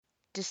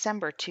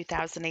December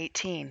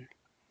 2018.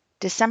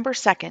 December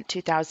 2nd,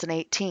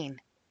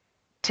 2018.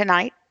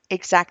 Tonight,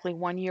 exactly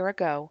 1 year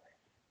ago,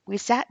 we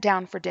sat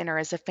down for dinner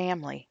as a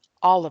family,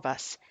 all of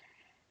us,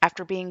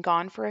 after being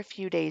gone for a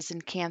few days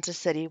in Kansas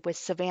City with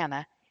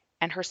Savannah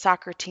and her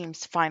soccer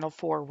team's Final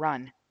Four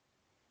run.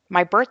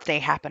 My birthday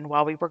happened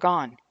while we were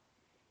gone,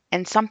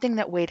 and something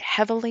that weighed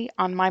heavily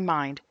on my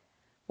mind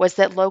was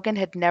that Logan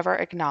had never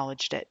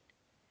acknowledged it.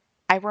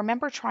 I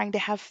remember trying to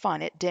have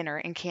fun at dinner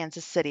in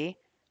Kansas City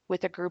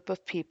with a group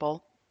of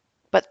people,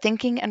 but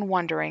thinking and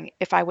wondering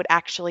if I would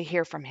actually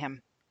hear from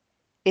him.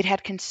 It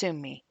had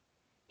consumed me.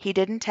 He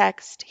didn't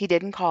text, he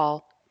didn't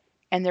call,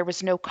 and there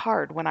was no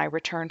card when I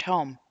returned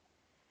home.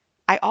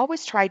 I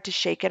always tried to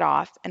shake it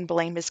off and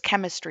blame his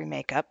chemistry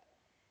makeup,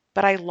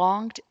 but I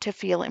longed to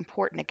feel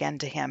important again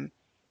to him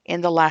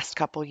in the last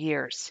couple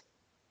years.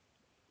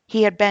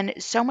 He had been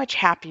so much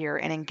happier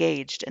and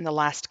engaged in the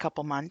last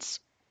couple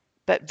months,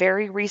 but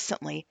very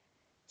recently,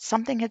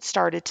 something had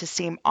started to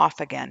seem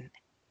off again.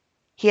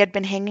 He had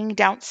been hanging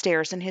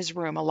downstairs in his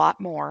room a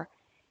lot more,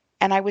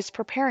 and I was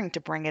preparing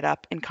to bring it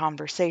up in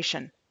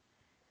conversation.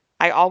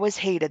 I always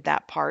hated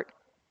that part,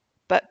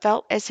 but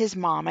felt as his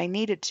mom I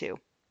needed to.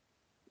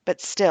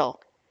 But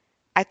still,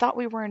 I thought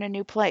we were in a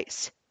new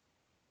place.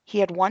 He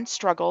had once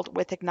struggled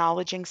with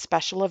acknowledging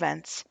special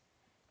events,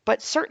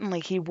 but certainly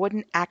he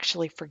wouldn't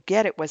actually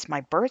forget it was my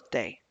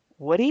birthday,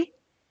 would he?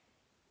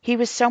 He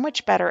was so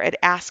much better at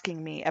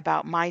asking me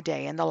about my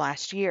day in the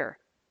last year.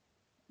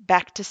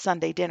 Back to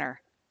Sunday dinner.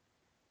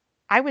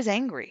 I was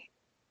angry,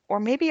 or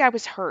maybe I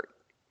was hurt.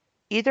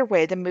 Either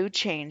way, the mood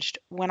changed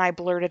when I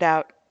blurted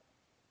out,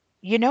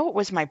 "You know it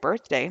was my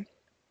birthday."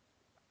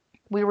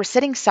 We were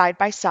sitting side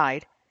by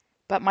side,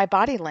 but my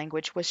body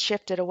language was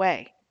shifted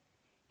away.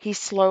 He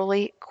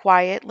slowly,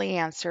 quietly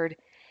answered,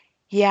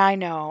 "Yeah, I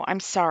know. I'm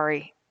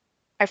sorry.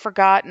 I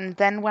forgot, and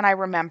then when I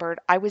remembered,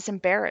 I was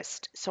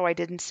embarrassed, so I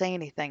didn't say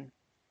anything."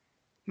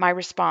 My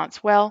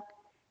response, "Well,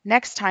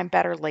 next time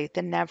better late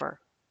than never."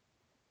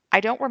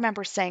 I don't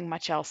remember saying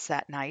much else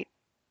that night.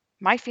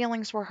 My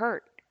feelings were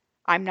hurt.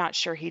 I'm not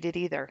sure he did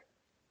either.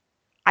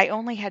 I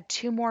only had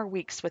 2 more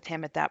weeks with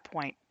him at that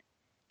point.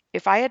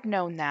 If I had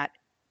known that,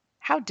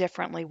 how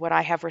differently would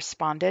I have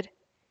responded?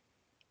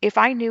 If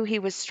I knew he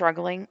was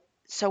struggling,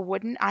 so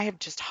wouldn't I have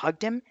just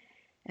hugged him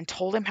and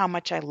told him how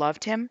much I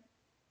loved him,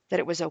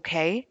 that it was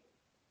okay?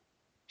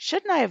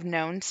 Shouldn't I have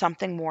known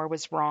something more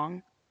was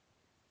wrong?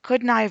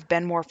 Couldn't I have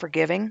been more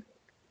forgiving?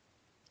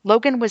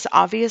 Logan was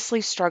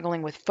obviously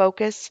struggling with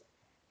focus,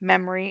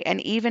 memory, and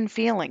even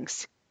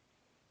feelings.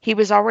 He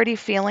was already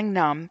feeling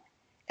numb,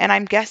 and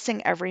I'm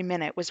guessing every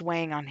minute was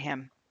weighing on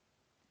him.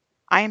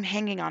 I am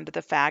hanging on to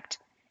the fact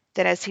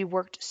that as he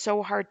worked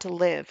so hard to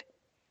live,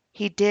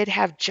 he did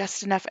have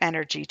just enough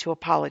energy to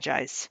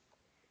apologize.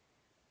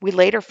 We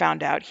later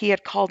found out he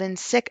had called in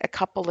sick a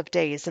couple of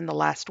days in the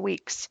last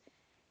weeks.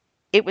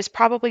 It was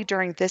probably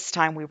during this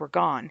time we were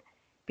gone,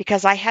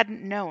 because I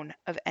hadn't known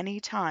of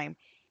any time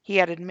he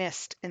had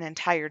missed an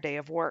entire day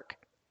of work.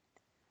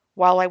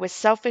 While I was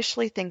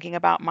selfishly thinking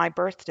about my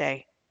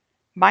birthday,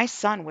 my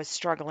son was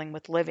struggling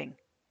with living.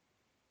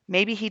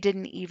 Maybe he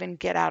didn't even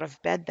get out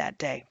of bed that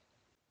day.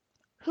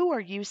 Who are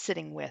you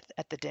sitting with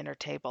at the dinner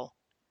table?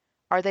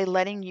 Are they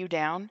letting you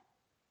down?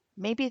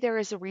 Maybe there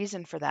is a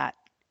reason for that.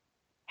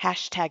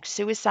 Hashtag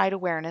suicide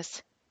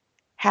awareness.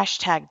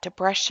 Hashtag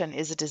depression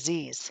is a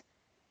disease.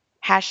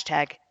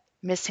 Hashtag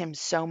miss him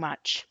so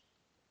much.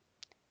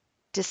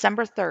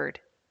 December 3rd,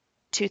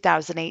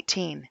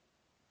 2018.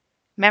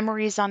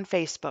 Memories on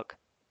Facebook.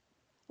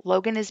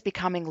 Logan is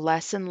becoming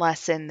less and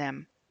less in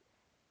them.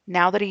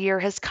 Now that a year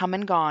has come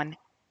and gone,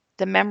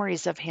 the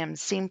memories of him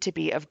seem to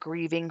be of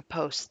grieving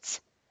posts.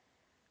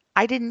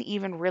 I didn't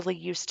even really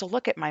used to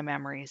look at my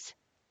memories,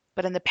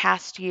 but in the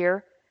past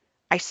year,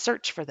 I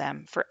search for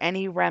them for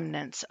any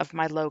remnants of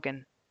my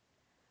Logan,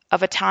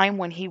 of a time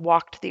when he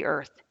walked the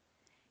earth.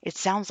 It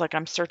sounds like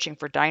I'm searching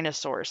for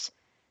dinosaurs.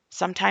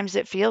 Sometimes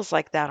it feels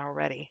like that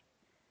already.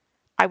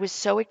 I was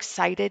so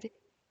excited,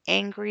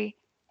 angry,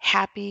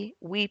 happy,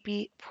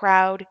 weepy,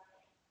 proud,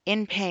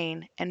 in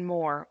pain, and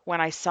more when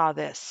I saw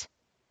this.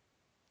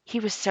 He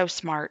was so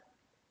smart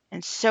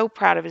and so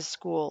proud of his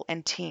school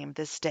and team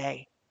this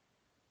day.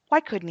 Why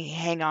couldn't he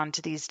hang on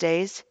to these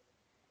days?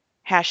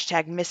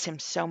 Hashtag miss him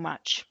so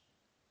much.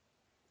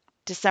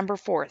 December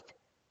 4th,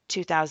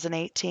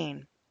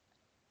 2018.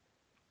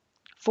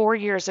 4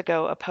 years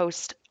ago, a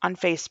post on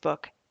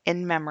Facebook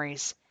in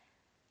memories.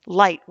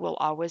 Light will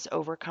always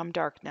overcome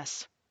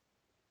darkness.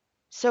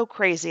 So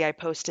crazy I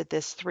posted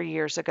this 3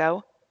 years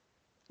ago.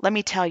 Let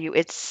me tell you,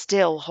 it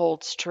still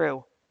holds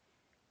true.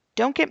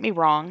 Don't get me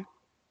wrong,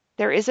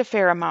 there is a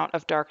fair amount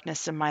of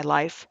darkness in my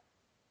life,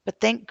 but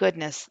thank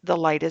goodness the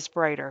light is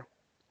brighter.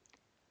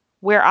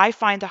 Where I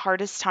find the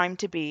hardest time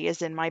to be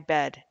is in my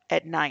bed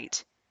at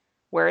night,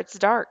 where it's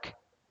dark.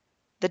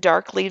 The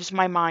dark leaves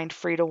my mind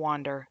free to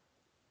wander.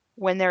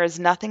 When there is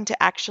nothing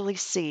to actually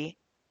see,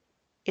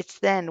 it's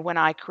then when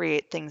I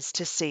create things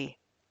to see.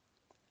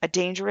 A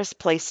dangerous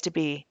place to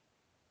be.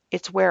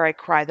 It's where I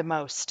cry the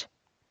most.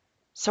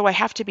 So I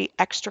have to be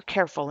extra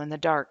careful in the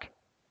dark.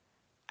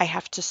 I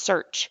have to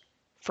search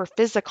for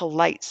physical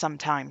light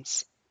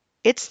sometimes.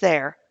 It's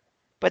there,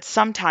 but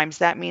sometimes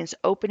that means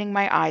opening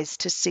my eyes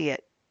to see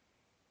it,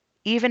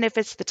 even if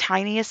it's the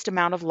tiniest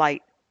amount of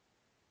light,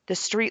 the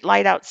street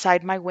light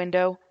outside my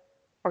window,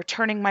 or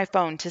turning my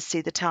phone to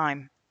see the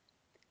time.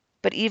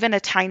 But even a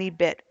tiny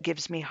bit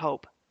gives me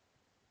hope.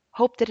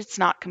 Hope that it's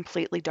not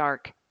completely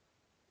dark,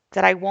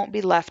 that I won't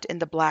be left in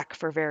the black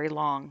for very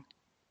long,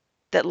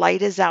 that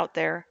light is out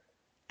there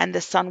and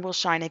the sun will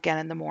shine again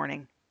in the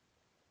morning.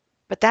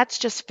 But that's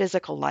just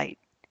physical light.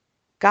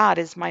 God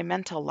is my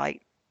mental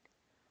light.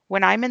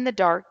 When I'm in the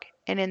dark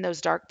and in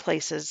those dark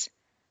places,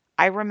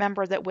 I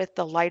remember that with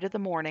the light of the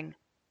morning,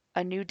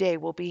 a new day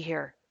will be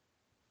here,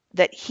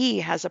 that He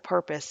has a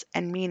purpose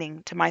and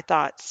meaning to my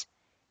thoughts,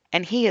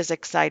 and He is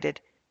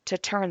excited to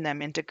turn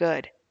them into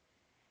good.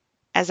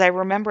 As I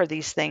remember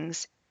these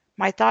things,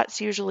 my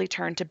thoughts usually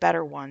turn to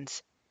better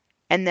ones,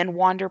 and then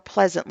wander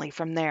pleasantly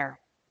from there.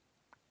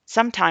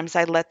 Sometimes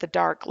I let the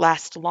dark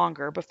last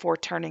longer before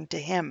turning to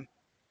Him.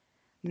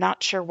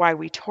 Not sure why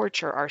we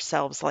torture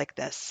ourselves like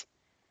this.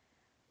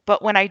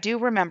 But when I do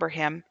remember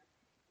Him,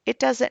 it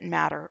doesn't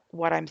matter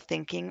what I'm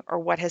thinking or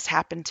what has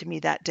happened to me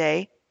that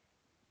day.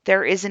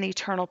 There is an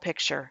eternal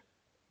picture.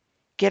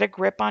 Get a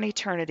grip on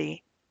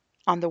eternity,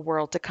 on the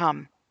world to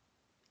come.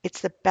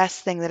 It's the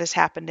best thing that has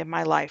happened in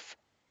my life,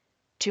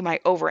 to my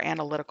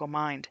over-analytical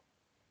mind.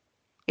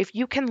 If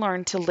you can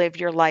learn to live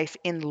your life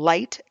in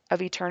light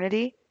of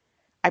eternity,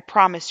 I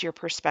promise your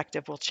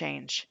perspective will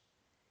change.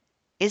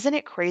 Isn't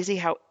it crazy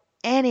how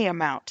any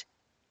amount,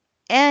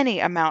 any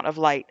amount of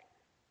light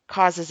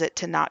causes it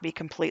to not be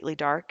completely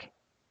dark?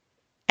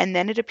 And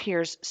then it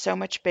appears so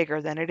much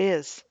bigger than it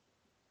is.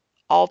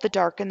 All the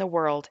dark in the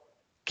world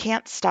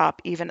can't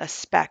stop even a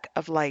speck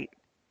of light.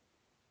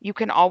 You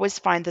can always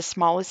find the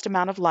smallest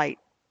amount of light.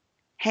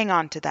 Hang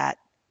on to that.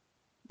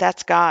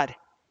 That's God.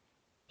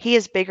 He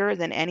is bigger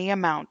than any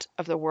amount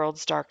of the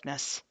world's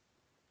darkness.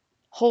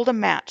 Hold a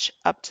match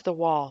up to the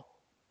wall.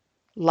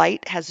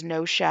 Light has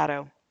no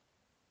shadow.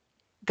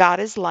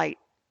 God is light.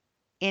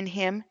 In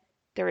Him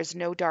there is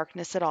no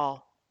darkness at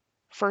all.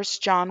 1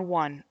 John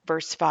 1,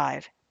 verse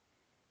 5.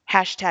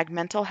 Hashtag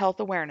mental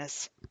health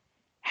awareness.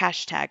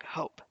 Hashtag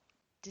hope.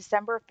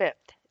 December 5th,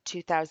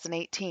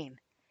 2018.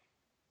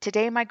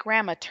 Today my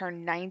grandma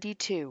turned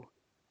 92.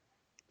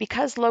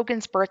 Because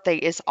Logan's birthday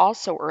is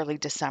also early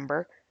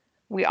December,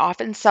 we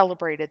often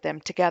celebrated them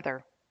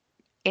together.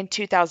 In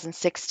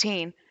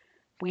 2016,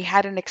 we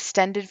had an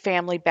extended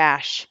family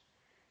bash.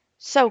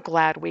 So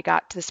glad we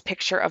got this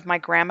picture of my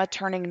grandma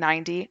turning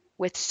 90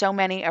 with so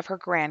many of her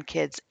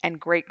grandkids and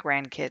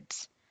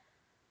great-grandkids.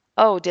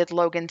 Oh, did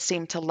Logan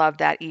seem to love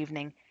that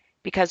evening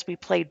because we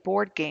played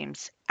board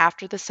games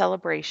after the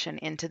celebration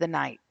into the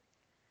night.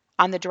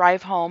 On the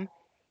drive home,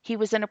 he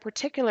was in a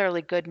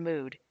particularly good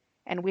mood,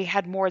 and we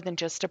had more than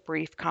just a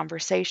brief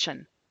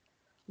conversation.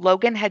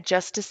 Logan had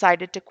just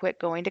decided to quit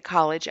going to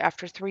college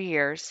after 3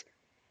 years,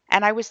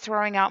 and I was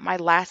throwing out my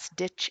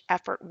last-ditch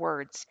effort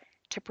words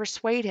to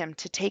persuade him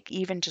to take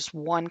even just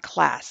one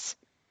class.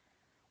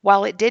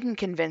 While it didn't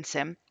convince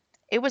him,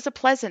 it was a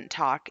pleasant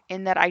talk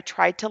in that I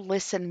tried to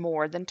listen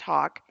more than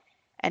talk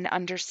and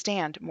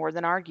understand more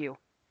than argue.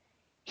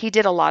 He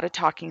did a lot of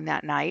talking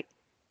that night,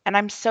 and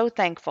I'm so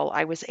thankful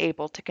I was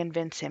able to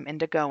convince him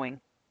into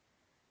going.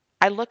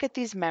 I look at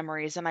these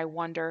memories and I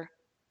wonder,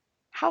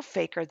 how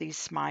fake are these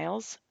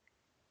smiles?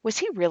 Was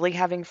he really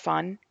having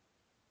fun?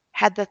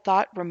 Had the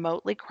thought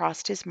remotely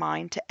crossed his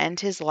mind to end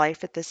his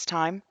life at this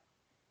time?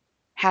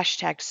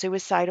 Hashtag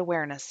suicide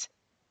awareness.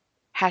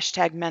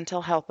 Hashtag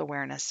mental health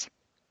awareness.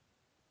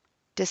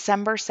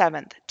 December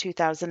 7th,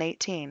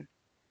 2018.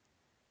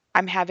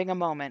 I'm having a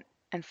moment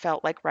and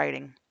felt like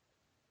writing.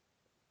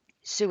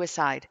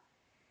 Suicide.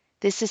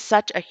 This is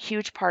such a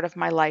huge part of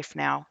my life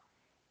now,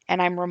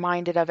 and I'm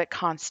reminded of it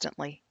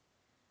constantly.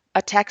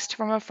 A text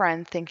from a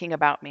friend thinking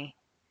about me.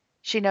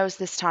 She knows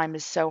this time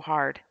is so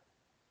hard.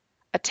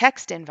 A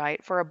text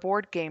invite for a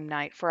board game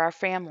night for our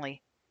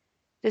family.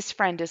 This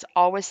friend is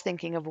always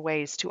thinking of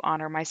ways to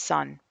honor my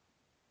son.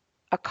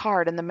 A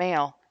card in the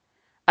mail.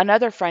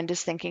 Another friend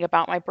is thinking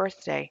about my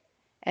birthday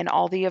and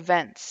all the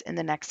events in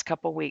the next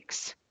couple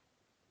weeks.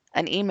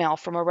 An email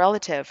from a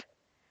relative.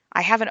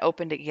 I haven't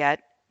opened it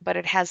yet, but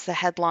it has the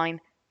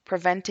headline,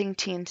 Preventing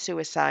Teen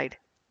Suicide.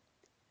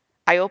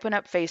 I open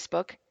up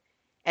Facebook,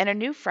 and a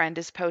new friend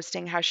is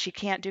posting how she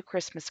can't do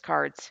Christmas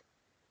cards.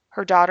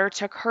 Her daughter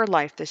took her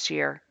life this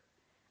year.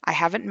 I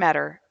haven't met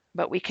her,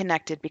 but we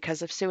connected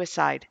because of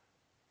suicide.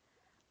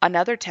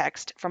 Another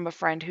text from a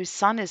friend whose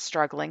son is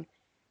struggling,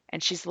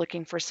 and she's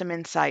looking for some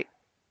insight.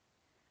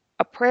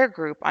 A prayer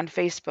group on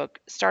Facebook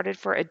started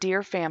for a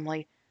dear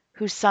family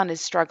whose son is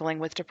struggling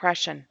with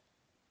depression.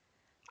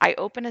 I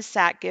open a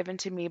sack given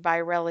to me by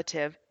a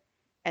relative,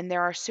 and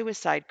there are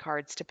suicide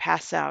cards to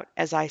pass out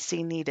as I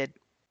see needed.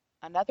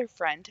 Another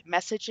friend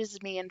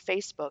messages me in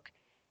Facebook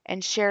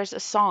and shares a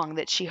song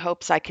that she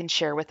hopes I can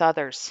share with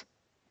others.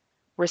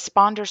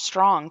 Responder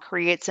Strong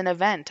creates an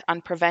event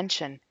on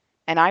prevention,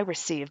 and I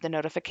receive the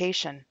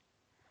notification.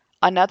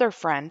 Another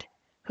friend,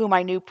 whom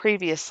I knew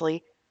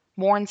previously,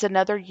 mourns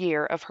another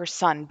year of her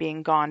son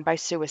being gone by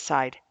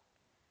suicide.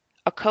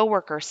 A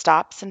coworker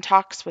stops and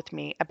talks with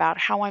me about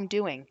how I'm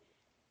doing,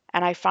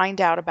 and I find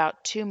out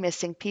about two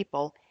missing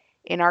people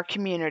in our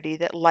community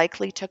that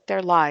likely took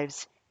their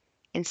lives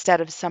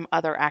instead of some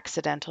other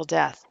accidental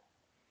death.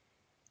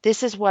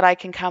 This is what I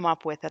can come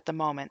up with at the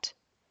moment.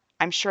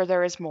 I'm sure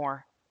there is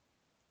more.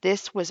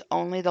 This was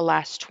only the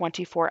last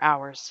 24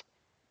 hours.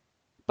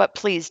 But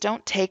please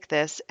don't take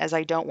this as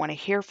I don't want to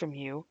hear from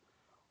you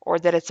or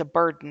that it's a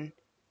burden.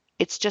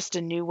 It's just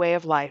a new way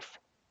of life,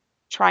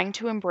 trying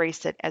to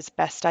embrace it as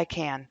best I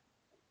can.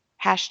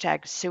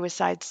 Hashtag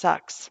suicide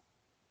sucks.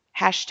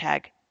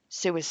 Hashtag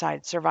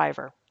suicide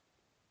survivor.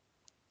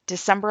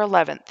 December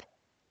 11th,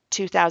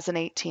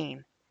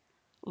 2018.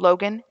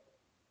 Logan,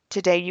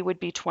 today you would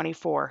be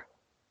 24,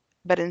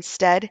 but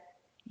instead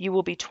you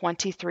will be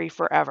 23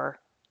 forever.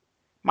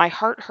 My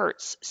heart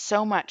hurts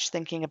so much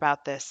thinking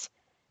about this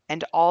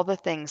and all the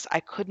things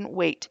I couldn't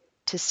wait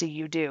to see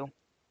you do.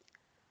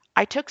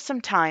 I took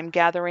some time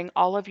gathering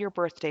all of your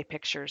birthday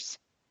pictures.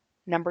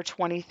 Number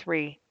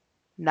 23,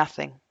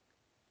 nothing.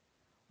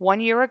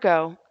 1 year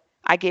ago,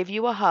 I gave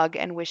you a hug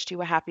and wished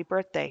you a happy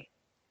birthday.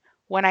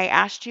 When I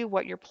asked you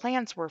what your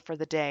plans were for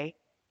the day,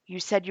 you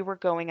said you were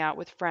going out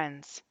with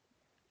friends.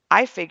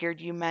 I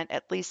figured you meant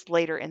at least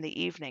later in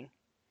the evening.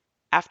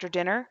 After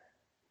dinner?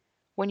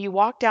 When you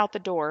walked out the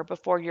door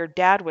before your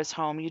dad was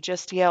home, you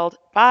just yelled,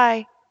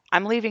 "Bye,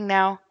 I'm leaving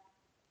now."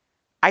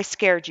 I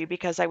scared you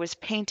because I was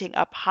painting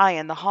up high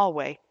in the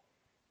hallway.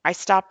 I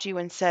stopped you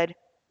and said,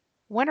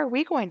 "When are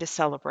we going to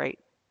celebrate?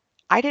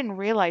 I didn't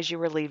realize you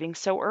were leaving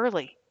so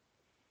early."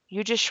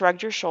 You just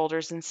shrugged your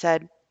shoulders and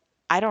said,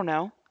 "I don't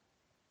know."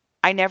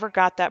 I never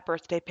got that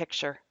birthday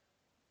picture.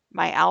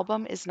 My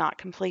album is not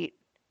complete.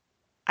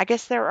 I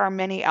guess there are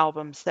many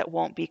albums that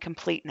won't be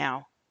complete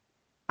now.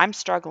 I'm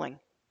struggling,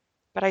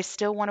 but I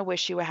still want to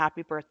wish you a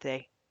happy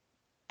birthday.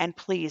 And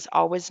please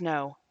always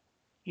know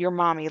your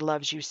mommy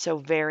loves you so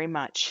very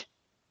much.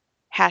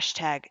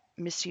 Hashtag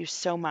miss you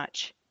so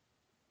much.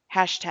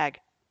 Hashtag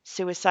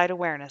suicide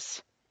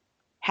awareness.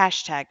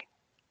 Hashtag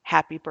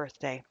happy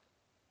birthday.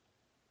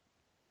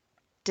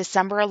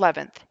 December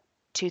 11th,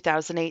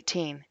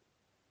 2018.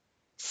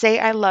 Say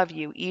I love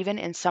you even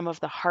in some of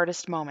the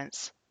hardest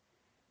moments.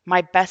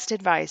 My best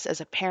advice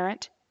as a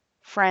parent,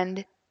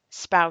 friend,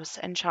 spouse,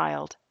 and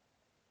child.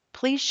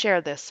 Please share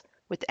this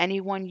with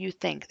anyone you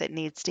think that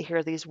needs to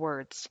hear these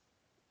words.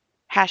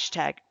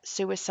 Hashtag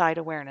suicide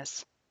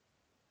awareness.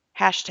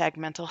 Hashtag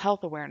mental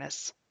health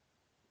awareness.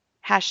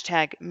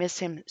 Hashtag miss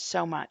him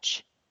so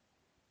much.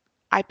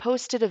 I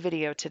posted a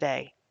video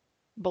today.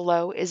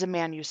 Below is a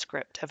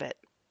manuscript of it.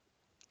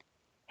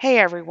 Hey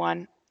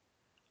everyone,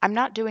 I'm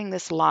not doing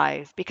this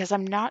live because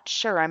I'm not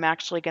sure I'm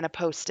actually going to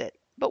post it,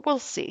 but we'll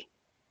see.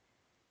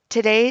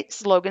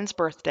 Today's Logan's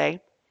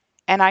birthday,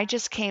 and I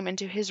just came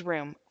into his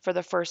room for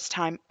the first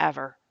time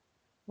ever.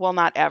 Well,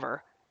 not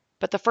ever,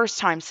 but the first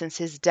time since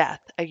his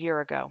death a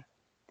year ago.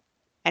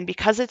 And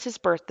because it's his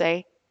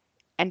birthday,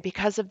 and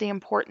because of the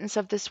importance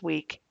of this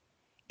week,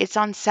 it's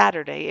on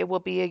Saturday it will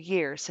be a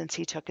year since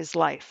he took his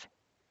life.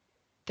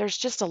 There's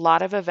just a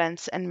lot of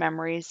events and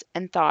memories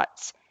and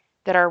thoughts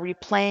that are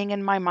replaying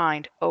in my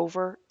mind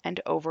over and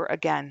over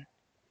again.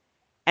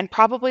 And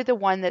probably the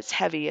one that's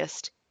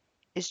heaviest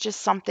is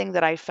just something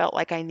that I felt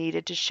like I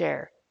needed to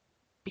share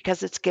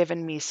because it's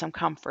given me some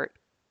comfort.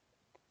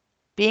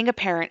 Being a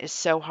parent is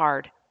so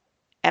hard,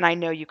 and I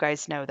know you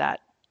guys know that.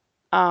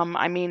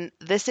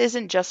 This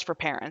isn't just for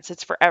parents,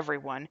 it's for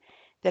everyone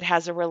that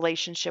has a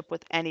relationship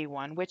with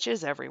anyone, which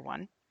is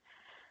everyone.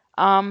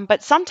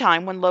 But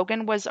sometime when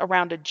Logan was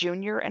around a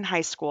junior in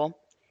high school,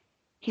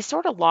 he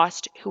sort of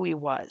lost who he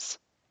was.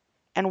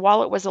 And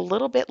while it was a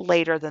little bit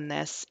later than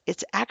this,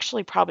 it's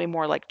actually probably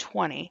more like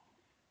 20.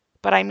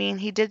 But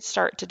he did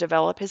start to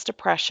develop his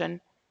depression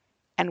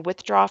and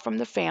withdraw from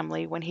the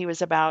family when he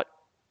was about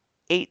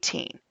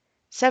 18,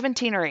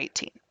 17 or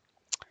 18.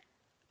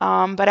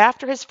 But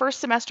after his first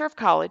semester of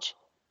college,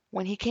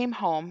 when he came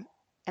home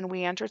and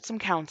we entered some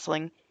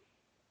counseling,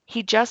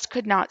 he just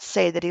could not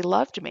say that he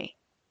loved me.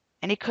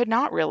 And he could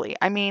not really.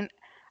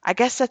 I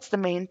guess that's the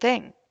main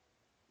thing.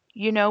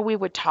 We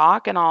would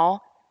talk and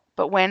all,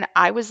 but when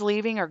I was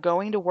leaving or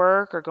going to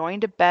work or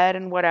going to bed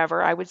and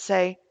whatever, I would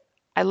say,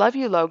 "I love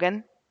you,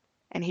 Logan,"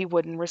 and he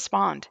wouldn't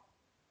respond.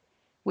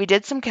 We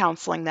did some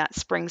counseling that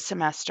spring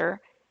semester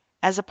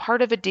as a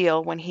part of a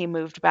deal when he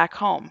moved back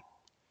home.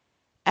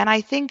 And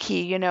I think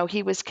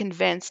he was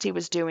convinced he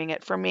was doing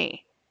it for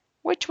me,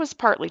 which was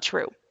partly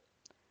true.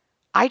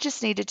 I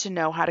just needed to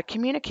know how to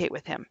communicate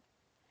with him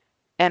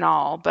and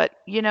all. But,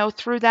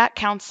 through that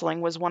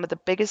counseling was one of the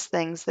biggest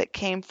things that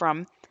came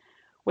from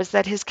was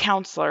that his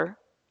counselor,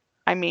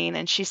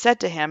 and she said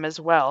to him as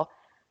well,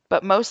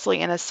 but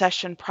mostly in a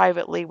session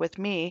privately with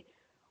me,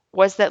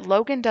 was that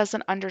Logan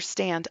doesn't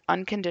understand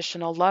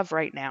unconditional love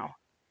right now.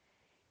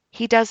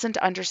 He doesn't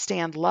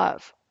understand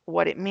love,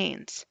 what it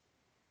means.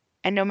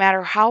 And no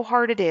matter how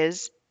hard it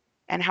is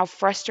and how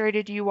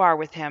frustrated you are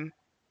with him,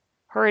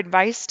 her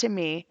advice to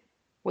me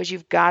was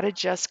you've got to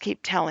just keep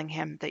telling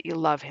him that you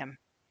love him,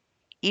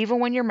 even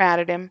when you're mad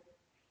at him,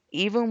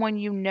 even when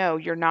you know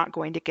you're not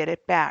going to get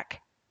it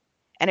back.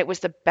 And it was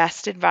the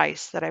best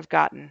advice that I've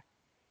gotten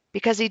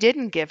because he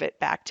didn't give it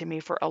back to me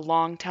for a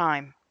long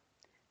time.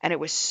 And it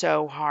was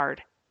so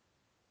hard.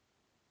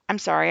 I'm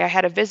sorry, I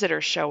had a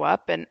visitor show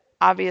up, and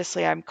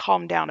obviously I'm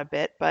calmed down a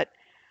bit, but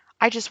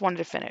I just wanted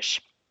to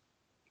finish.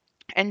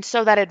 And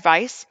so that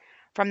advice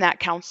from that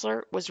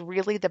counselor was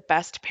really the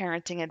best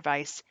parenting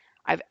advice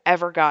I've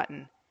ever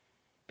gotten.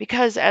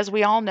 Because as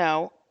we all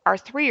know, our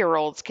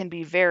 3-year-olds can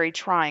be very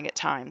trying at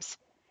times.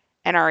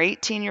 And our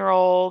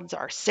 18-year-olds,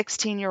 our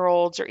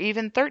 16-year-olds, or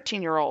even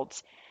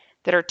 13-year-olds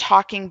that are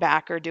talking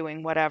back or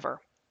doing whatever.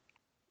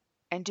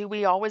 And do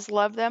we always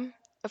love them?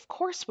 Of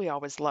course we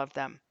always love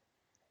them.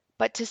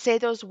 But to say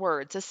those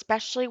words,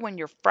 especially when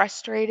you're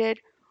frustrated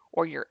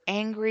or you're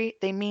angry,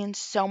 they mean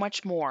so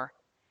much more.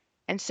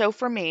 And so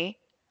for me,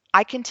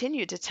 I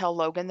continued to tell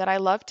Logan that I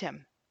loved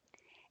him.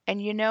 And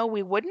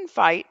we wouldn't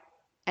fight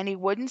and he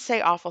wouldn't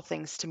say awful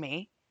things to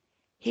me.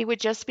 He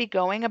would just be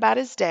going about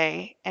his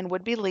day and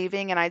would be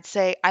leaving, and I'd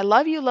say, I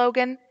love you,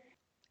 Logan.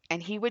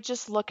 And he would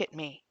just look at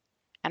me,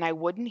 and I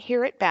wouldn't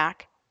hear it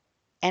back.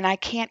 And I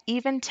can't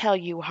even tell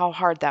you how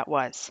hard that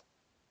was.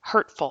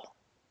 Hurtful.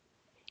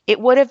 It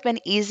would have been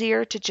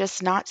easier to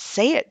just not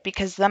say it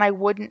because then I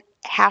wouldn't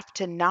have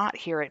to not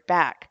hear it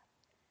back.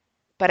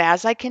 But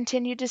as I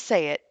continued to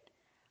say it,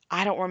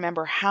 I don't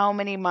remember how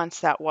many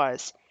months that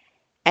was,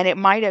 and it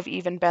might have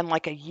even been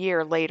like a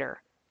year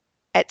later.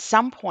 At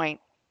some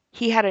point,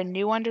 he had a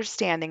new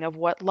understanding of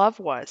what love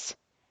was,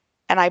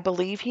 and I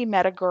believe he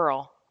met a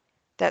girl.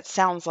 That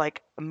sounds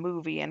like a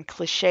movie and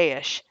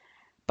cliche-ish,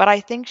 but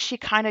I think she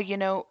kind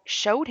of,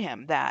 showed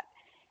him that,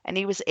 and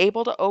he was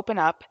able to open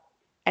up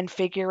and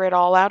figure it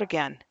all out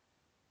again.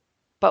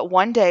 But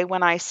one day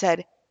when I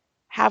said,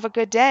 Have a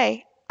good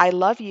day, I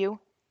love you,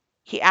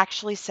 he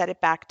actually said it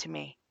back to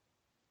me.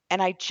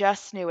 And I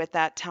just knew at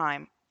that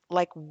time,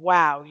 like,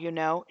 wow,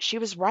 she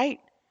was right.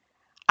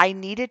 I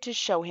needed to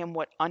show him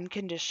what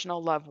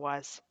unconditional love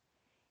was.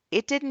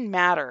 It didn't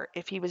matter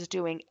if he was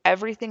doing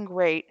everything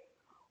great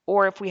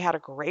or if we had a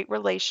great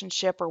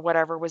relationship or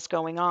whatever was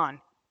going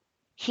on.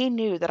 He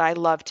knew that I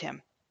loved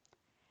him.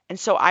 And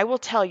so I will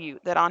tell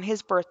you that on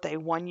his birthday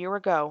 1 year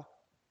ago,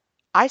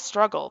 I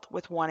struggled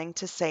with wanting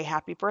to say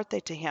happy birthday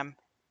to him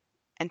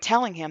and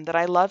telling him that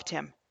I loved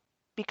him.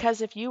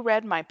 Because if you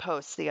read my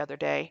post the other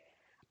day,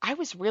 I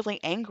was really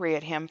angry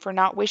at him for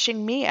not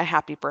wishing me a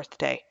happy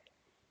birthday.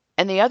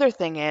 And the other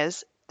thing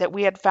is that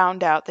we had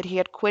found out that he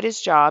had quit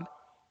his job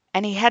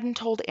and he hadn't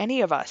told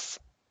any of us.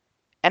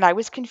 And I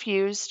was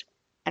confused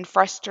and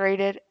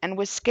frustrated and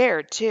was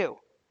scared too.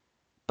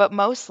 But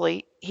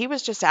mostly, he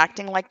was just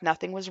acting like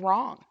nothing was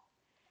wrong.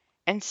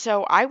 And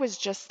so I was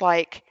just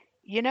like,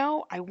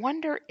 I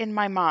wonder in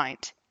my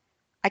mind.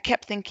 I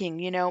kept thinking,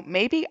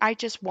 maybe I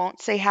just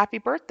won't say happy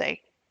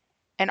birthday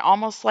and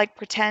almost like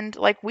pretend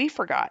like we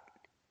forgot.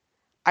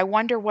 I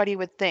wonder what he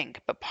would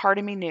think, but part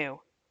of me knew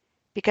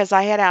because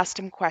I had asked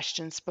him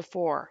questions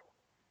before.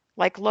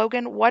 Like,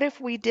 Logan, what if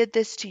we did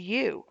this to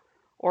you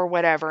or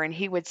whatever? And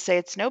he would say,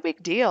 it's no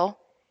big deal.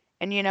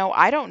 And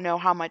I don't know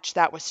how much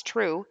that was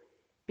true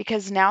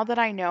because now that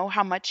I know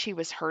how much he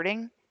was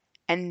hurting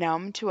and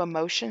numb to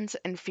emotions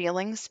and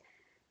feelings,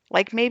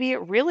 like maybe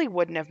it really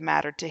wouldn't have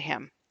mattered to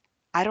him.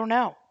 I don't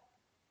know.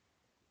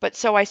 But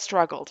so I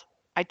struggled.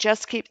 I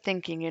just keep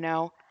thinking,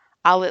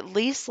 I'll at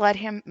least let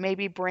him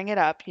maybe bring it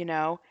up,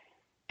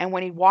 And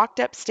when he walked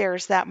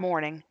upstairs that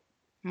morning,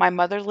 my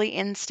motherly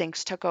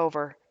instincts took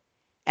over,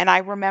 and I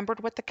remembered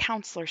what the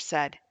counselor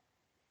said.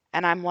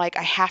 And I'm like,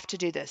 I have to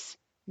do this,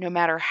 no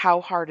matter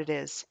how hard it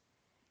is.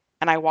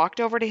 And I walked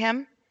over to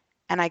him,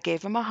 and I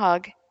gave him a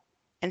hug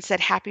and said,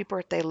 Happy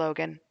birthday,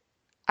 Logan.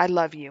 I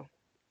love you.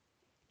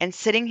 And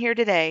sitting here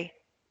today,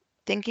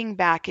 thinking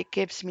back, it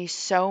gives me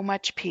so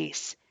much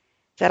peace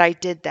that I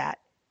did that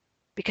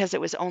because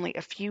it was only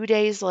a few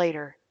days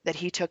later that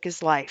he took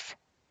his life.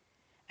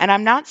 And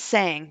I'm not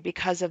saying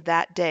because of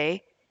that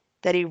day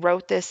that he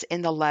wrote this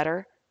in the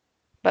letter,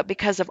 but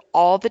because of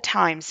all the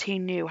times he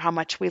knew how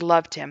much we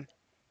loved him.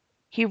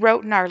 He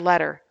wrote in our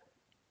letter,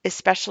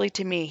 especially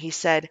to me, he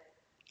said,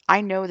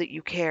 I know that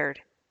you cared.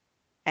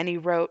 And he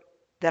wrote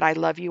that I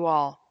love you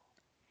all.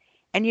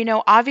 And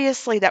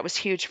obviously that was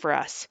huge for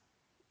us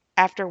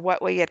after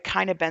what we had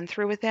kind of been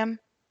through with him.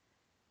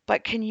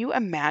 But can you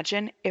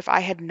imagine if I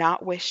had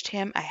not wished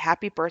him a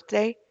happy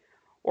birthday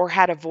or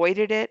had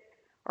avoided it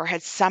or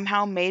had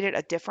somehow made it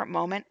a different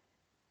moment?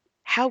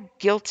 How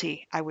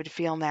guilty I would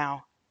feel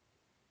now.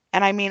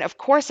 And I mean, of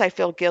course, I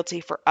feel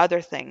guilty for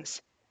other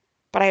things,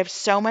 but I have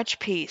so much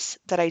peace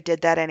that I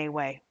did that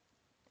anyway.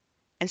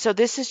 And so,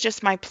 this is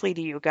just my plea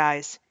to you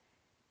guys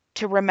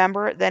to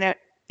remember that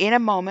in a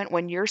moment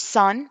when your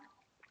son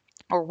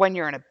or when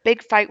you're in a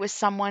big fight with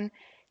someone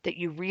that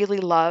you really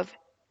love,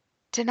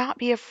 to not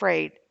be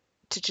afraid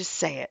to just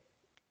say it.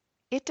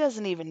 It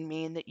doesn't even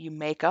mean that you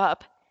make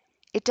up,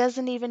 it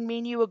doesn't even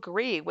mean you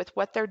agree with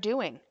what they're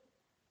doing,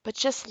 but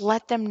just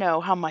let them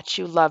know how much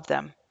you love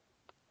them.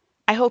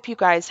 I hope you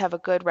guys have a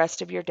good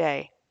rest of your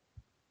day.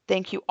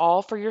 Thank you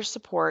all for your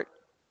support.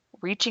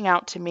 reaching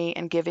out to me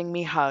and giving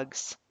me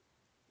hugs,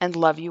 and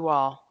love you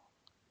all.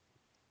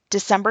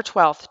 December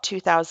 12th,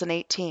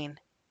 2018.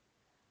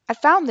 I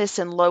found this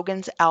in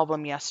Logan's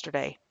album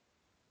yesterday.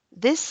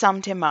 This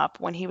summed him up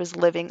when he was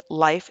living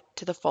life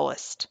to the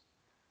fullest.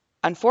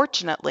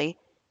 Unfortunately,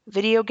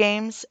 video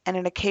games and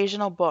an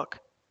occasional book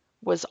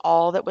was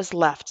all that was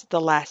left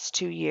the last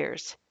 2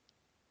 years.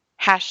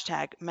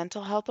 Hashtag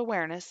mental health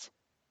awareness.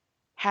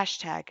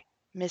 Hashtag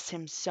miss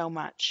him so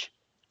much.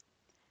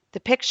 The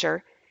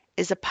picture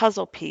is a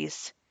puzzle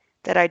piece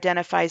that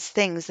identifies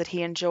things that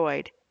he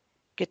enjoyed: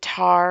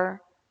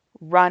 guitar,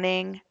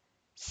 running,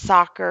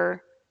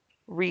 soccer,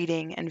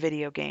 reading, and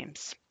video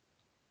games.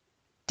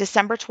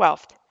 December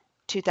 12th,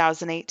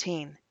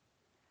 2018.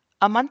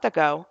 A month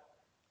ago,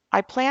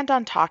 I planned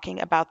on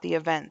talking about the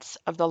events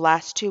of the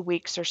last 2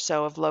 weeks or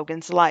so of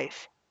Logan's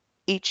life,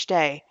 each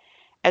day,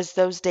 as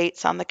those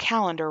dates on the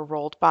calendar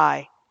rolled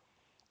by.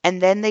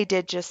 And then they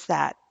did just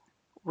that,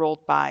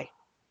 rolled by.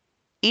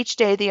 Each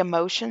day, the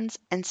emotions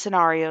and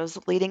scenarios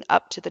leading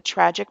up to the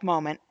tragic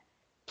moment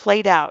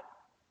played out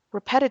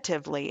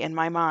repetitively in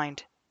my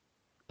mind.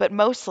 But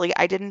mostly,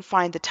 I didn't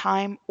find the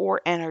time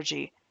or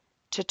energy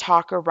to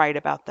talk or write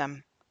about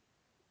them.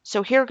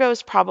 So here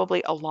goes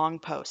probably a long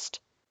post,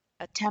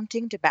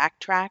 attempting to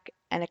backtrack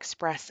and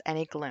express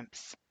any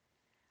glimpse.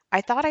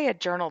 I thought I had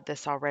journaled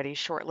this already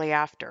shortly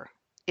after.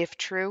 If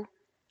true,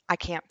 I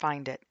can't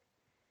find it.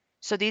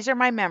 So these are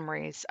my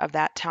memories of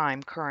that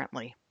time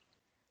currently.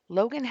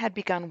 Logan had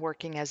begun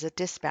working as a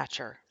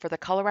dispatcher for the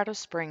Colorado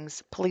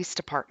Springs Police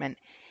Department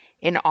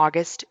in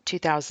August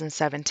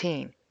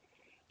 2017.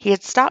 He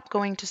had stopped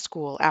going to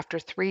school after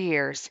 3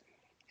 years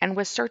and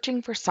was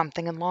searching for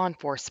something in law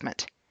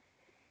enforcement.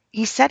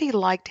 He said he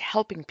liked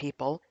helping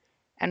people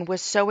and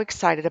was so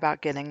excited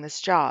about getting this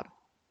job.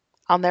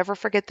 I'll never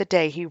forget the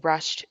day he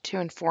rushed to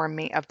inform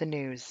me of the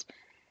news.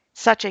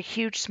 Such a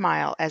huge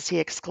smile as he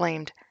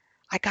exclaimed,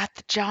 "I got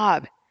the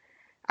job."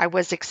 I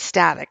was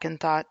ecstatic and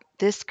thought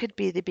this could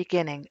be the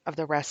beginning of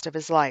the rest of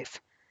his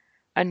life.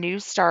 A new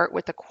start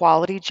with a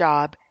quality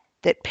job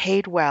that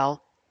paid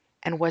well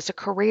and was a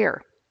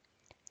career.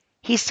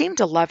 He seemed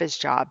to love his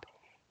job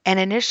and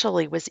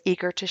initially was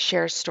eager to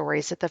share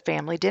stories at the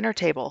family dinner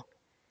table.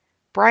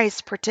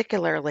 Bryce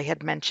particularly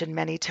had mentioned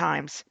many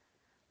times,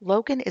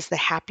 "Logan is the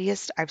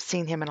happiest I've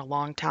seen him in a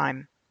long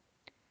time."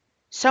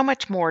 So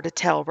much more to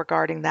tell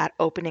regarding that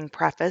opening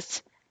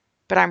preface,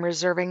 but I'm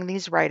reserving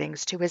these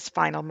writings to his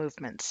final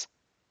movements.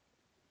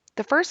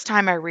 The first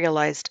time I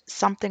realized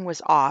something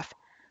was off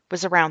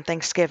was around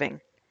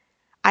Thanksgiving.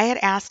 I had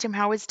asked him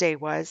how his day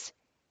was,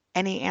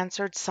 and he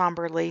answered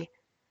somberly,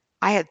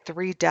 "I had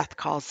 3 death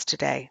calls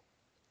today."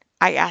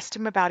 I asked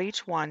him about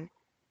each one,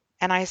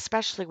 and I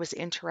especially was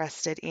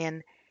interested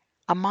in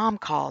a mom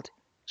called.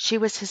 She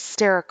was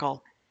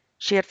hysterical.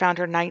 She had found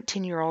her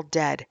 19-year-old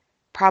dead,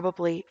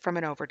 probably from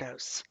an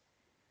overdose.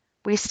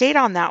 We stayed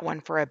on that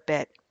one for a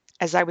bit,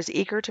 as I was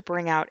eager to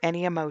bring out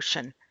any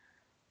emotion,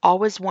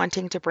 always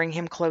wanting to bring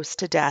him close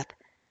to death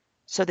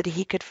so that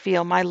he could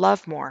feel my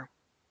love more,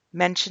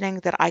 mentioning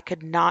that I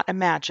could not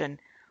imagine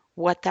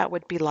what that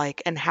would be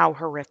like and how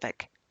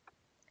horrific.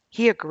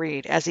 He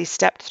agreed as he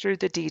stepped through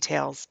the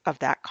details of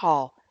that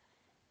call.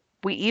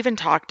 We even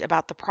talked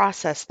about the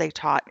process they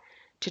taught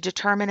to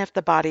determine if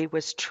the body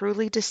was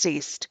truly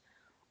deceased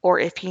or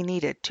if he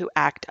needed to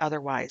act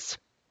otherwise.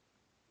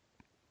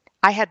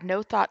 I had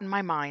no thought in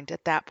my mind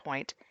at that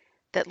point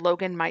that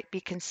Logan might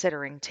be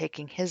considering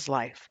taking his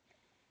life.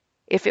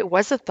 If it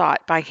was a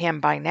thought by him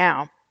by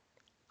now,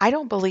 I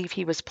don't believe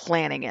he was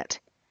planning it.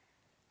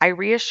 I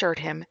reassured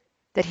him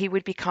that he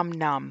would become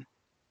numb,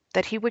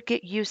 that he would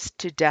get used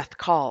to death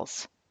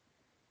calls.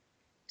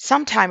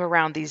 Sometime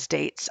around these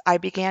dates, I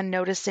began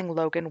noticing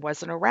Logan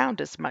wasn't around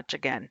as much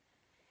again,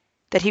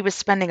 that he was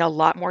spending a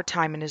lot more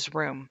time in his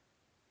room.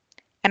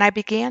 And I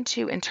began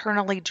to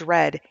internally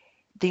dread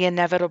the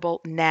inevitable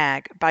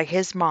nag by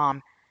his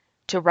mom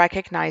to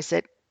recognize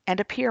it and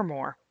appear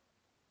more.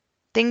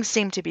 Things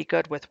seemed to be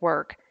good with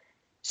work,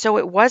 so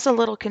it was a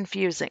little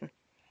confusing,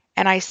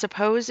 and I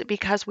suppose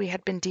because we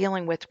had been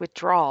dealing with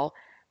withdrawal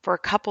for a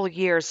couple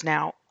years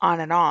now, on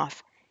and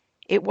off,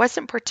 it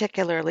wasn't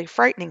particularly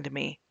frightening to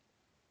me.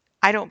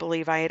 I don't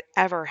believe I had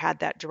ever had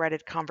that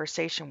dreaded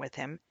conversation with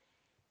him,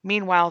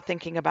 meanwhile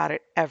thinking about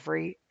it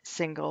every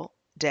single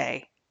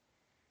day.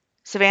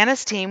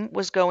 Savannah's team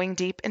was going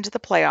deep into the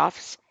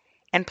playoffs,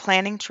 and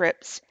planning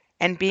trips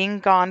and being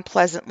gone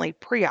pleasantly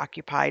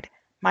preoccupied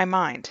my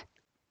mind.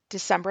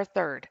 December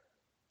 3rd.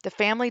 The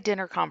family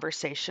dinner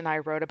conversation I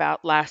wrote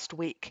about last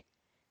week,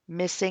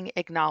 missing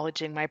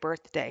acknowledging my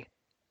birthday.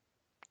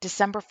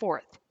 December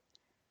 4th.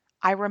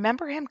 I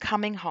remember him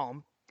coming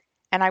home,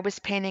 and I was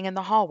painting in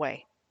the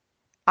hallway.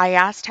 I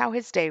asked how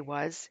his day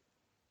was,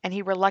 and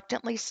he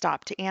reluctantly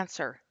stopped to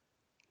answer.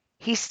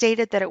 He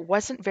stated that it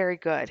wasn't very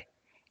good,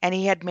 and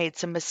he had made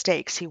some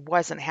mistakes he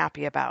wasn't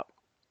happy about.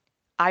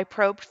 I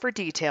probed for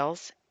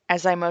details,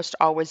 as I most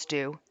always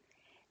do,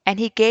 and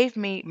he gave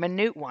me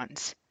minute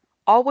ones,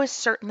 always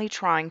certainly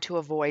trying to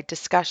avoid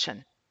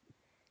discussion.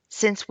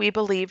 Since we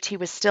believed he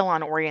was still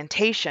on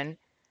orientation,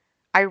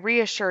 I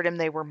reassured him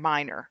they were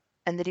minor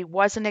and that he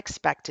wasn't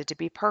expected to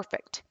be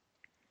perfect.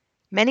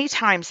 Many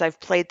times I've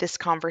played this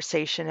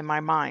conversation in my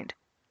mind.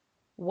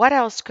 What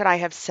else could I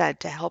have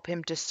said to help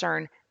him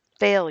discern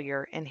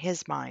failure in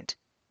his mind?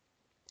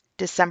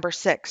 December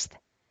 6th.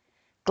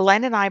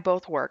 Glenn and I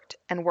both worked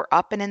and were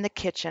up and in the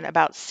kitchen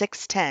about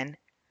 6:10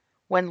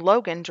 when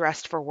Logan,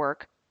 dressed for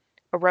work,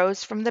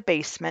 arose from the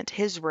basement,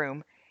 his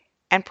room,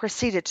 and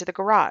proceeded to the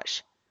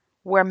garage,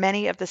 where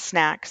many of the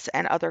snacks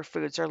and other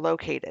foods are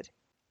located.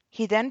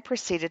 He then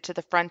proceeded to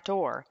the front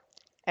door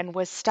and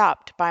was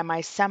stopped by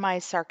my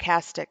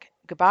semi-sarcastic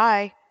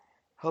 "Goodbye,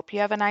 hope you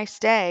have a nice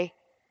day,"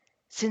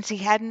 since he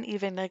hadn't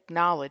even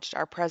acknowledged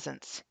our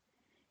presence.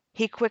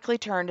 He quickly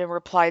turned and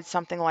replied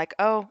something like,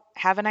 "Oh,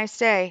 have a nice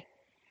day,"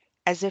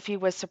 as if he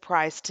was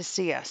surprised to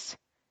see us.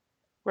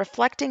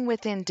 Reflecting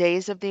within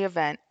days of the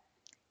event,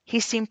 he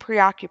seemed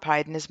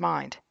preoccupied in his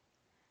mind.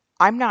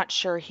 I'm not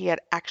sure he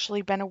had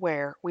actually been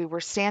aware we were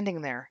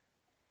standing there.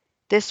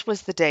 This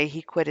was the day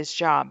he quit his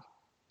job.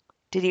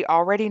 Did he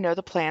already know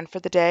the plan for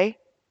the day?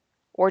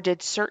 Or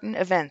did certain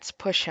events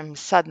push him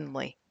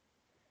suddenly?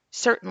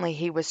 Certainly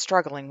he was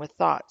struggling with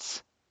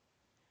thoughts.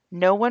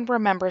 No one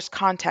remembers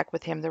contact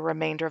with him the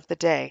remainder of the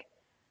day,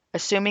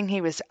 assuming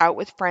he was out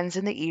with friends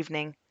in the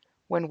evening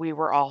when we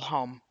were all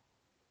home.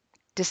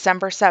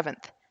 December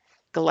 7th,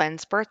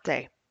 Glenn's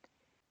birthday.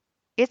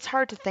 It's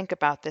hard to think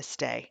about this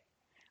day.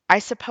 I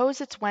suppose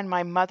it's when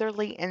my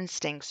motherly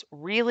instincts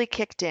really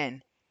kicked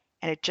in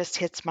and it just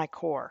hits my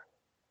core.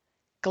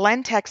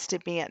 Glenn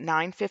texted me at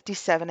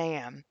 9:57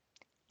 a.m.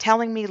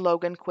 telling me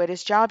Logan quit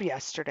his job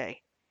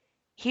yesterday.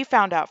 He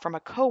found out from a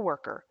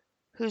coworker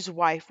whose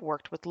wife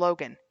worked with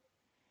Logan.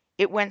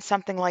 It went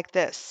something like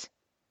this: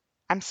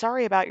 "I'm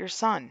sorry about your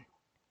son."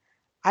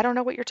 "I don't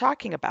know what you're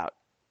talking about."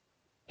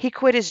 "He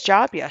quit his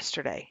job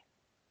yesterday."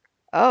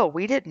 "Oh,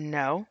 we didn't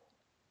know."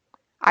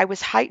 I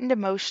was heightened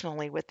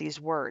emotionally with these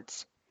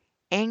words.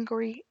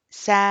 Angry,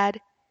 sad,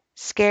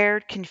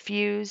 scared,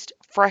 confused,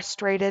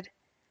 frustrated,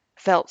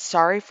 felt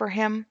sorry for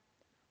him,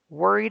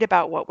 worried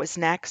about what was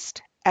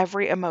next,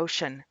 every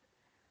emotion.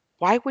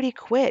 Why would he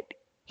quit?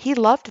 He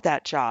loved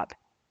that job.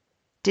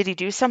 Did he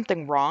do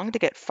something wrong to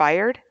get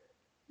fired?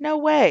 No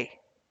way.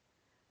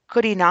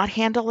 Could he not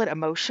handle it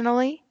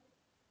emotionally?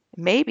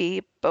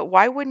 Maybe, but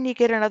why wouldn't he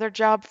get another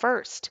job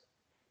first?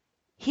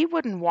 He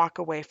wouldn't walk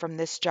away from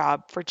this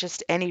job for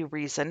just any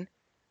reason.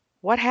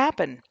 What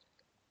happened?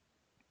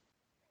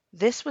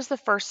 This was the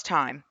first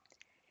time,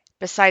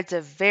 besides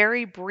a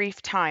very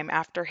brief time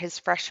after his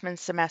freshman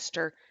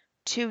semester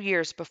 2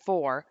 years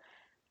before,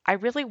 I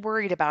really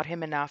worried about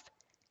him enough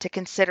to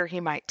consider he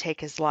might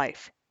take his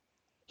life.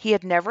 He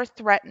had never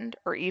threatened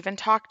or even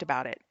talked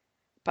about it,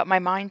 but my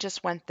mind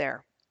just went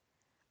there.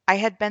 I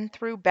had been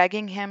through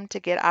begging him to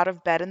get out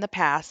of bed in the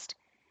past,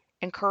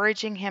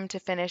 encouraging him to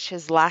finish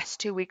his last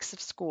 2 weeks of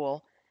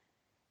school,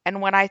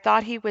 and when I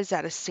thought he was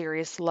at a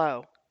serious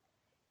low.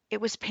 It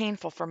was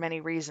painful for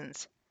many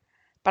reasons,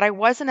 but I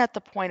wasn't at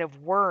the point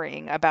of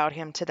worrying about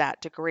him to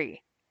that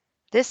degree.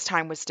 This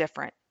time was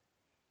different.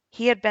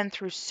 He had been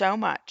through so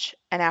much,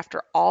 and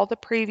after all the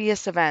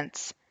previous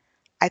events,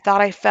 I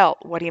thought I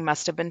felt what he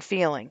must have been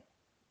feeling.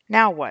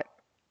 Now what?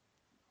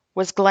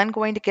 Was Glenn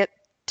going to get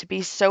to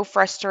be so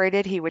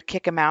frustrated he would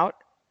kick him out?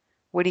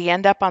 Would he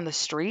end up on the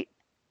street?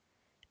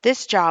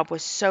 This job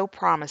was so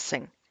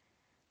promising.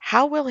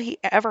 How will he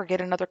ever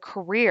get another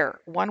career,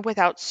 one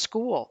without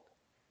school?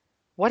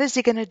 What is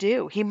he going to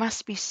do? He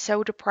must be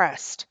so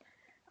depressed.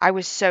 I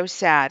was so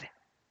sad.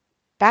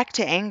 Back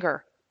to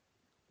anger.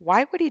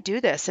 Why would he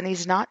do this and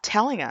he's not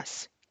telling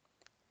us?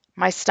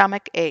 My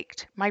stomach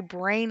ached. My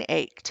brain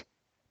ached.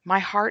 My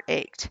heart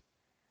ached.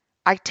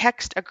 I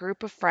text a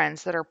group of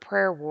friends that are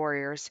prayer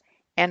warriors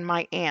and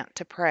my aunt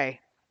to pray.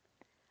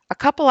 A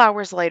couple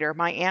hours later,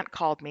 my aunt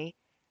called me,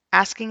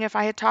 asking if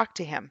I had talked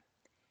to him.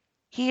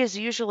 He is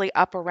usually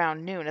up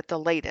around noon at the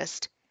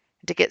latest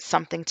to get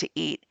something to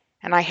eat,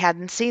 and I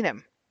hadn't seen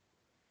him.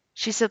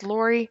 She said,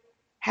 "Lori,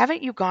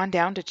 haven't you gone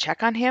down to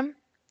check on him?"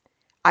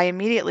 I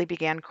immediately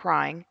began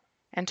crying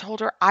and told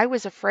her I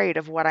was afraid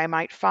of what I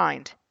might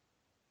find.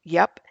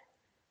 Yep,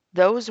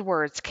 those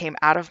words came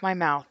out of my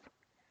mouth.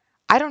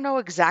 I don't know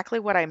exactly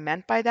what I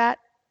meant by that,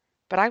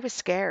 but I was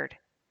scared.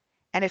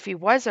 And if he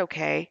was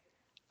okay,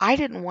 I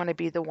didn't want to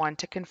be the one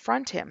to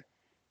confront him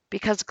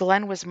because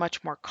Glenn was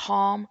much more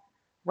calm,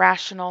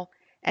 rational,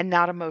 and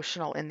not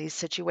emotional in these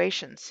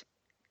situations.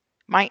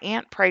 My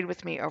aunt prayed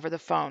with me over the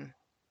phone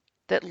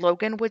that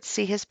Logan would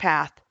see his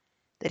path,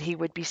 that he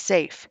would be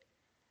safe.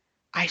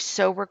 I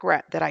so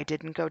regret that I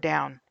didn't go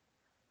down.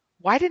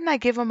 Why didn't I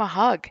give him a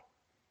hug,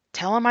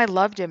 tell him I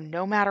loved him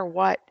no matter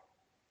what,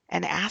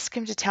 and ask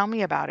him to tell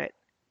me about it?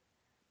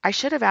 I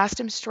should have asked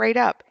him straight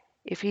up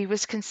if he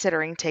was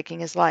considering taking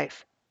his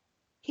life.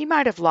 He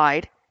might have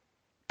lied,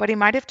 but he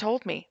might have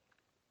told me.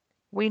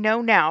 We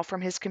know now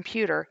from his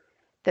computer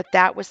that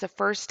that was the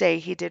first day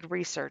he did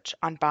research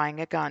on buying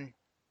a gun.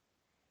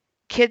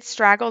 Kids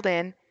straggled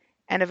in,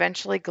 and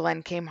eventually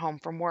Glenn came home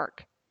from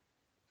work.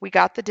 We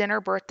got the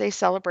dinner birthday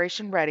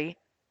celebration ready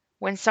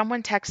when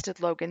someone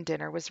texted Logan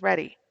dinner was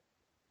ready.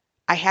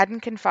 I hadn't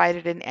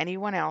confided in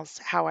anyone else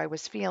how I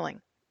was feeling.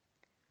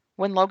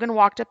 When Logan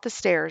walked up the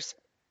stairs,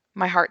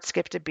 my heart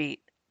skipped a beat.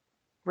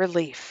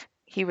 Relief.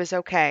 He was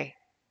okay.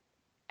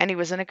 And he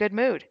was in a good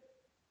mood.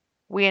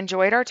 We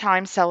enjoyed our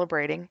time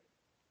celebrating,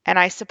 and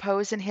I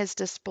suppose in his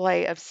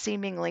display of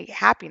seemingly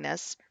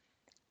happiness,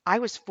 I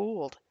was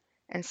fooled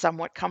and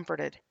somewhat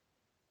comforted,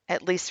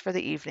 at least for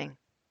the evening.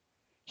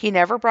 He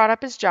never brought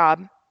up his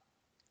job,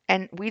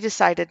 and we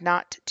decided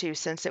not to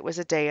since it was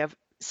a day of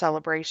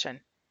celebration.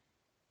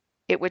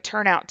 It would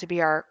turn out to be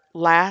our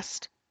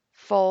last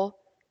full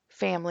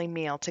family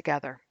meal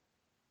together.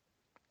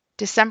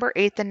 December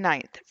 8th and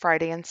 9th,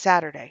 Friday and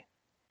Saturday.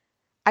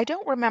 I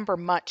don't remember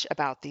much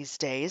about these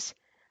days,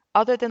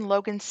 other than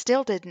Logan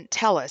still didn't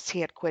tell us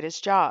he had quit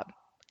his job.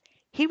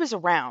 He was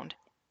around,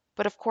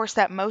 but of course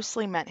that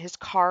mostly meant his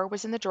car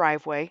was in the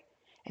driveway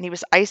and he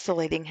was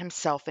isolating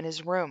himself in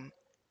his room.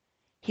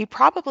 He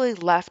probably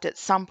left at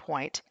some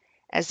point,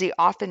 as he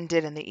often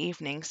did in the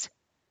evenings,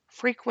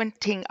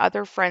 frequenting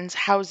other friends'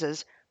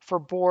 houses for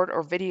board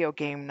or video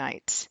game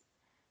nights.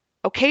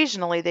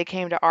 Occasionally they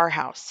came to our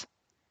house,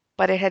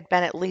 but it had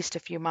been at least a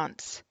few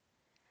months.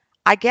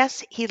 I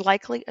guess he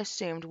likely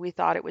assumed we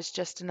thought it was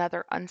just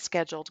another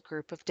unscheduled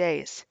group of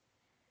days.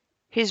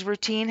 His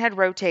routine had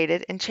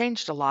rotated and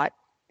changed a lot,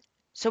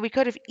 so he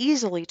could have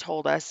easily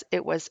told us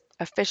it was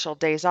official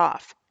days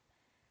off.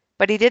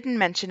 But he didn't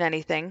mention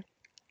anything,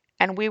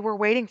 and we were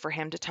waiting for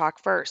him to talk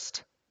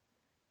first.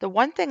 The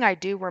one thing I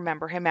do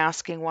remember him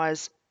asking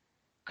was,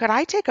 "Could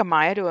I take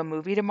Amaya to a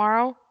movie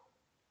tomorrow?"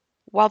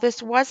 While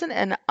this wasn't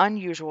an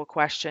unusual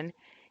question,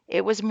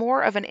 it was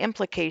more of an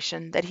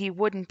implication that he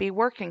wouldn't be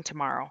working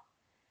tomorrow.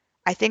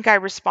 I think I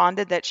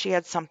responded that she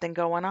had something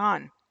going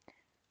on.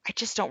 I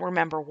just don't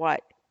remember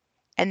what,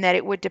 and that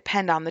it would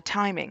depend on the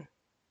timing.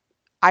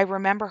 I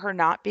remember her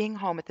not being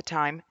home at the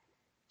time,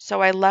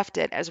 so I left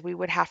it as we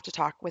would have to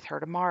talk with her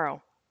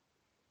tomorrow.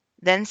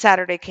 Then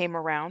Saturday came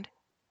around,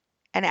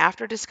 and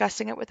after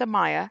discussing it with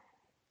Amaya,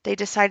 they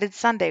decided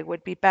Sunday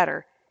would be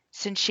better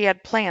since she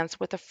had plans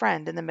with a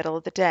friend in the middle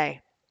of the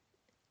day.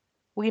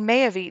 We may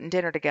have eaten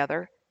dinner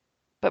together,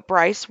 but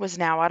Bryce was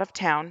now out of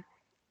town,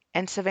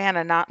 and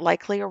Savannah not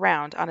likely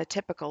around on a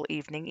typical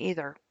evening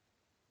either.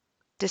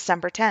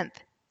 December 10th,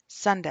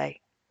 Sunday.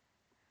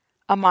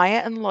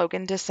 Amaya and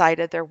Logan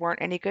decided there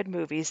weren't any good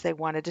movies they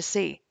wanted to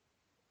see.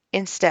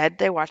 Instead,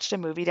 they watched a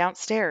movie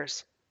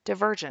downstairs,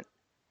 Divergent.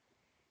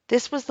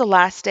 This was the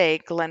last day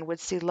Glenn would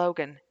see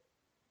Logan.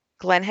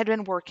 Glenn had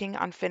been working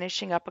on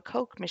finishing up a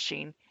Coke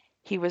machine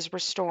he was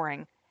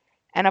restoring,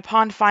 and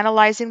upon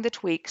finalizing the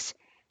tweaks,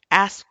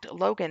 asked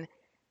Logan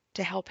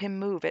to help him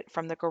move it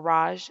from the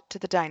garage to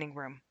the dining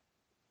room.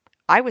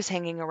 I was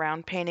hanging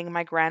around painting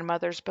my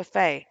grandmother's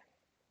buffet,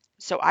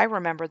 so I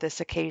remember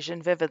this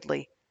occasion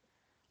vividly.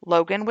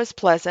 Logan was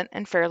pleasant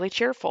and fairly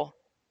cheerful.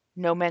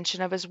 No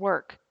mention of his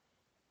work.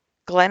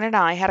 Glenn and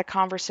I had a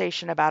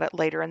conversation about it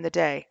later in the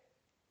day.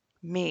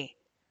 Me.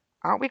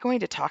 Aren't we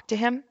going to talk to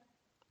him?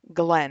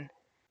 Glenn.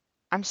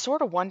 I'm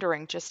sort of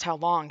wondering just how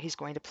long he's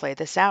going to play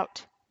this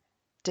out.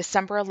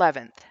 December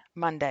 11th,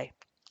 Monday.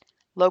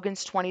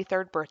 Logan's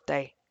 23rd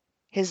birthday.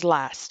 His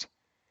last.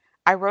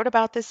 I wrote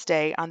about this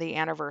day on the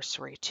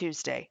anniversary,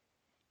 Tuesday.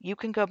 You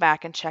can go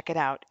back and check it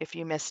out if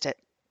you missed it.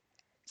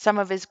 Some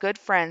of his good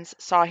friends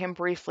saw him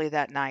briefly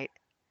that night,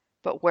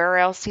 but where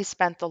else he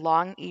spent the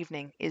long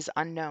evening is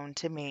unknown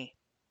to me.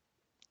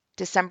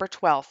 December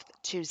 12th,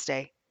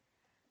 Tuesday.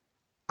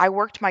 I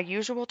worked my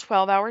usual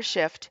 12-hour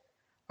shift,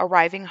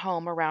 arriving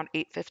home around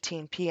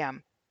 8:15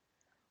 p.m.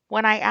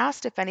 When I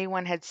asked if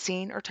anyone had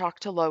seen or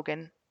talked to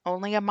Logan,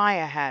 only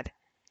Amaya had.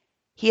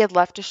 He had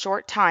left a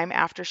short time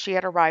after she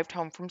had arrived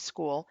home from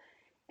school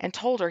and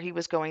told her he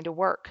was going to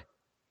work.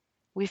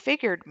 We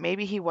figured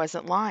maybe he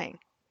wasn't lying.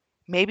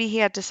 Maybe he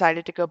had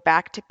decided to go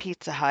back to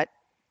Pizza Hut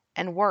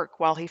and work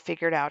while he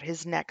figured out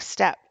his next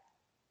step.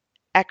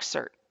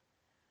 Excerpt.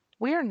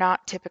 We are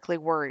not typically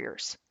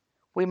worriers.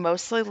 We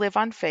mostly live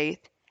on faith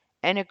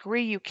and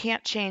agree you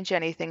can't change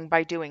anything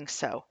by doing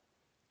so,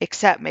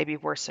 except maybe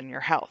worsen your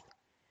health.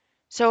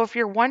 So if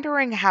you're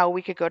wondering how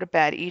we could go to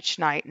bed each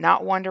night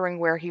not wondering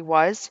where he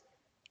was,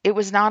 it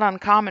was not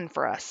uncommon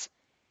for us.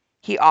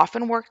 He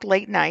often worked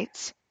late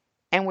nights,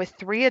 and with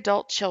 3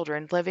 adult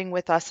children living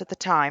with us at the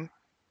time,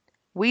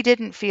 we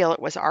didn't feel it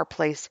was our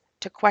place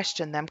to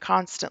question them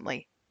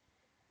constantly.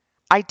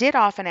 I did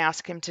often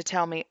ask him to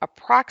tell me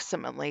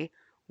approximately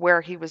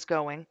where he was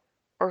going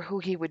or who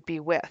he would be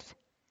with.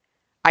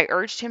 I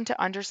urged him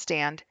to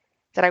understand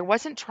that I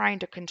wasn't trying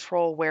to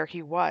control where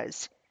he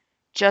was,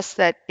 just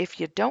that if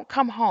you don't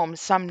come home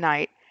some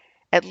night,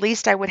 at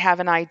least I would have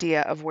an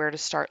idea of where to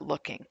start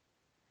looking.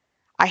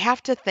 I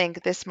have to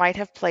think this might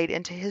have played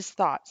into his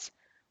thoughts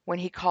when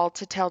he called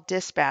to tell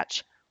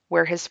dispatch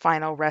where his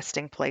final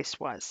resting place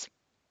was.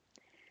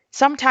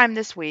 Sometime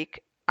this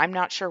week, I'm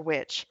not sure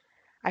which,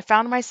 I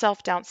found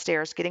myself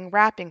downstairs getting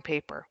wrapping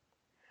paper.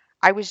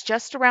 I was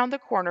just around the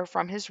corner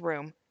from his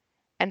room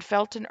and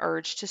felt an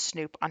urge to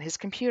snoop on his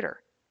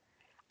computer.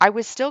 I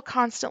was still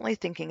constantly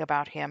thinking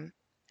about him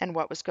and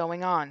what was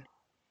going on.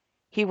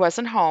 He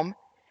wasn't home,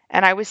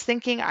 and I was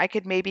thinking I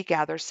could maybe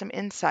gather some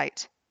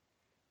insight.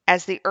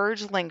 As the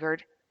urge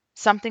lingered,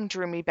 something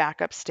drew me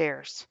back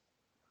upstairs.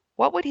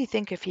 What would he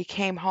think if he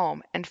came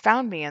home and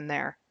found me in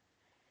there?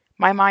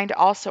 My mind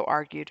also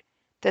argued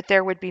that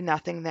there would be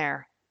nothing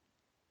there.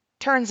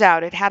 Turns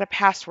out it had a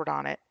password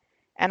on it,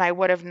 and I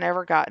would have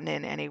never gotten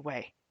in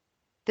anyway.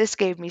 This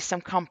gave me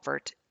some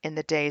comfort in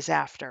the days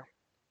after.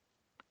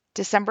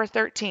 December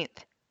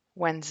 13th,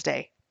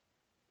 Wednesday.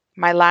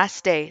 My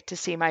last day to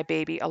see my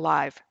baby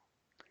alive.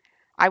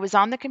 I was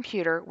on the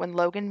computer when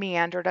Logan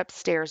meandered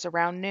upstairs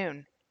around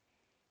noon.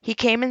 He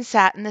came and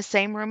sat in the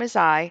same room as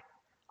I,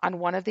 on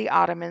one of the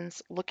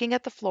ottomans, looking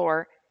at the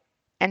floor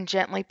and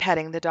gently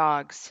petting the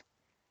dogs.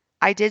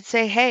 I did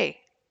say hey,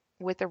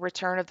 with a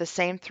return of the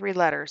same 3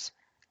 letters,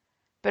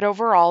 but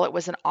overall it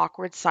was an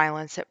awkward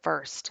silence at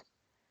first.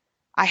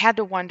 I had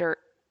to wonder,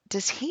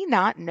 does he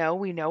not know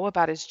we know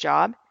about his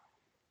job?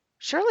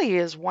 Surely he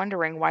is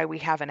wondering why we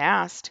haven't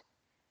asked.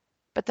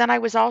 But then I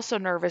was also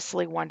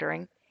nervously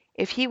wondering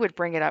if he would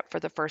bring it up for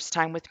the first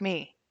time with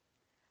me.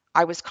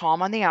 I was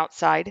calm on the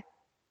outside,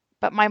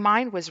 but my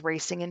mind was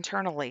racing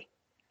internally.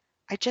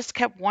 I just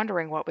kept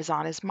wondering what was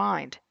on his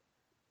mind.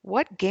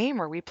 What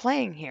game are we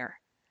playing here?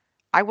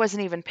 I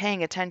wasn't even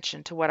paying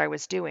attention to what I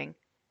was doing,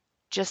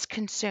 just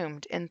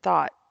consumed in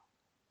thought.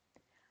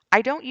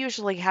 I don't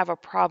usually have a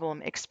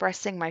problem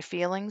expressing my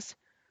feelings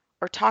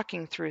or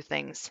talking through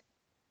things,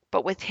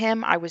 but with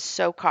him I was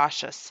so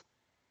cautious,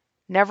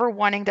 never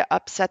wanting to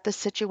upset the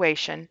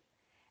situation,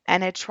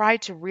 and had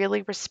tried to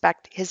really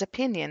respect his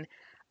opinion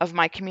of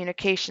my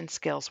communication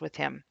skills with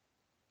him.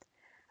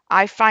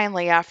 I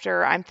finally,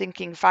 after I'm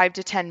thinking 5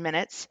 to 10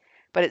 minutes,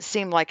 but it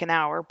seemed like an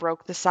hour,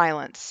 broke the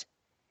silence.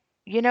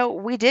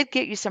 We did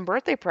get you some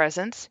birthday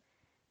presents.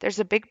 There's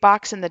a big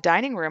box in the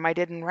dining room I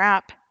didn't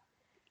wrap.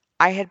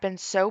 I had been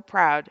so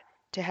proud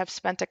to have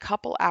spent a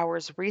couple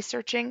hours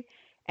researching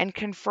and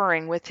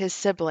conferring with his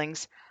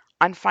siblings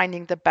on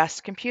finding the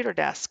best computer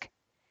desk.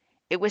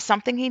 It was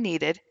something he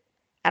needed,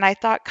 and I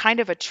thought kind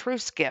of a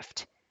truce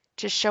gift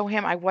to show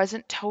him I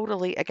wasn't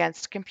totally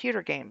against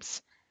computer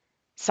games,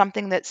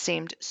 something that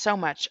seemed so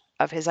much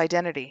of his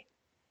identity.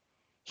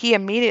 He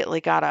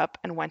immediately got up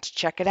and went to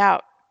check it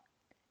out.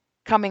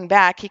 Coming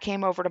back, he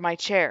came over to my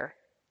chair.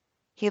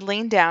 He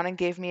leaned down and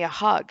gave me a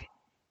hug,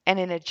 and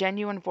in a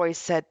genuine voice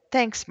said,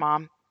 "Thanks,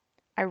 Mom.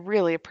 I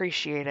really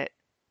appreciate it.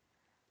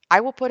 I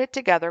will put it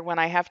together when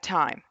I have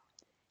time,"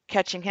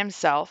 catching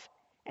himself,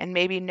 and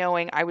maybe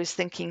knowing I was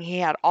thinking he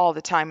had all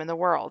the time in the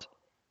world.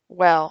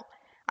 Well,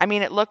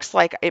 it looks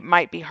like it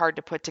might be hard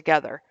to put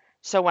together,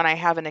 so when I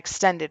have an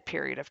extended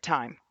period of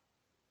time.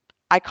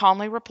 I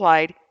calmly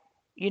replied,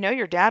 "You know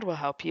your dad will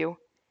help you."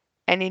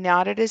 And he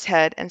nodded his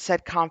head and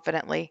said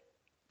confidently,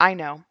 "I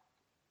know."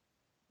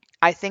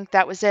 I think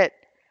that was it.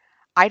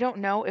 I don't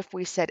know if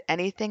we said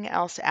anything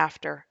else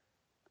after.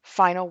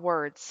 Final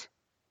words.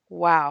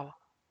 Wow.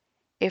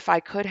 If I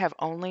could have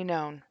only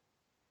known.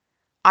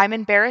 I'm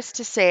embarrassed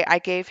to say I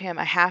gave him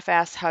a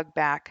half-ass hug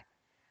back.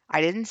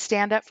 I didn't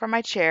stand up from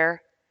my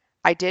chair.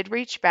 I did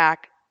reach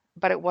back,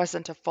 but it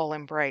wasn't a full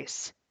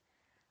embrace.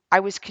 I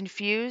was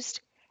confused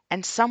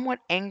and somewhat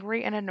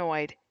angry and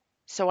annoyed,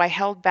 so I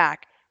held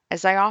back,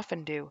 as I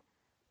often do,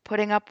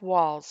 putting up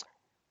walls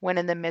when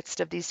in the midst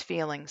of these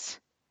feelings.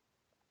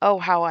 Oh,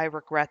 how I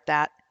regret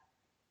that.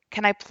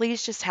 Can I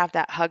please just have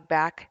that hug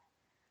back?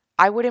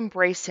 I would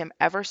embrace him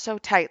ever so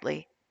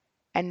tightly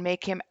and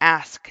make him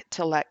ask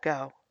to let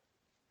go.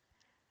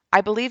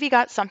 I believe he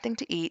got something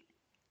to eat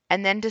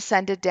and then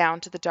descended down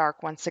to the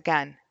dark once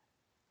again.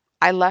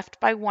 I left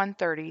by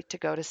 1:30 to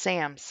go to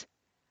Sam's.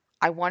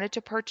 I wanted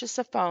to purchase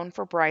a phone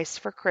for Bryce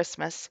for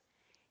Christmas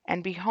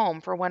and be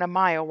home for when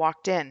Amaya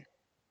walked in.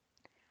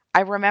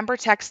 I remember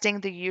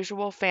texting the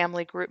usual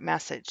family group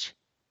message.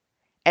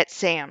 At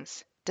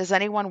Sam's, does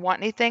anyone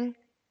want anything?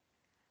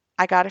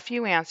 I got a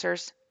few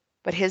answers,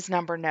 but his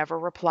number never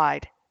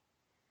replied.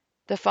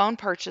 The phone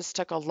purchase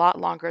took a lot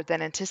longer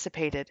than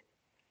anticipated,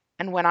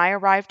 and when I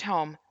arrived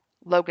home,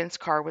 Logan's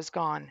car was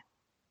gone.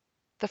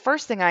 The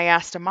first thing I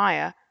asked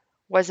Amaya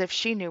was if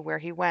she knew where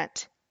he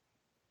went.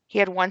 He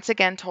had once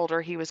again told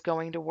her he was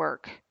going to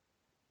work.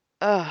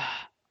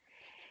 Ugh.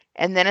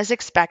 And then, as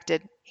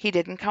expected, he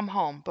didn't come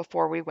home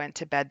before we went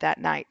to bed that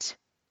night.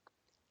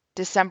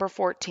 December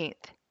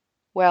 14th.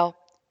 Well,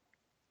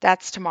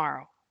 that's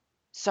tomorrow,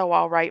 so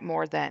I'll write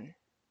more then.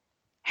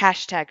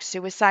 Hashtag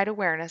suicide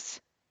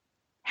awareness.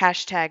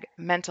 Hashtag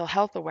mental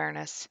health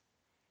awareness.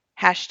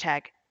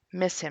 Hashtag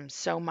miss him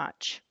so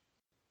much.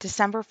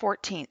 December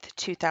 14th,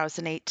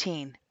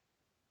 2018.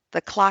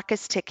 The clock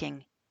is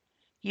ticking.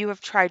 You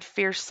have tried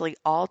fiercely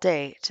all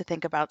day to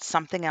think about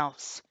something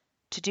else,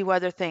 to do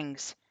other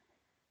things,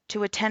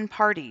 to attend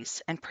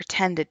parties and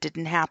pretend it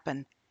didn't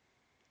happen.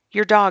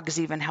 Your dogs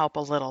even help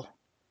a little.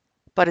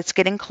 But it's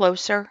getting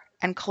closer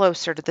and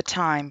closer to the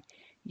time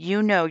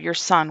you know your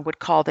son would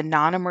call the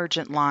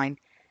non-emergent line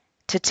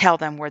to tell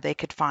them where they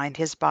could find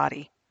his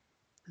body.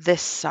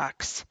 This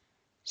sucks.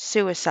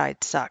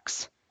 Suicide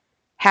sucks.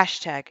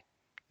 Hashtag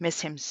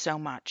miss him so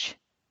much.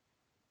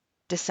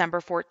 December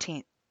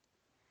 14th.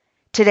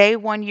 Today,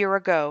 1 year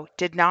ago,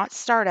 did not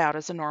start out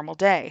as a normal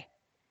day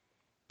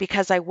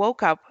because I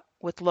woke up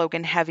with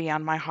Logan heavy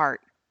on my heart.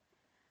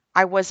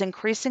 I was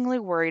increasingly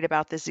worried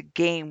about this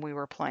game we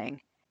were playing,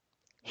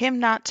 him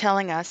not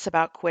telling us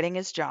about quitting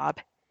his job,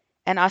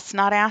 and us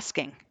not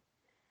asking.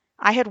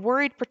 I had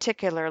worried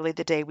particularly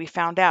the day we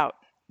found out,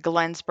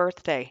 Glenn's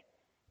birthday,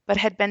 but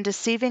had been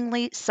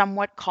deceivingly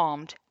somewhat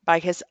calmed by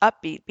his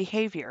upbeat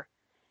behavior.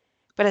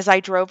 But as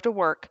I drove to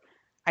work,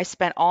 I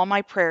spent all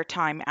my prayer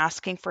time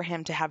asking for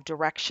him to have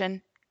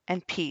direction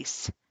and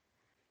peace.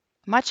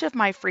 Much of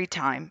my free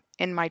time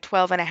in my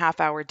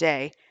 12-and-a-half-hour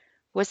day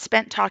was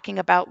spent talking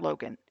about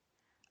Logan.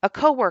 A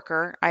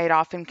coworker I had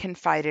often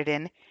confided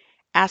in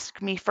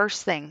asked me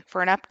first thing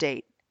for an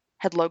update.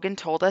 Had Logan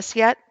told us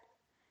yet?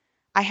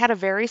 I had a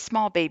very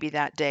small baby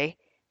that day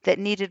that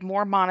needed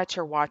more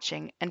monitor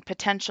watching and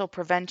potential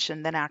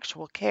prevention than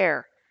actual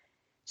care,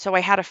 so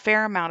I had a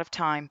fair amount of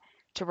time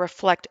to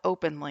reflect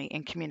openly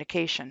in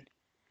communication.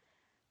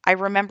 I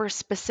remember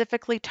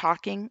specifically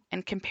talking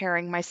and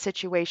comparing my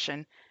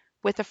situation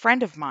with a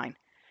friend of mine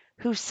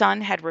whose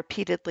son had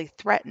repeatedly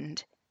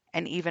threatened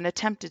and even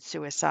attempted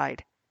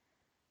suicide,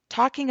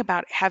 talking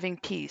about having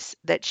peace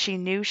that she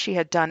knew she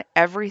had done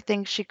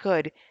everything she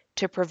could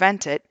to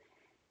prevent it,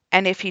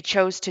 and if he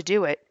chose to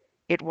do it,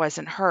 it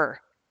wasn't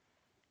her.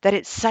 That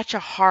it's such a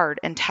hard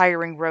and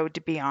tiring road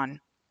to be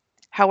on.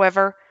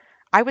 However,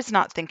 I was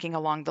not thinking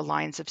along the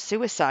lines of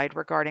suicide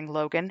regarding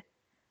Logan,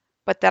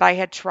 but that I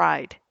had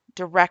tried,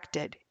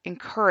 directed,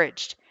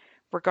 encouraged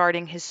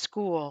regarding his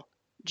school,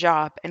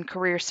 job, and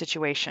career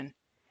situation.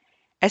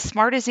 As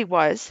smart as he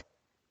was,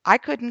 I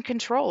couldn't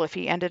control if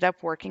he ended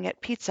up working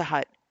at Pizza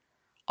Hut,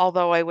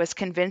 although I was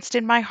convinced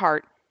in my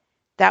heart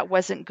that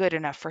wasn't good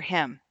enough for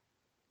him.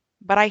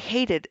 But I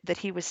hated that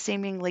he was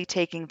seemingly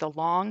taking the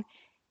long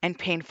and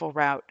painful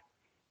route,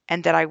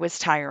 and that I was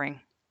tiring.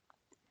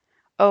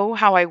 Oh,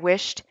 how I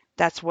wished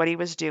that's what he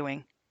was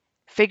doing,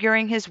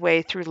 figuring his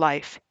way through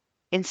life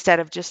instead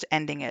of just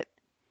ending it.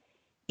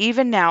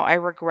 Even now, I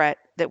regret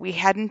that we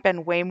hadn't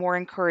been way more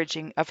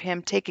encouraging of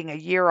him taking a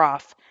year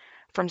off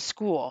from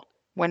school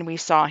when we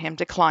saw him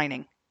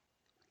declining.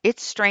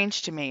 It's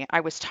strange to me I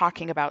was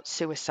talking about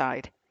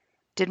suicide.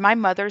 Did my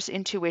mother's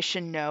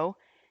intuition know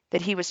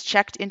that he was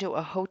checked into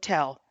a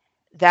hotel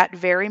that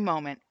very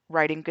moment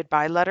writing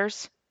goodbye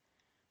letters?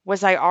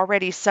 Was I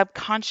already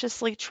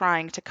subconsciously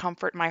trying to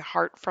comfort my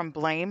heart from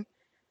blame,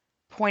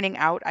 pointing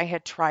out I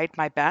had tried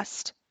my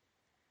best?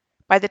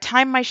 By the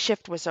time my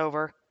shift was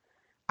over,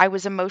 I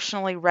was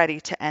emotionally ready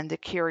to end the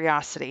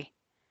curiosity.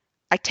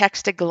 I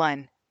texted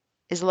Glenn,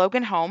 "Is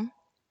Logan home?"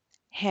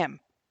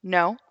 Him,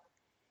 "No."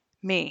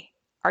 Me,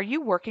 "Are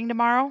you working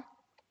tomorrow?"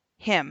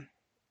 Him,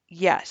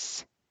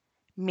 "Yes."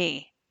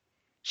 Me,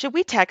 "Should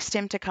we text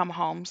him to come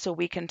home so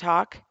we can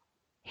talk?"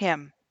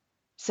 Him,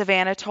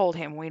 "Savannah told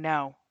him we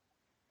know."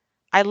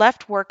 I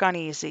left work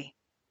uneasy.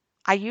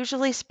 I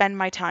usually spend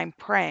my time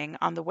praying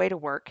on the way to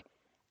work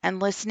and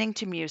listening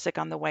to music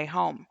on the way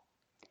home.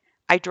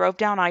 I drove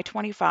down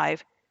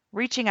I-25,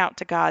 reaching out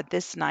to God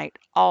this night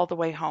all the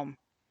way home.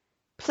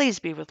 Please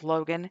be with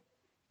Logan.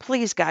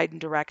 Please guide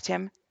and direct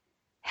him.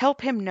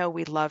 Help him know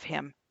we love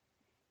him.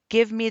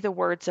 Give me the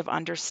words of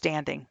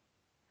understanding.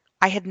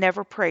 I had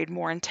never prayed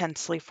more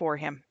intensely for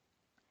him.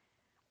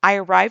 I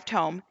arrived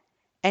home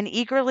and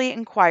eagerly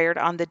inquired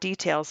on the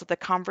details of the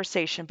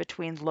conversation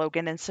between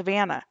Logan and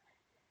Savannah.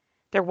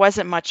 There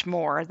wasn't much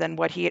more than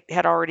what he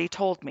had already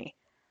told me.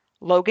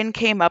 Logan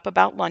came up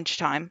about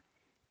lunchtime,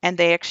 and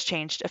they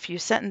exchanged a few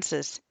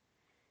sentences.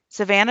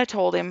 Savannah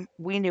told him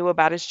we knew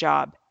about his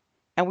job,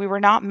 and we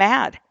were not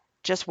mad,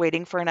 just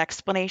waiting for an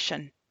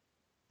explanation.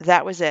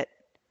 That was it.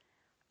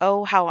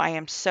 Oh, how I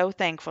am so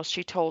thankful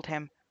she told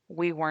him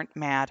we weren't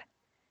mad.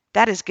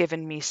 That has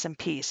given me some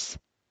peace.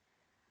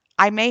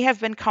 I may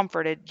have been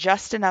comforted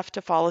just enough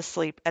to fall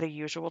asleep at a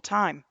usual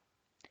time.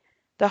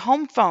 The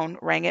home phone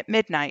rang at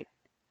midnight,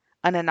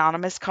 an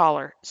anonymous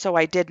caller, so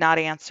I did not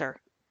answer.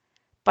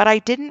 But I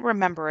didn't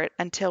remember it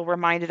until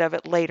reminded of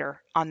it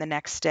later on the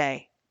next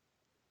day.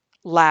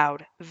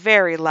 Loud,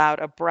 very loud,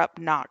 abrupt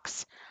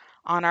knocks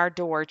on our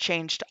door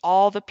changed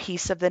all the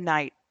peace of the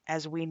night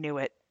as we knew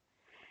it.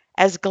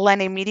 As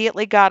Glenn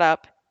immediately got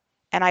up,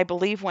 and I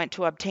believe went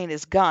to obtain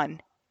his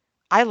gun,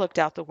 I looked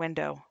out the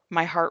window,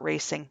 my heart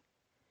racing.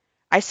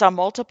 I saw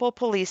multiple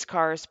police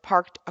cars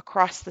parked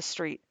across the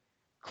street,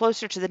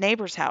 closer to the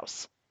neighbor's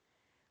house.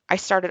 I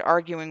started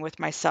arguing with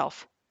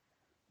myself.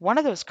 One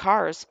of those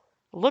cars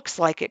looks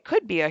like it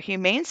could be a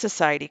Humane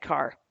Society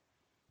car.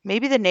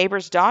 Maybe the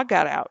neighbor's dog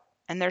got out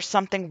and there's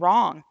something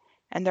wrong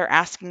and they're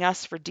asking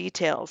us for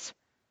details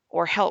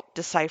or help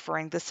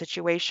deciphering the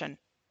situation.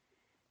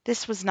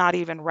 This was not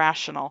even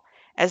rational,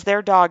 as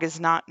their dog is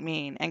not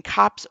mean and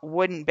cops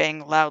wouldn't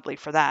bang loudly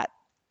for that.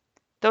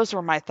 Those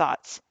were my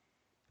thoughts,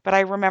 but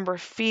I remember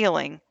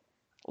feeling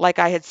like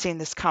I had seen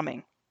this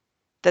coming,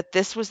 that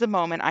this was the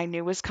moment I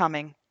knew was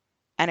coming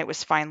and it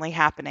was finally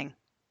happening.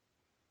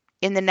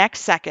 In the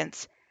next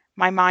seconds,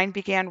 my mind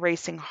began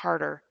racing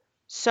harder,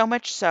 so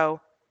much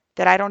so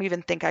that I don't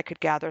even think I could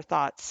gather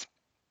thoughts.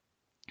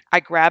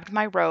 I grabbed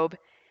my robe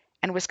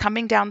and was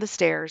coming down the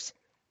stairs,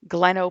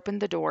 Glenn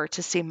opened the door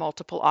to see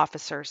multiple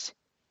officers.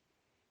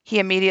 He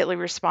immediately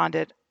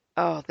responded,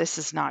 "Oh, this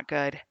is not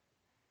good."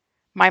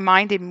 My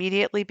mind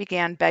immediately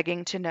began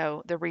begging to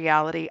know the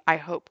reality I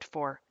hoped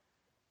for.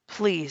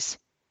 Please,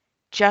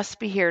 just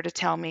be here to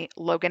tell me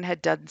Logan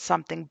had done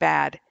something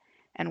bad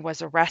and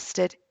was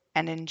arrested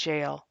and in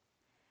jail.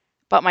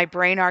 But my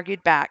brain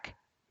argued back.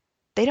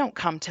 They don't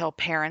come tell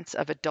parents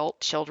of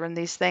adult children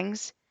these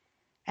things.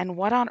 And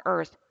what on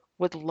earth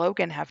would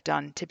Logan have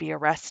done to be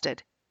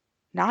arrested?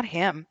 Not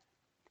him.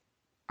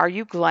 Are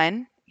you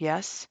Glenn?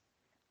 Yes.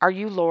 Are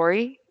you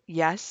Lori?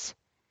 Yes.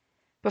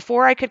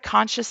 Before I could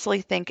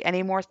consciously think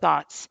any more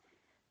thoughts,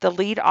 the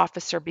lead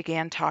officer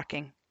began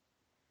talking.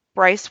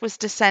 Bryce was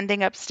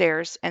descending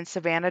upstairs and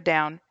Savannah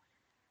down,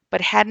 but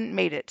hadn't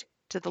made it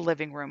to the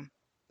living room.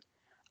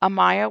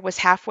 Amaya was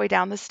halfway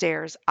down the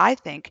stairs, I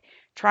think,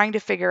 trying to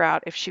figure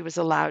out if she was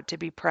allowed to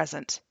be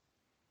present.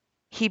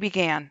 He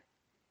began,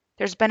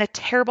 "There's been a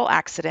terrible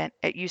accident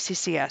at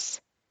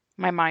UCCS,"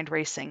 my mind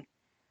racing,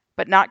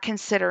 but not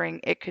considering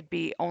it could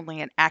be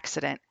only an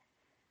accident.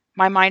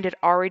 My mind had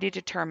already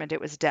determined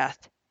it was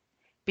death.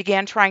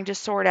 Began trying to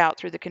sort out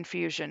through the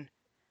confusion.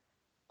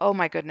 Oh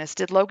my goodness,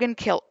 did Logan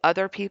kill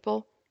other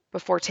people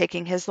before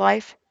taking his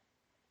life?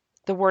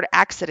 The word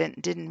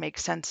accident didn't make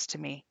sense to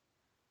me.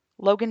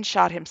 Logan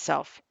shot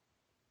himself.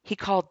 He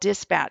called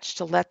dispatch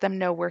to let them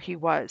know where he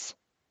was.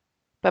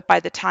 But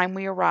by the time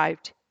we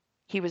arrived,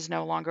 he was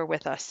no longer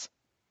with us.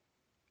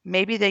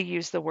 Maybe they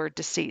used the word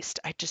deceased.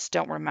 I just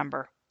don't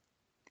remember.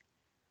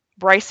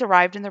 Bryce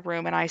arrived in the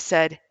room and I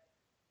said,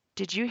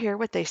 "Did you hear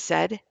what they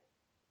said?"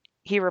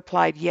 He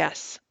replied,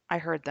 "Yes, I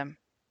heard them."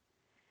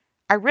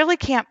 I really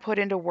can't put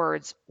into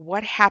words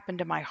what happened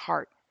to my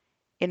heart,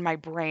 in my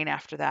brain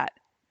after that.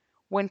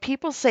 When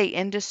people say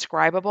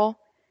indescribable,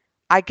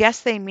 I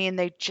guess they mean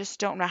they just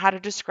don't know how to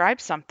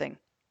describe something.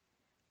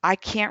 I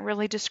can't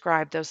really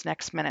describe those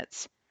next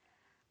minutes.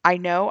 I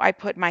know I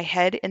put my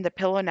head in the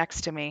pillow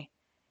next to me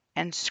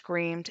and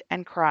screamed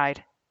and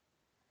cried.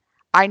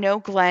 I know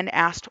Glenn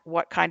asked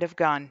what kind of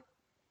gun.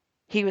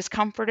 He was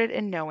comforted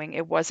in knowing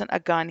it wasn't a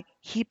gun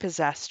he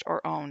possessed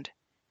or owned.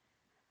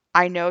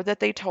 I know that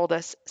they told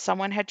us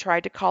someone had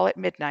tried to call at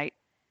midnight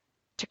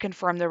to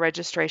confirm the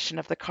registration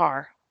of the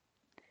car.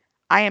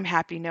 I am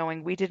happy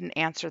knowing we didn't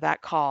answer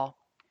that call.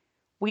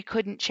 We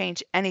couldn't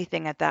change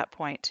anything at that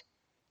point,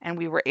 and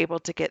we were able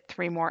to get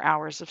 3 more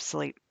hours of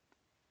sleep.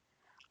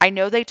 I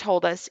know they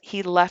told us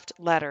he left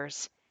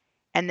letters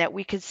and that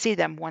we could see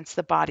them once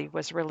the body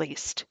was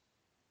released.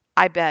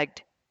 I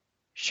begged,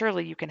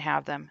 "Surely you can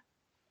have them.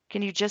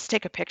 Can you just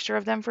take a picture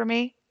of them for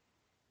me?"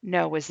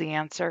 "No," was the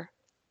answer.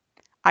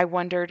 I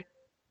wondered,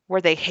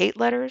 were they hate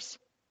letters?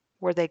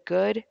 Were they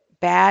good?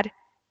 Bad?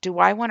 Do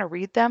I want to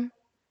read them?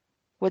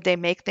 Would they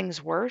make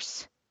things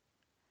worse?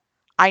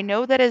 I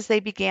know that as they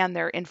began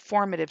their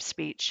informative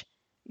speech,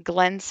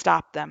 Glenn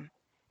stopped them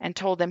and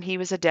told them he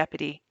was a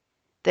deputy,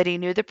 that he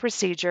knew the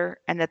procedure,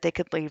 and that they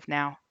could leave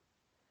now.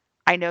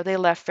 I know they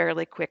left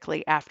fairly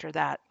quickly after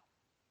that.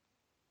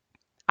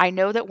 I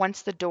know that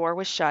once the door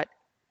was shut,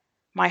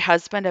 my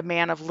husband, a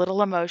man of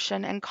little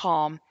emotion and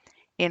calm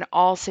in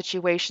all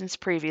situations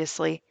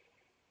previously,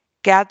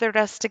 gathered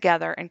us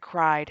together and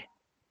cried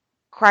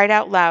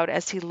out loud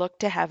as he looked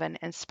to heaven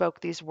and spoke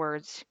these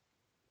words,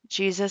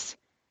 "Jesus,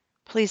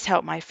 please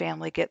help my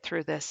family get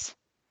through this."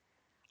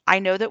 I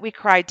know that we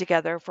cried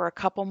together for a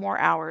couple more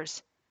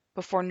hours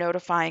before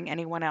notifying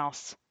anyone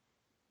else.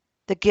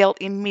 The guilt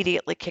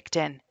immediately kicked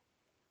in.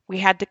 We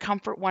had to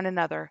comfort one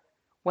another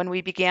when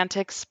we began to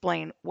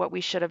explain what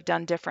we should have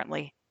done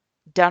differently,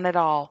 done at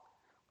all,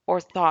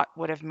 or thought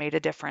would have made a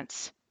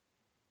difference.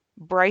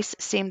 Bryce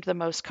seemed the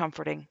most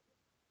comforting.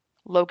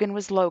 Logan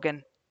was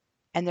Logan,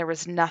 and there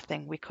was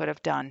nothing we could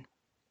have done.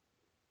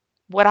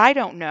 What I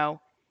don't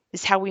know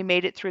is how we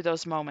made it through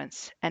those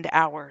moments and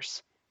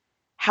hours.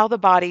 How the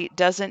body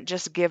doesn't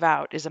just give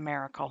out is a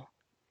miracle.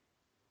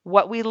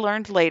 What we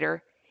learned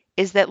later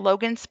is that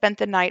Logan spent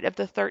the night of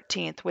the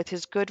 13th with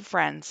his good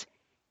friends,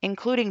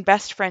 including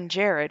best friend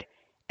Jared,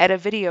 at a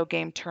video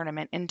game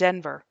tournament in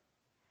Denver.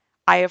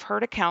 I have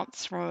heard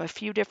accounts from a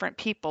few different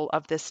people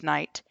of this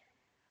night,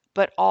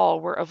 but all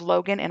were of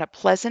Logan in a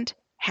pleasant,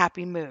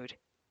 happy mood.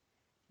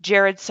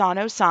 Jared saw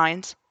no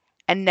signs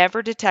and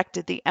never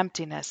detected the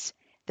emptiness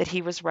that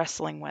he was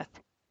wrestling with.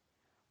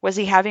 Was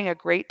he having a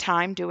great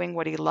time doing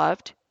what he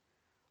loved?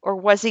 Or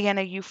was he in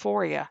a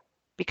euphoria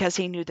because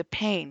he knew the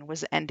pain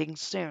was ending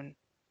soon?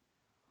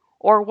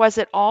 Or was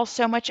it all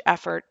so much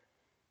effort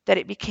that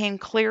it became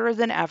clearer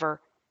than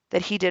ever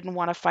that he didn't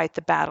want to fight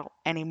the battle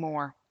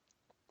anymore?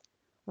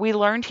 We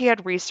learned he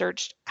had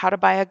researched how to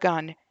buy a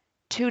gun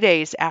 2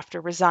 days after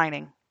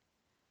resigning.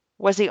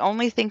 Was he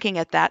only thinking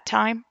at that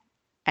time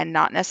and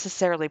not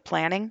necessarily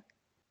planning?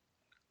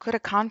 Could a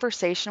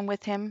conversation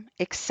with him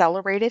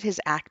accelerated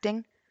his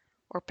acting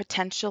or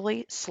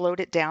potentially slowed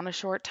it down a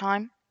short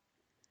time?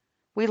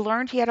 We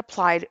learned he had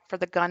applied for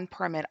the gun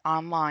permit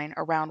online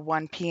around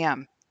 1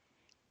 p.m.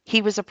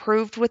 He was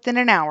approved within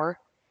an hour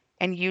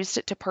and used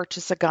it to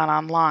purchase a gun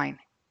online.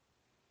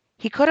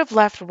 He could have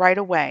left right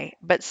away,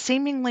 but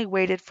seemingly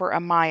waited for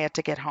Amaya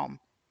to get home.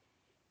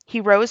 He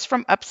rose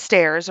from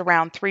upstairs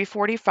around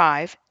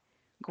 3:45,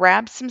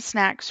 grabbed some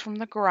snacks from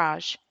the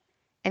garage,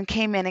 and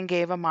came in and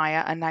gave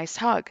Amaya a nice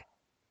hug.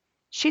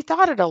 She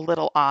thought it a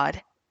little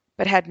odd,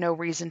 but had no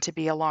reason to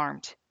be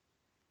alarmed.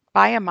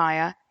 "Bye,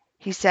 Amaya,"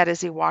 he said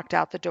as he walked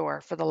out the door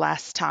for the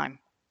last time.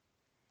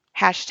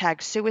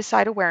 Hashtag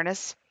suicide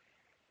awareness.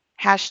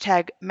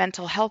 Hashtag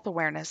mental health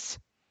awareness.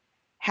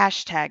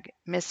 Hashtag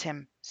miss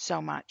him so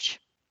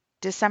much.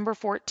 December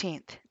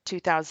 14th,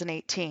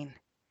 2018.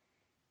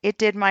 It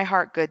did my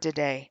heart good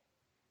today.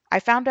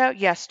 I found out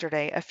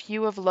yesterday a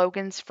few of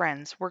Logan's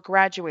friends were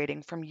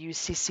graduating from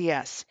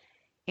UCCS,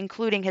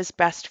 including his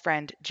best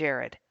friend,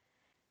 Jared.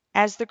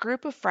 As the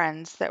group of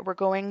friends that were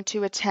going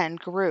to attend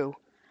grew,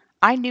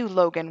 I knew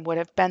Logan would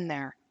have been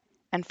there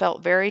and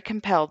felt very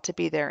compelled to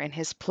be there in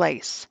his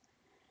place.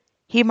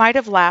 He might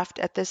have laughed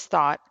at this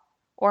thought,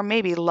 or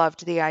maybe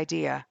loved the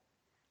idea.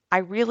 I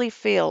really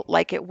feel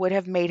like it would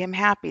have made him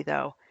happy,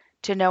 though,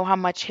 to know how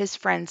much his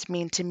friends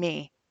mean to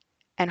me,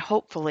 and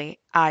hopefully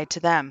I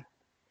to them.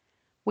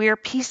 We are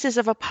pieces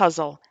of a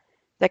puzzle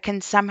that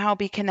can somehow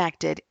be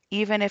connected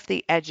even if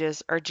the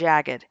edges are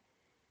jagged,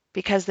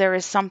 because there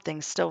is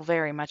something still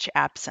very much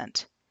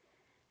absent.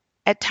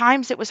 At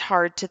times it was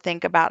hard to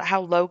think about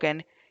how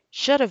Logan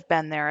should have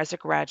been there as a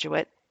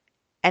graduate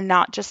and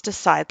not just a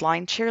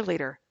sideline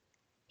cheerleader.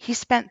 He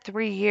spent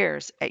 3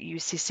 years at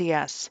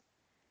UCCS.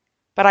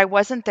 But I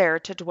wasn't there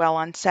to dwell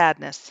on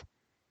sadness.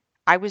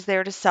 I was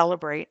there to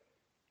celebrate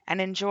and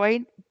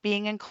enjoyed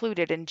being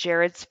included in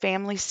Jared's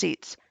family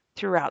seats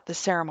throughout the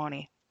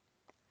ceremony.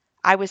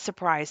 I was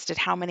surprised at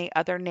how many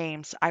other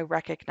names I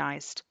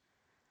recognized.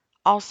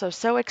 Also,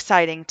 so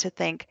exciting to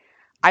think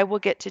I will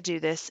get to do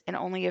this in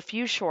only a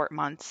few short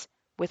months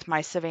with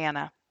my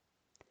Savannah.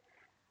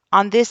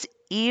 On this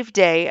eve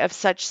day of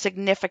such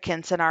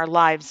significance in our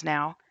lives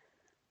now,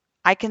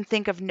 I can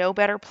think of no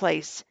better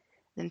place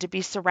than to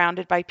be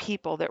surrounded by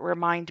people that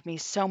remind me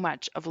so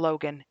much of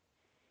Logan,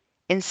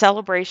 in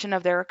celebration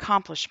of their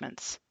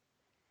accomplishments.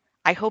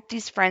 I hope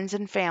these friends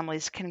and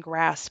families can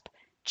grasp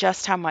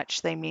just how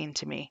much they mean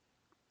to me.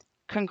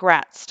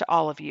 Congrats to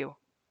all of you.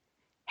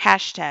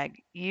 Hashtag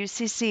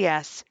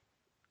UCCS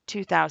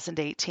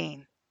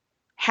 2018.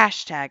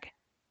 Hashtag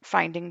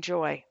finding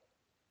joy.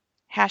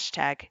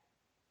 Hashtag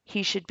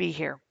he should be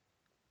here.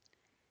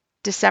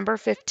 December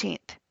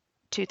 15th,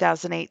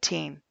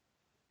 2018.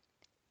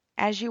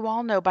 As you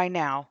all know by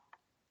now,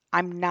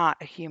 I'm not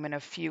a human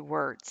of few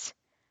words,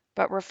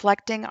 but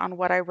reflecting on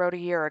what I wrote a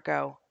year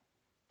ago,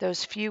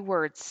 those few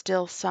words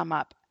still sum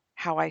up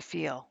how I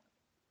feel.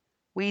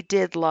 We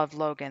did love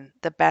Logan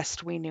the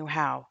best we knew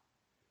how.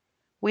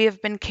 We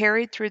have been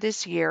carried through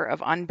this year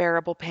of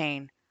unbearable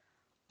pain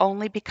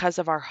only because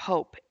of our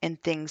hope in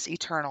things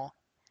eternal.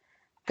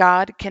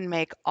 God can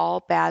make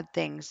all bad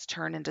things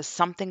turn into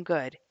something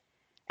good,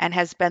 and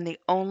has been the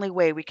only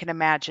way we can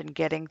imagine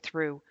getting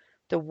through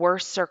the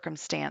worst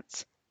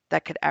circumstance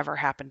that could ever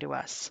happen to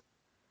us.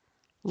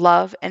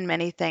 Love and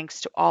many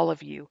thanks to all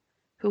of you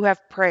who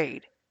have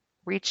prayed,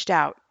 reached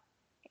out,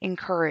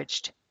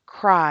 encouraged,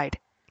 cried,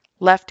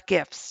 left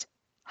gifts,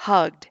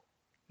 hugged,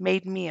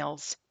 made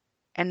meals,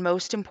 and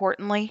most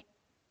importantly,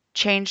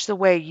 changed the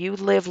way you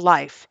live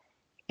life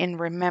in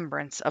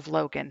remembrance of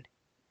Logan.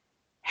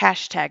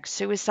 Hashtag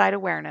suicide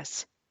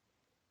awareness.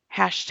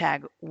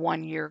 Hashtag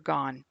 1 year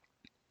gone.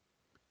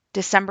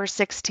 December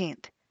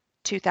 16th,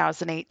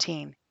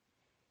 2018.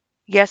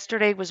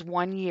 Yesterday was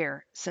 1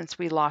 year since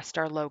we lost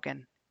our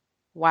Logan.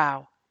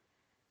 Wow.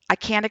 I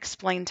can't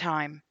explain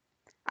time.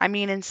 I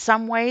mean, in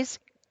some ways,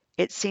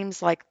 it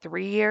seems like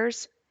 3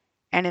 years,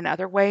 and in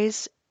other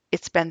ways,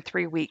 it's been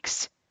 3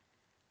 weeks.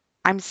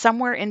 I'm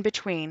somewhere in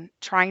between,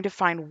 trying to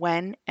find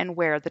when and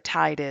where the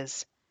tide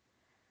is.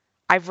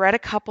 I've read a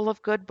couple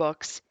of good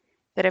books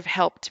that have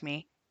helped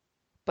me,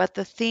 but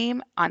the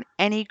theme on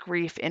any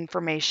grief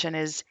information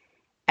is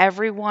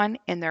everyone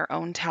in their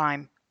own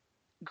time.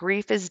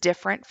 Grief is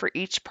different for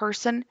each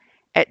person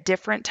at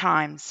different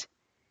times.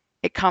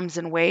 It comes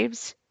in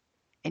waves,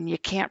 and you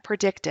can't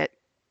predict it.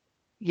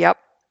 Yep,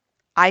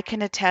 I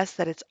can attest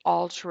that it's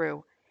all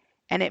true,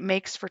 and it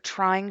makes for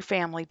trying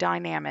family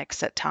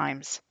dynamics at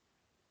times.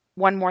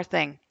 One more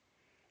thing.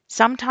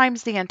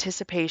 Sometimes the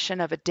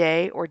anticipation of a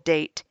day or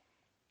date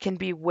can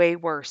be way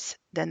worse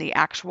than the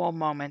actual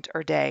moment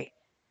or day.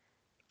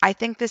 I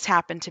think this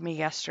happened to me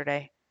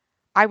yesterday.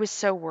 I was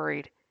so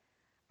worried.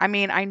 I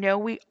mean, I know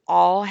we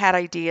all had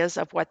ideas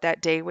of what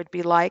that day would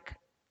be like: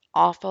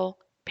 awful,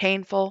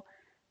 painful,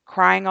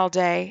 crying all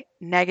day,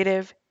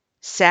 negative,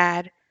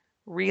 sad,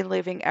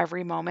 reliving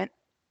every moment.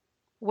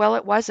 Well,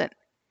 it wasn't.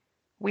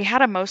 We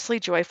had a mostly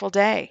joyful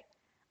day.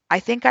 I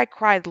think I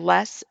cried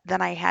less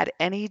than I had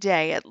any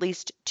day at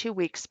least 2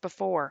 weeks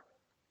before.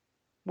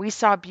 We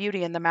saw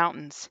beauty in the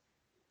mountains.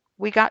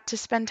 We got to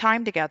spend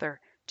time together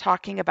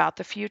talking about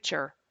the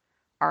future,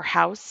 our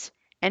house,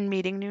 and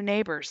meeting new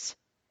neighbors.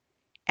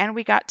 And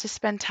we got to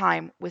spend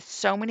time with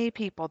so many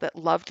people that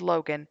loved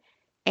Logan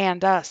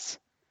and us.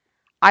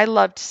 I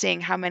loved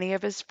seeing how many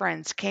of his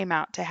friends came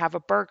out to have a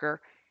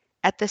burger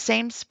at the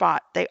same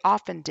spot they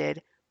often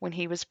did when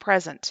he was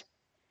present.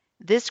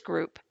 This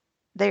group,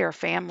 they are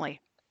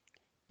family.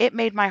 It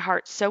made my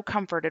heart so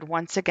comforted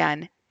once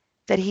again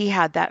that he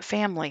had that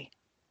family.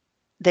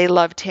 They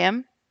loved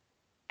him,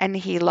 and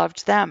he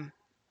loved them.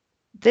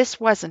 This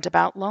wasn't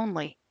about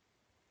lonely.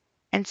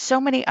 And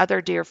so many other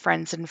dear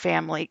friends and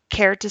family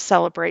cared to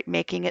celebrate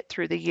making it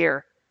through the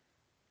year.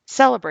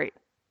 Celebrate.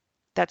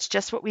 That's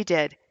just what we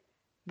did.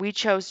 We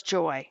chose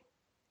joy.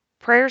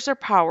 Prayers are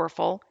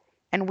powerful,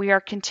 and we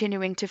are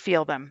continuing to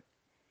feel them.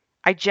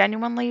 I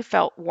genuinely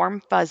felt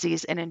warm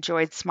fuzzies and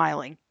enjoyed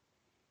smiling.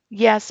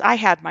 Yes, I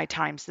had my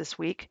times this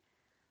week.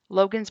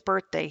 Logan's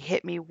birthday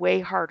hit me way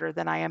harder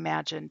than I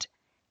imagined,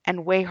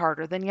 and way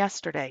harder than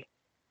yesterday.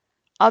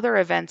 Other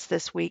events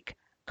this week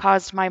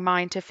caused my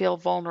mind to feel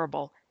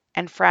vulnerable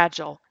and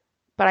fragile,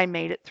 but I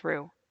made it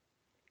through.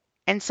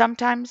 And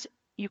sometimes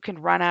you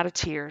can run out of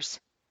tears.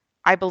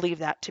 I believe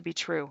that to be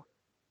true.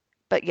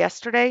 But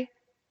yesterday,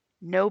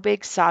 no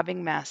big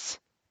sobbing mess.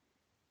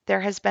 There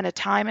has been a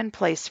time and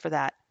place for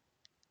that,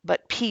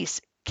 but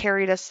peace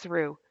carried us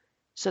through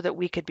so that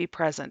we could be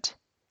present.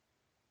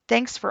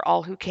 Thanks for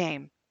all who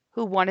came,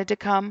 who wanted to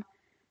come,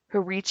 who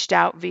reached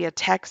out via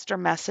text or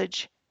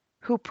message,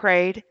 who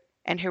prayed,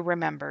 and who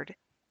remembered.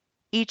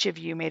 Each of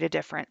you made a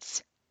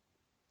difference.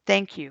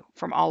 Thank you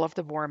from all of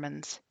the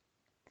Bormans.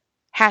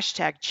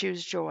 Hashtag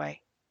choose joy.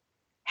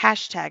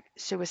 Hashtag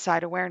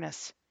suicide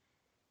awareness.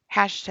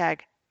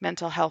 Hashtag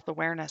mental health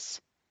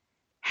awareness.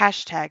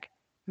 Hashtag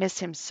miss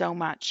him so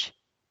much.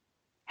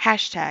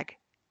 Hashtag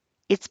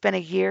it's been a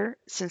year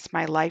since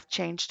my life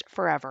changed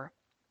forever.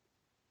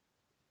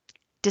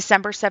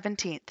 December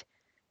 17th,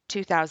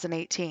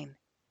 2018.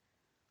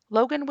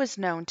 Logan was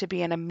known to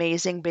be an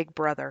amazing big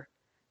brother,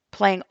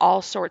 playing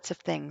all sorts of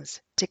things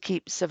to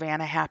keep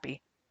Savannah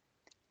happy.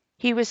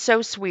 He was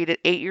so sweet at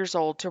 8 years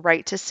old to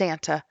write to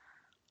Santa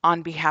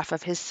on behalf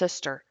of his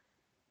sister.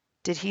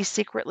 Did he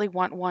secretly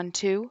want one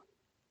too?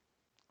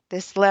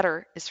 This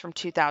letter is from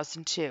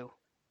 2002.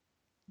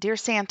 Dear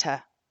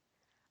Santa,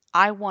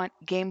 I want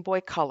Game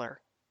Boy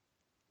Color.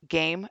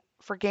 Game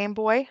for Game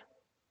Boy.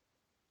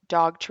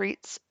 Dog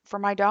treats for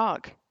my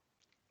dog.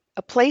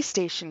 A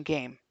PlayStation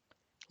game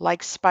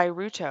like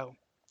Spyruto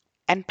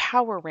and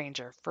Power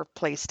Ranger for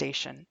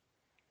PlayStation.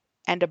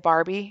 And a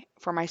Barbie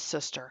for my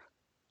sister.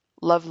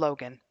 Love,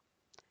 Logan.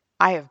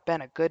 I have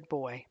been a good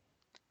boy.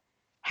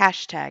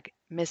 Hashtag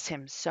miss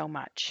him so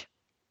much.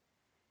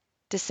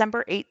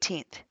 December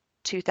 18th,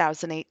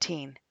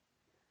 2018.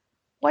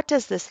 What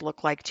does this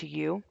look like to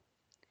you?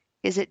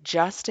 Is it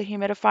just a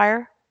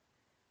humidifier?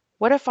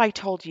 What if I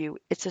told you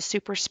it's a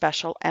super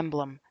special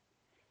emblem?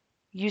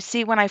 You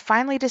see, when I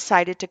finally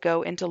decided to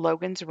go into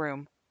Logan's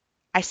room,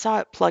 I saw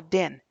it plugged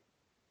in,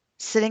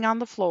 sitting on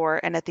the floor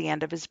and at the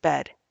end of his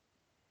bed.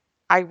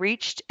 I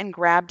reached and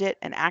grabbed it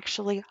and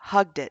actually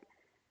hugged it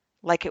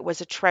like it was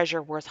a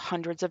treasure worth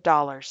hundreds of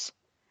dollars.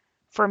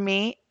 For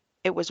me,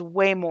 it was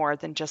way more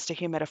than just a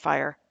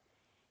humidifier.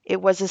 It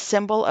was a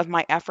symbol of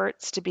my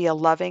efforts to be a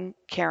loving,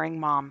 caring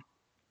mom.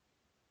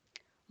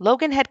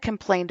 Logan had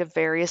complained of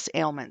various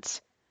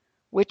ailments,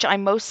 which I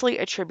mostly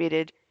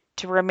attributed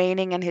to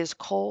remaining in his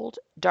cold,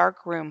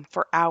 dark room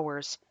for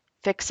hours,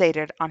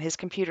 fixated on his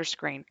computer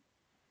screen.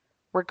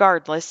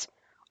 Regardless,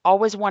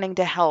 always wanting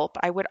to help,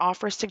 I would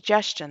offer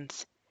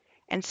suggestions.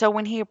 And so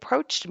when he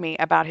approached me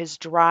about his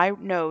dry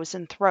nose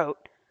and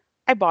throat,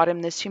 I bought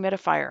him this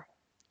humidifier.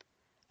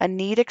 A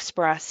need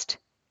expressed,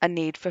 a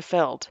need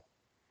fulfilled.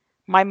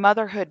 My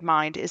motherhood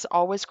mind is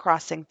always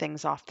crossing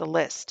things off the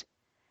list.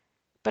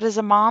 But as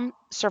a mom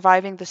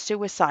surviving the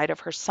suicide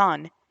of her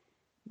son,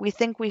 we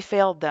think we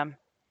failed them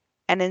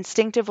and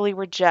instinctively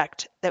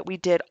reject that we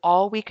did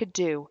all we could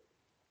do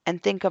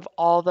and think of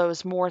all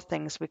those more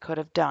things we could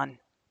have done.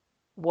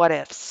 What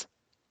ifs?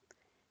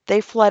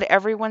 They flood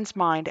everyone's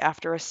mind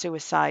after a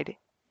suicide.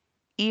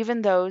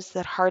 Even those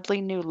that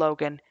hardly knew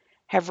Logan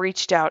have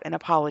reached out in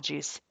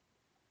apologies.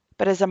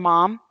 But as a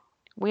mom,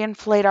 we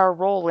inflate our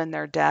role in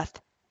their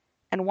death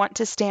and want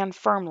to stand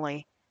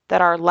firmly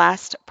that our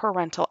last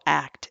parental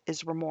act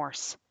is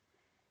remorse.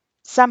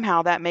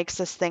 Somehow that makes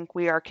us think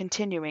we are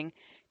continuing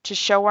to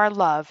show our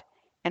love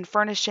and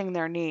furnishing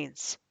their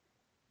needs.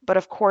 But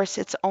of course,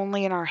 it's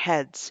only in our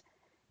heads,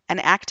 and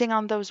acting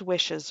on those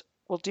wishes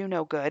will do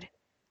no good.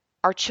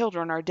 Our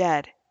children are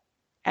dead,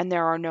 and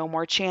there are no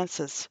more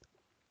chances.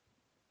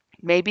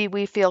 Maybe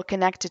we feel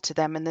connected to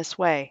them in this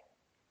way,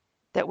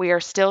 that we are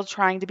still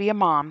trying to be a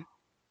mom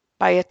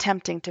by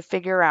attempting to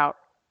figure out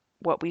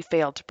what we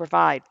failed to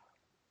provide.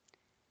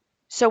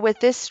 So, with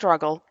this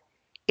struggle,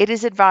 it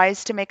is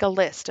advised to make a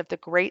list of the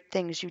great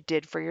things you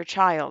did for your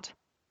child.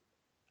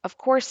 Of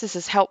course, this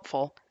is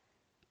helpful,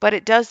 but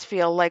it does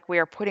feel like we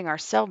are putting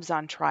ourselves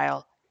on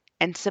trial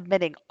and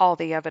submitting all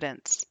the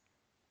evidence.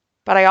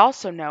 But I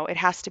also know it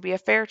has to be a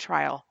fair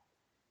trial,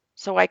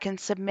 so I can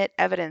submit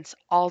evidence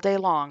all day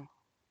long.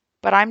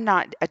 But I'm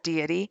not a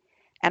deity,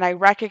 and I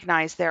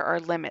recognize there are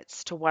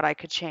limits to what I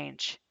could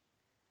change.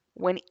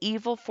 When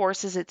evil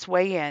forces its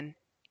way in,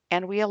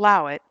 and we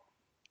allow it,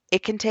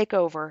 it can take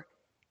over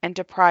and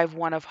deprive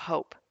one of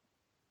hope.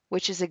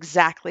 which is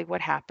exactly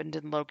what happened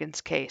in Logan's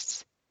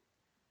case.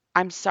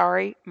 "I'm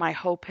sorry, my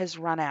hope has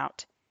run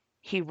out,"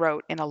 he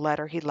wrote in a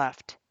letter he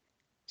left.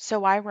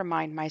 So I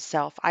remind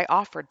myself I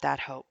offered that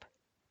hope.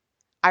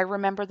 I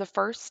remember the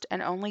first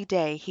and only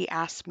day he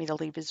asked me to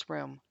leave his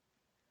room,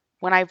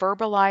 when I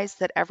verbalized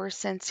that ever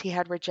since he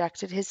had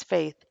rejected his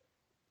faith,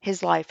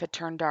 his life had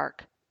turned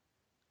dark.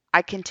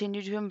 I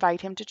continued to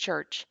invite him to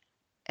church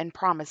and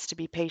promised to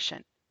be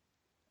patient.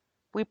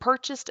 We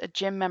purchased a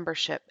gym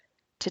membership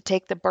to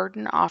take the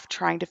burden off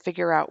trying to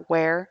figure out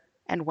where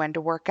and when to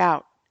work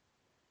out.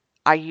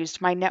 I used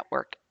my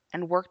network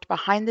and worked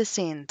behind the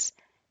scenes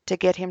to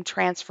get him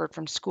transferred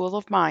from School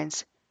of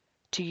Mines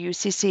to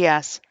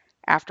UCCS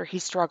after he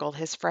struggled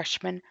his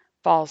freshman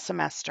fall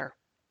semester.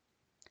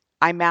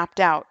 I mapped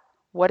out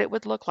what it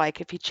would look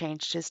like if he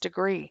changed his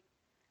degree.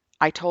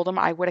 I told him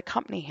I would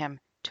accompany him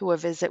to a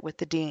visit with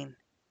the dean.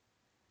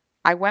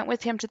 I went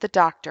with him to the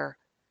doctor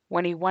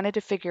when he wanted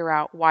to figure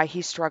out why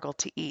he struggled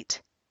to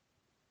eat.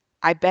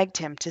 I begged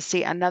him to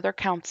see another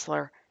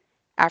counselor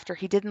after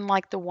he didn't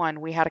like the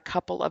one we had a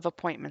couple of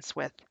appointments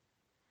with.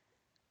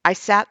 I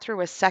sat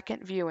through a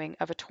second viewing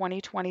of a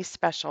 2020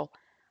 special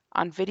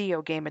on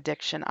video game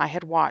addiction I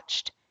had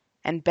watched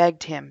and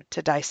begged him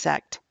to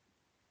dissect.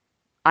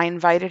 I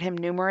invited him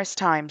numerous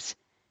times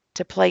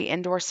to play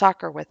indoor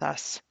soccer with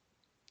us.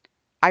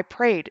 I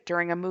prayed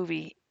during a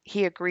movie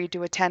he agreed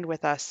to attend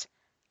with us,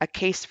 A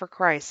Case for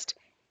Christ,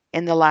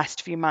 in the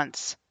last few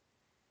months.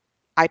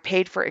 I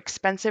paid for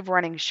expensive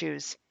running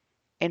shoes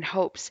in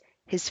hopes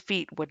his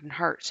feet wouldn't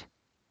hurt.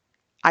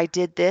 I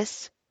did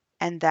this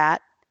and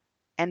that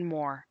and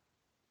more,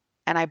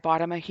 and I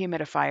bought him a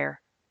humidifier.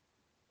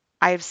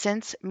 I have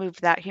since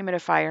moved that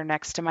humidifier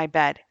next to my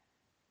bed.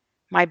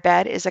 My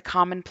bed is a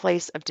common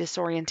place of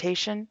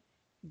disorientation,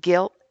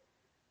 guilt,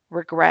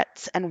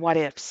 regrets, and what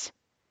ifs,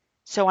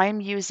 so I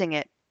am using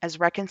it as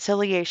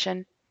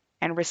reconciliation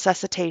and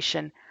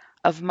resuscitation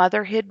of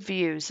motherhood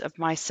views of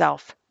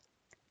myself.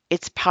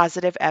 It's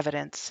positive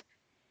evidence.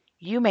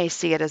 You may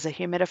see it as a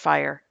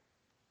humidifier.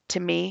 To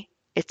me,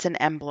 it's an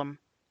emblem.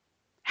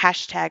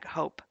 Hashtag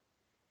hope.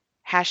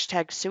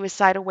 Hashtag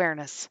suicide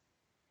awareness.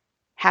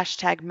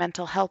 Hashtag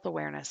mental health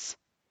awareness.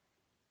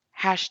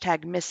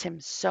 Hashtag miss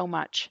him so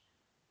much.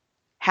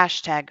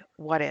 Hashtag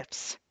what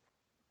ifs.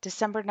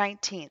 December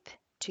 19th,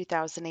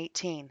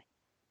 2018.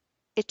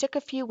 It took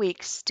a few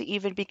weeks to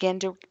even begin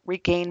to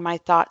regain my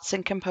thoughts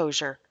and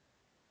composure,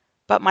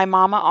 but my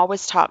mama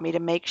always taught me to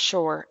make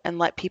sure and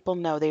let people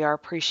know they are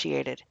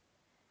appreciated.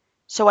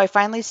 So I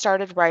finally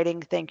started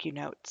writing thank you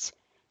notes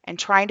and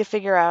trying to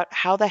figure out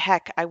how the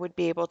heck I would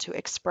be able to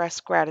express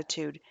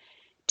gratitude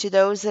to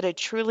those that had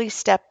truly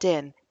stepped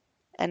in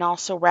and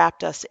also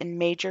wrapped us in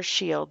major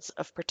shields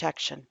of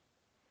protection.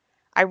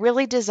 I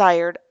really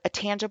desired a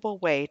tangible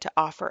way to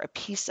offer a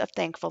piece of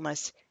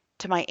thankfulness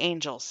to my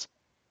angels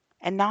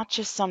and not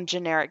just some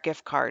generic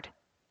gift card.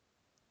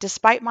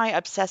 Despite my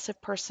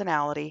obsessive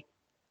personality,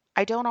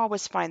 I don't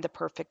always find the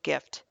perfect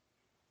gift.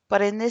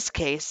 But in this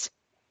case,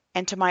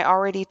 and to my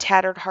already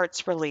tattered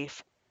heart's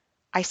relief,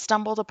 I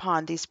stumbled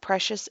upon these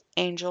precious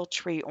angel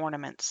tree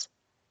ornaments.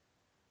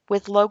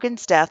 With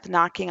Logan's death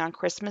knocking on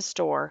Christmas'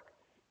 door,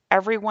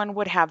 everyone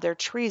would have their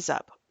trees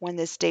up when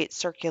this date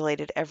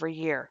circulated every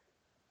year.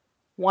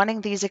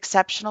 Wanting these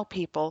exceptional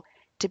people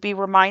to be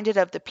reminded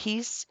of the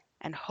peace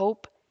and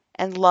hope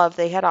and love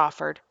they had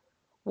offered,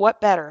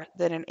 what better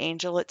than an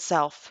angel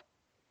itself?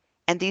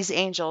 And these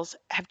angels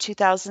have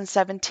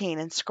 2017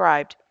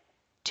 inscribed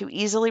to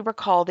easily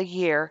recall the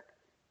year,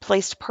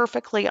 placed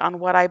perfectly on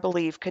what I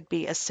believe could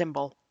be a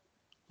symbol,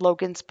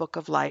 Logan's Book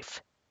of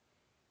Life.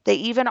 They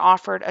even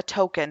offered a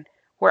token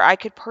where I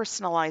could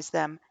personalize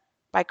them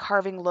by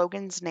carving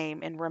Logan's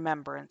name in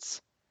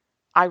remembrance.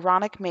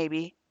 Ironic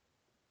maybe,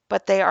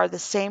 but they are the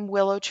same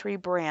willow tree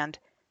brand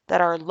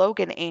that our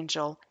Logan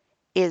angel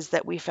is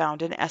that we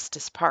found in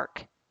Estes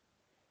Park.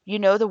 You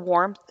know the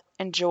warmth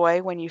and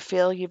joy when you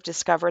feel you've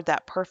discovered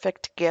that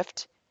perfect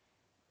gift?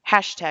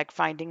 Hashtag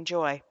finding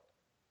joy.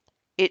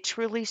 It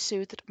truly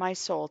soothed my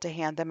soul to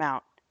hand them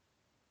out.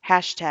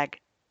 Hashtag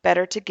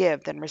better to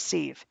give than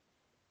receive.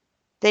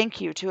 Thank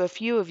you to a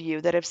few of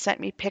you that have sent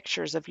me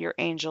pictures of your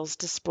angels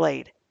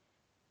displayed.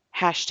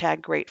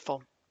 Hashtag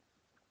grateful.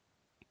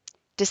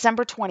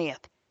 December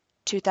 20th,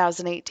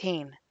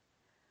 2018.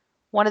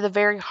 One of the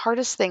very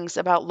hardest things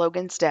about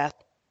Logan's death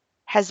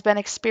has been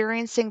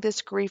experiencing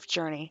this grief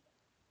journey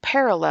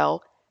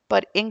parallel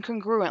but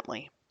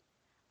incongruently.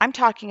 I'm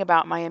talking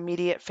about my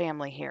immediate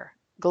family here: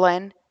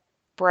 Glenn,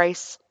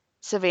 Bryce,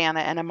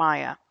 Savannah, and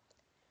Amaya.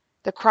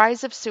 The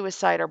cries of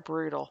suicide are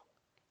brutal,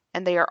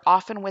 and they are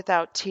often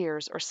without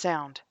tears or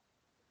sound.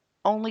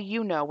 Only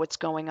you know what's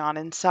going on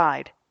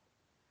inside.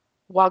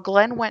 While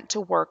Glenn went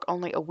to work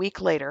only a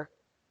week later,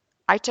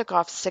 I took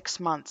off 6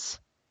 months.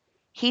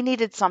 He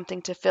needed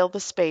something to fill the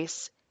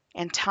space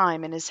and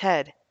time in his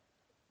head,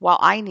 while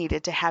I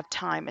needed to have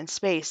time and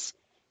space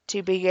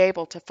to be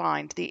able to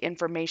find the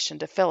information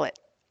to fill it.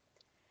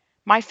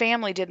 My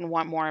family didn't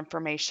want more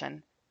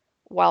information,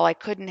 while I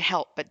couldn't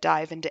help but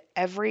dive into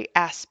every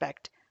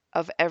aspect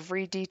of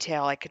every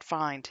detail I could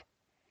find.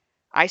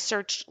 I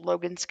searched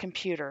Logan's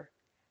computer.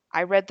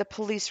 I read the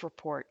police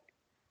report.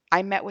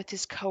 I met with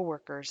his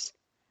coworkers.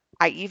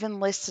 I even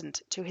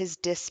listened to his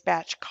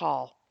dispatch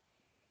call.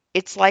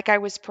 It's like I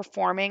was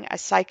performing a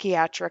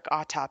psychiatric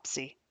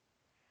autopsy.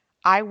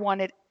 I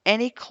wanted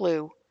any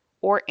clue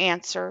or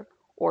answer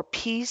or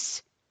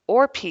piece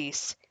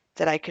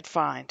that I could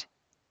find.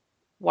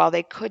 While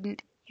they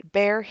couldn't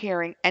bear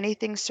hearing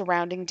anything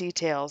surrounding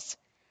details,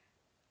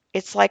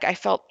 it's like I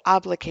felt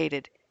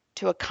obligated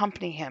to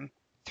accompany him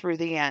through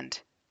the end.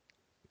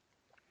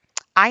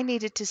 I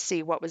needed to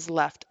see what was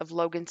left of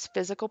Logan's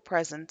physical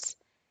presence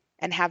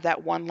and have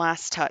that one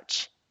last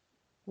touch,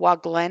 while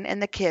Glenn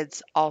and the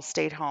kids all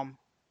stayed home.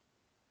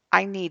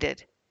 I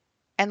needed,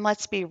 and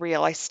let's be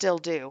real, I still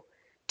do,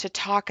 to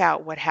talk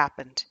out what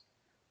happened,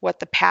 what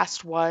the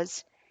past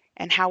was,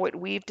 and how it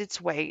weaved its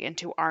way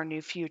into our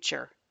new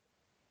future.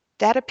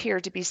 That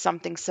appeared to be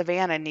something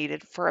Savannah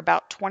needed for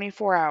about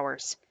 24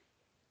 hours,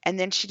 and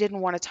then she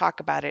didn't want to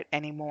talk about it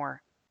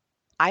anymore.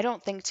 I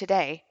don't think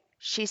today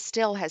she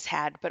still has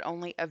had but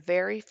only a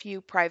very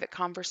few private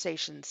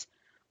conversations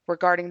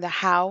regarding the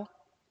how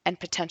and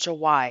potential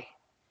why.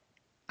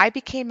 I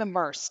became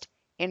immersed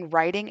in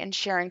writing and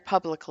sharing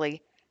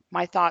publicly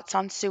my thoughts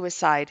on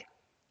suicide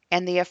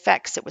and the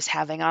effects it was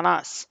having on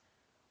us,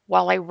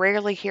 while I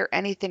rarely hear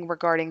anything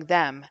regarding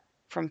them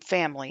from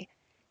family,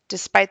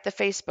 despite the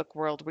Facebook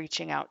world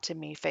reaching out to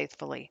me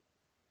faithfully.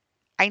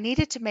 I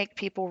needed to make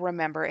people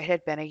remember it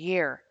had been a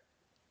year.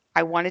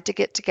 I wanted to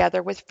get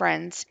together with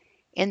friends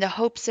in the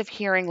hopes of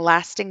hearing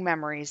lasting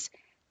memories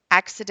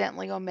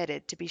accidentally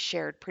omitted to be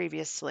shared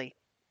previously.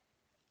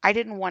 I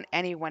didn't want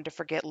anyone to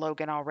forget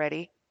Logan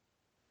already.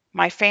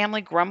 My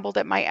family grumbled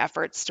at my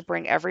efforts to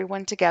bring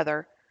everyone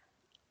together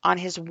on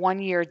his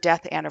 1 year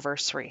death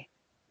anniversary.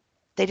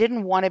 They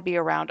didn't want to be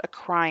around a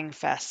crying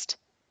fest.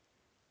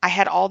 I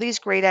had all these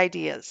great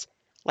ideas,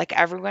 like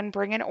everyone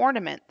bring an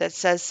ornament that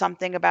says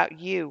something about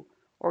you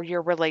or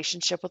your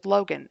relationship with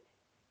Logan,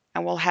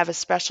 and we'll have a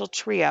special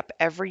tree up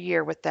every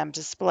year with them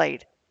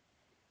displayed.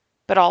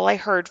 But all I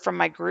heard from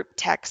my group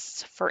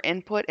texts for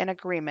input and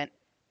agreement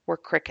were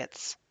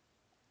crickets.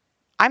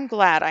 I'm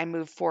glad I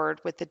moved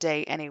forward with the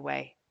day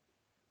anyway.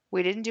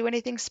 We didn't do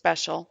anything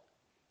special,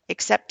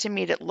 except to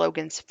meet at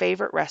Logan's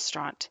favorite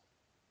restaurant,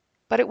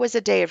 but it was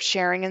a day of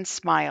sharing and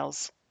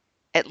smiles,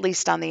 at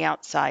least on the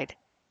outside,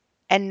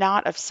 and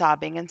not of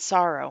sobbing and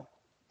sorrow.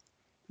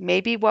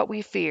 Maybe what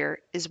we fear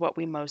is what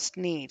we most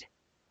need,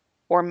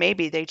 or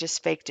maybe they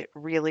just faked it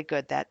really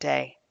good that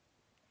day.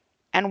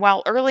 And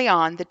while early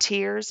on the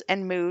tears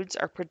and moods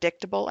are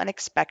predictable and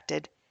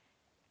expected,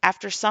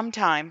 after some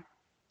time,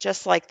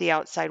 just like the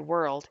outside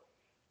world,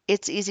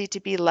 it's easy to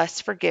be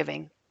less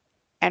forgiving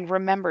and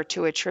remember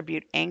to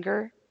attribute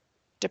anger,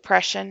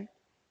 depression,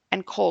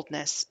 and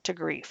coldness to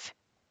grief.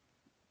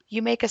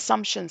 You make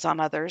assumptions on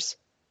others,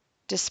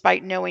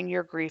 despite knowing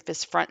your grief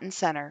is front and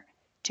center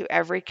to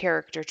every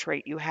character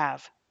trait you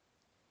have.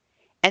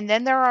 And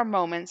then there are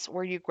moments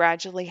where you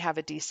gradually have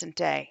a decent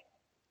day,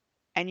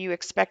 and you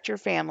expect your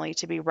family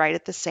to be right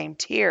at the same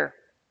tier.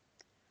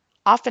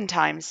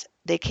 Oftentimes,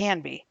 they can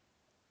be,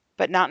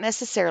 but not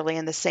necessarily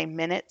in the same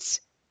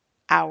minutes,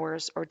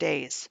 hours, or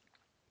days,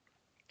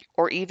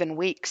 or even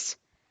weeks.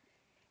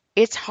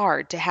 It's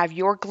hard to have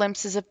your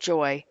glimpses of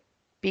joy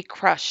be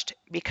crushed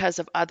because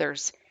of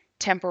others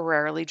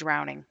temporarily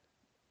drowning.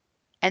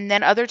 And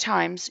then other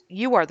times,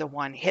 you are the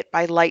one hit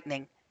by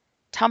lightning,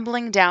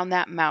 tumbling down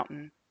that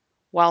mountain,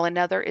 while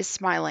another is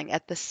smiling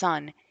at the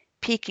sun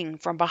peeking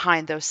from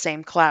behind those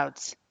same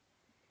clouds.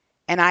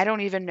 And I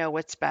don't even know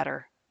what's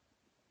better.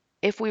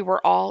 If we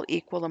were all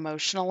equal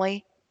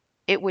emotionally,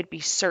 it would be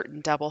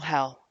certain double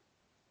hell.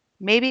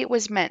 Maybe it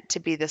was meant to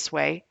be this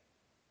way,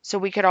 so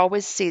we could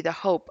always see the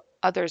hope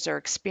others are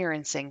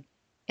experiencing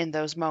in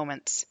those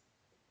moments.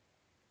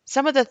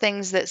 Some of the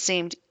things that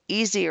seemed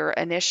easier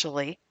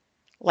initially,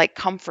 like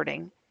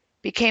comforting,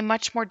 became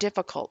much more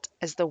difficult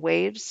as the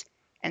waves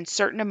and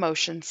certain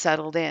emotions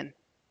settled in.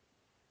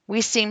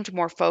 We seemed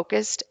more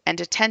focused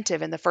and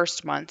attentive in the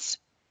first months,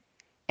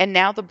 and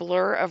now the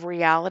blur of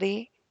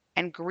reality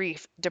and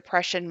grief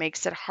depression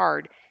makes it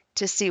hard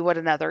to see what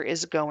another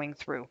is going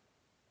through.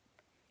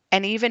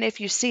 And even if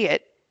you see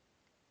it,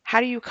 how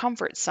do you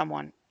comfort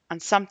someone on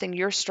something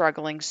you're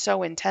struggling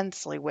so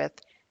intensely with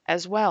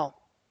as well?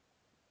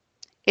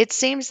 It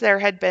seems there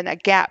had been a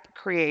gap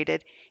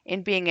created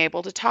in being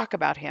able to talk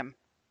about him.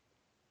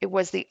 It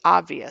was the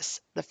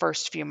obvious the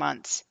first few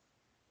months.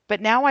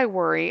 But now I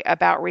worry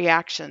about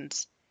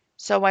reactions,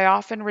 so I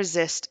often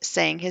resist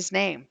saying his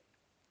name.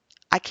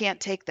 I can't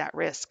take that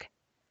risk.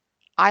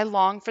 I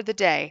long for the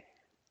day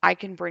I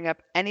can bring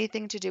up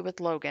anything to do with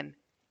Logan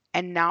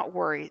and not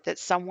worry that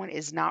someone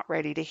is not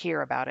ready to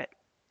hear about it.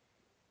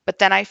 But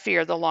then I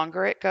fear the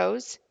longer it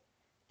goes,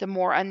 the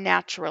more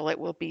unnatural it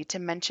will be to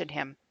mention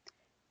him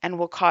and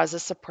will cause a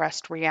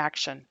suppressed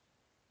reaction.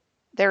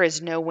 There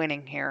is no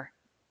winning here.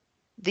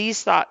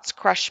 These thoughts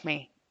crush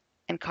me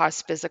and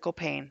cause physical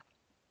pain.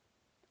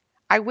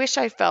 I wish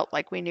I felt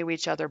like we knew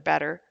each other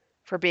better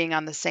for being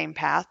on the same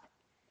path,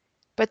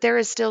 but there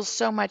is still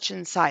so much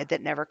inside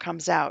that never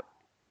comes out.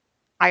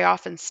 I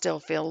often still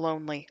feel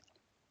lonely.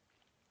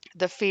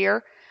 The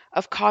fear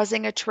of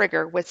causing a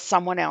trigger with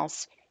someone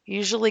else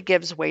usually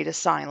gives way to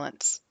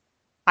silence.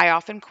 I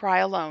often cry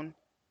alone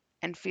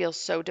and feel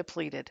so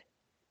depleted.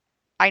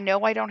 I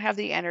know I don't have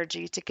the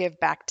energy to give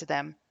back to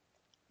them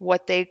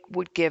what they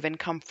would give in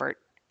comfort.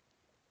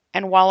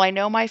 And while I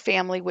know my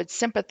family would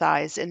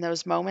sympathize in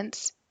those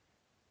moments,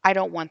 I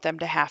don't want them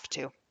to have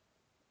to.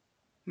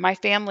 My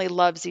family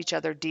loves each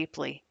other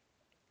deeply,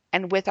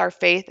 and with our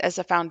faith as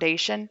a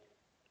foundation,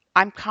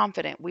 I'm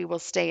confident we will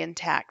stay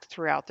intact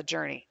throughout the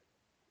journey.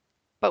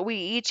 But we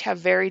each have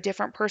very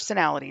different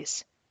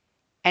personalities,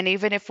 and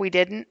even if we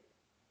didn't,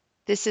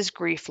 this is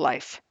grief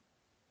life.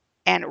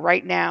 And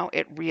right now,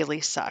 it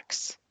really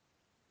sucks.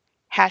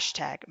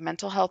 Hashtag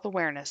mental health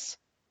awareness.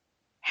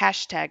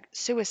 Hashtag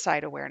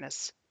suicide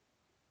awareness.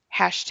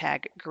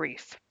 Hashtag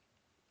grief.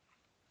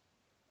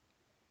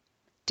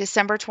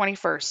 December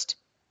 21st,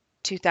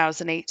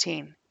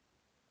 2018.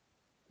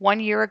 1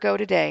 year ago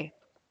today,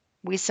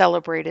 we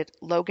celebrated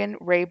Logan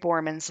Ray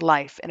Borman's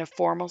life in a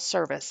formal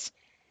service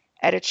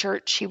at a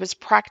church he was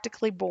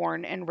practically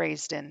born and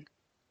raised in.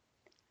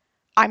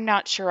 I'm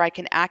not sure I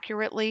can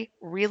accurately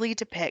really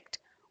depict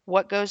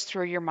what goes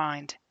through your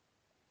mind.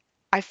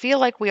 I feel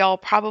like we all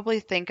probably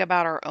think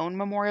about our own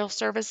memorial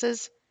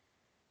services.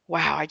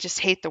 Wow, I just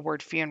hate the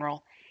word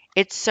funeral.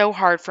 It's so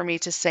hard for me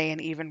to say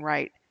and even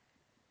write.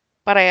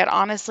 But I had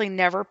honestly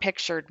never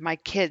pictured my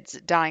kids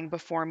dying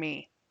before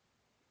me.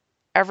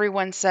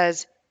 Everyone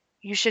says,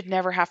 you should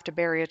never have to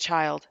bury a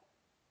child,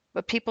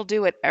 but people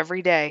do it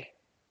every day.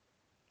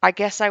 I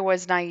guess I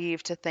was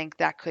naive to think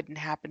that couldn't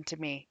happen to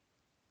me.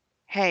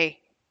 Hey,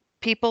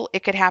 people,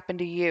 it could happen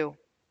to you.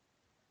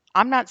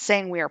 I'm not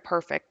saying we are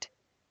perfect.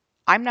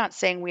 I'm not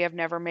saying we have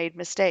never made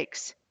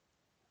mistakes.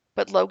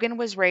 But Logan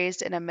was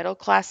raised in a middle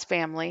class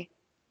family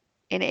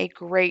in a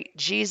great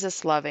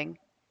Jesus loving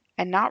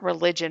and not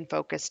religion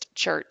focused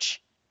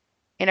church,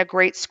 in a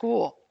great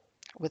school,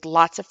 with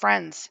lots of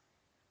friends,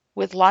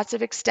 with lots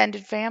of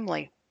extended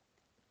family,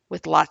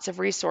 with lots of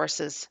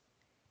resources,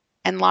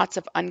 and lots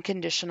of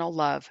unconditional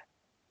love.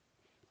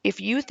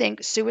 If you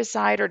think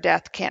suicide or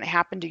death can't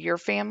happen to your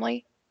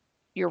family,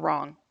 you're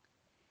wrong.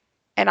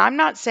 And I'm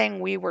not saying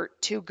we were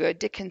too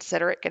good to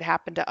consider it could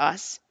happen to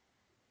us.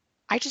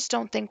 I just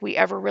don't think we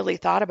ever really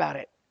thought about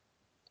it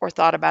or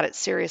thought about it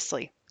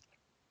seriously.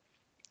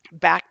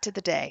 Back to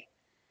the day.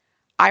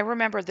 I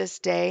remember this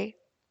day,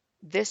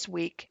 this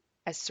week,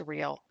 as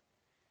surreal.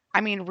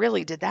 I mean,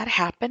 really, did that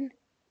happen?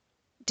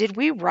 Did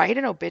we write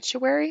an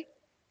obituary?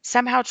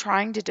 Somehow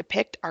trying to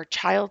depict our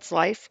child's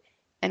life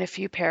in a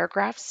few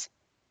paragraphs?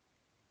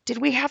 Did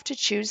we have to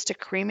choose to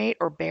cremate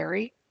or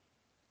bury?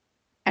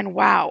 And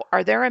wow,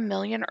 are there a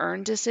million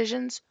urn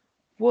decisions?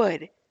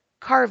 Wood,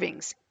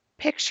 carvings,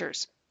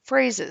 pictures,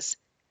 phrases.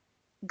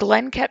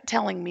 Glenn kept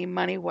telling me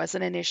money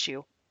wasn't an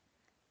issue.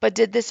 But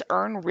did this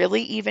urn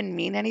really even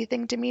mean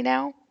anything to me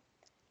now?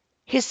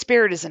 His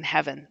spirit is in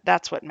heaven.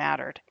 That's what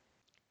mattered.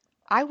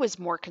 I was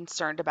more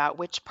concerned about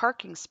which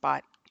parking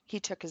spot he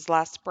took his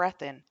last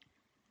breath in.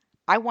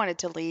 I wanted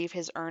to leave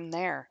his urn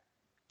there.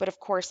 But of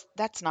course,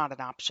 that's not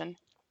an option.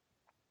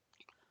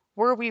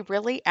 Were we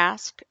really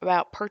asked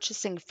about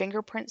purchasing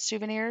fingerprint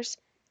souvenirs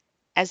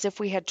as if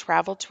we had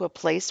traveled to a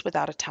place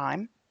without a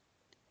time?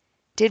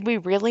 Did we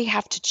really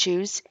have to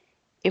choose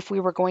if we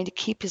were going to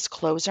keep his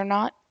clothes or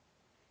not?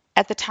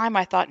 At the time,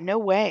 I thought, no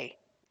way.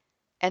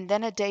 And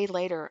then a day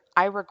later,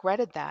 I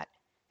regretted that,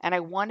 and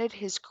I wanted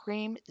his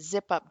cream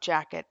zip up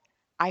jacket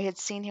I had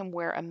seen him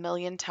wear a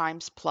million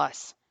times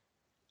plus.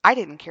 I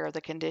didn't care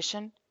the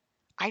condition.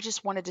 I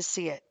just wanted to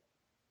see it,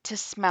 to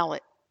smell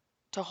it,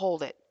 to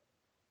hold it.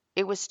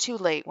 It was too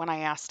late when I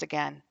asked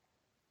again.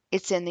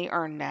 It's in the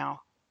urn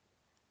now.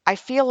 I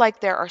feel like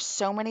there are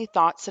so many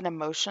thoughts and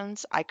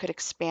emotions I could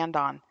expand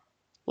on,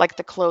 like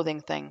the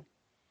clothing thing,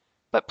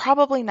 but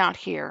probably not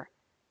here,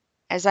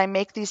 as I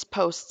make these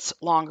posts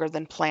longer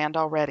than planned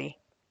already.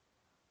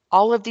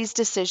 All of these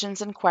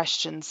decisions and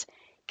questions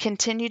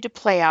continued to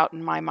play out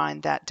in my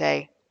mind that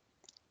day,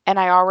 and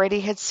I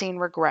already had seen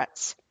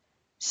regrets,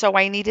 so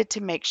I needed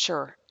to make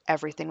sure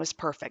everything was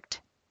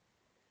perfect.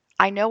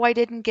 I know I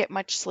didn't get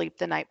much sleep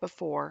the night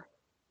before,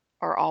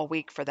 or all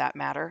week for that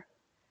matter.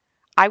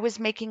 I was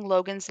making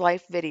Logan's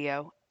life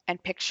video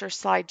and picture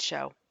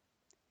slideshow.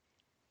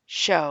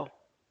 Show.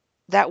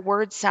 That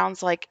word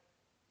sounds like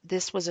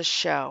this was a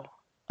show.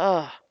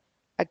 Ugh.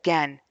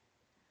 Again,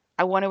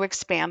 I want to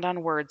expand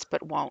on words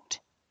but won't.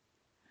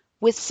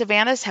 With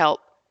Savannah's help,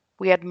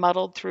 we had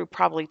muddled through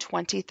probably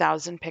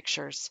 20,000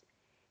 pictures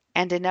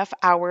and enough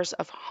hours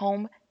of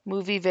home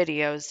movie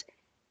videos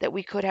that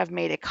we could have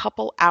made a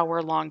couple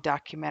hour long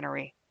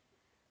documentary.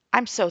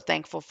 I'm so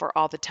thankful for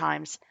all the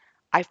times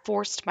I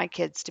forced my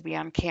kids to be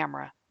on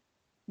camera.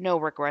 No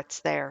regrets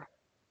there.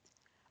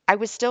 I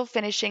was still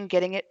finishing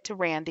getting it to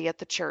Randy at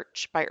the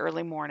church by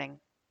early morning.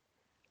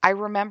 I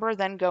remember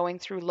then going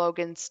through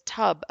Logan's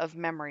tub of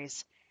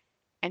memories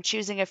and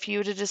choosing a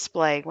few to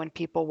display when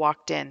people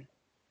walked in,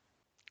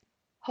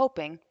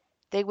 hoping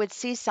they would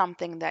see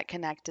something that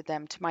connected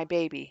them to my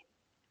baby.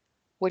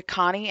 Would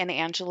Connie and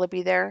Angela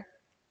be there?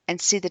 and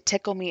see the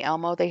Tickle Me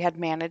Elmo they had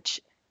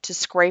managed to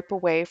scrape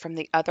away from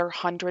the other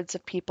hundreds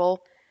of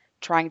people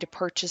trying to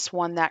purchase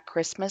one that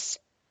Christmas?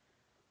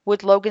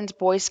 Would Logan's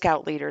Boy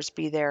Scout leaders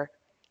be there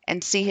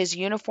and see his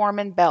uniform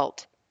and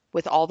belt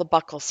with all the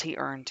buckles he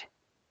earned?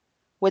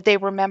 Would they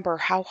remember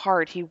how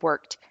hard he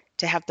worked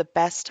to have the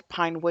best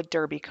Pinewood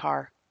Derby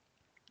car?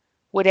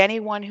 Would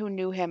anyone who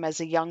knew him as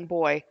a young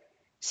boy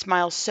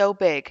smile so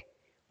big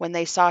when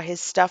they saw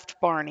his stuffed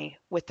Barney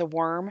with the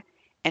worm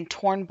and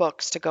torn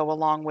books to go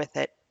along with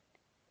it?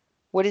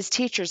 Would his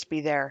teachers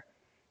be there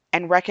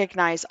and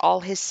recognize all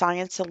his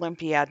science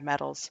Olympiad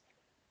medals,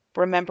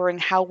 remembering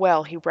how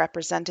well he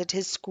represented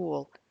his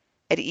school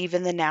at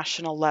even the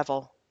national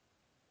level?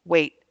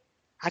 Wait,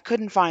 I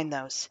couldn't find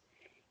those.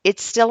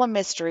 It's still a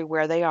mystery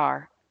where they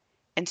are,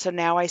 and so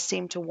now I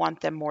seem to want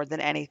them more than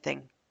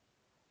anything.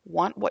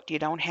 Want what you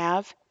don't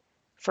have?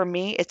 For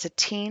me, it's a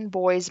teen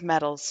boy's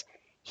medals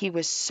he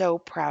was so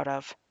proud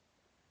of.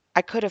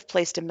 I could have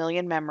placed a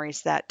million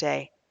memories that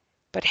day,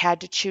 but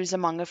had to choose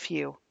among a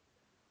few,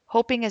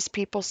 hoping as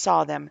people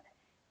saw them,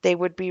 they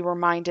would be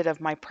reminded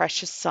of my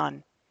precious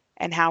son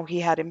and how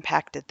he had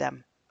impacted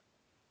them.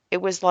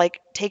 It was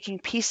like taking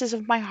pieces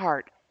of my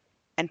heart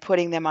and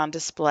putting them on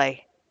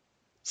display,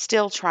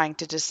 still trying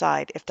to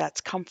decide if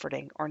that's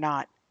comforting or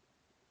not.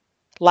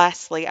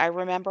 Lastly, I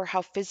remember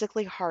how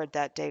physically hard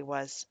that day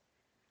was.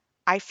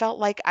 I felt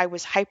like I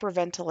was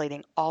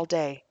hyperventilating all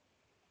day,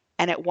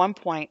 and at one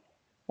point,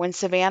 when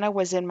Savannah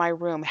was in my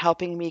room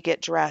helping me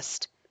get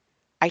dressed,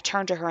 I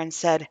turned to her and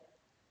said,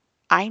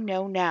 I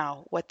know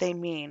now what they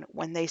mean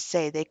when they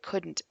say they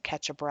couldn't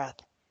catch a breath.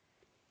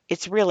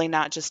 It's really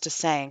not just a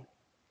saying.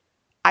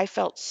 I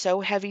felt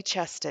so heavy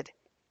chested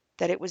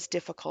that it was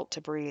difficult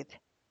to breathe.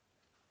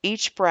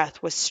 Each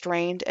breath was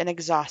strained and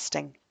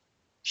exhausting.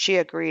 She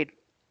agreed.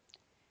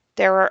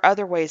 There are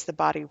other ways the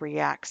body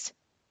reacts,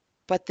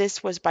 but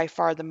this was by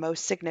far the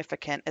most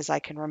significant as I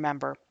can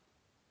remember.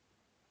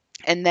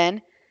 And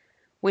then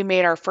we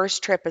made our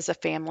first trip as a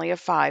family of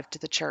 5 to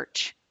the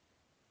church.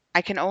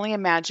 I can only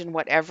imagine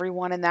what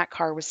everyone in that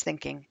car was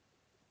thinking,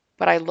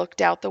 but I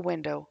looked out the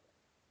window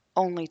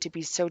only to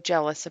be so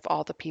jealous of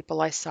all the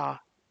people I saw.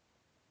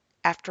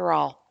 After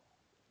all,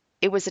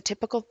 it was a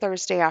typical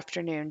Thursday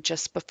afternoon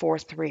just before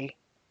 3.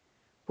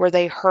 Were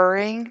they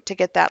hurrying to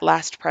get that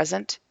last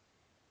present?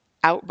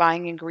 Out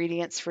buying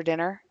ingredients for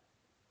dinner?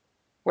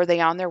 Were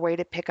they on their way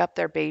to pick up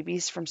their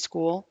babies from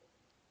school?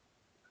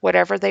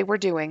 Whatever they were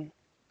doing,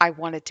 I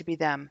wanted to be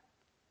them.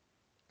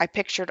 I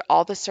pictured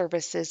all the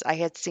services I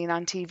had seen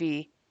on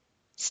TV,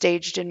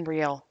 staged in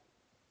real.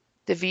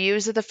 The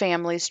views of the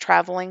families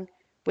traveling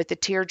with the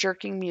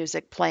tear-jerking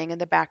music playing in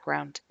the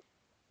background,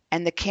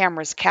 and the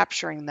cameras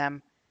capturing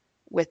them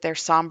with their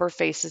somber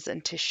faces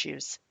and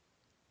tissues.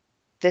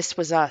 This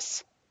was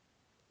us,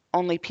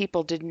 only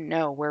people didn't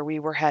know where we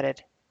were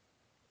headed.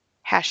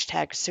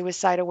 Hashtag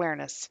suicide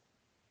awareness.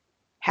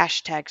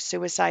 Hashtag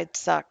suicide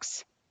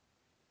sucks.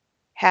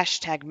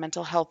 Hashtag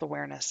mental health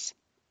awareness.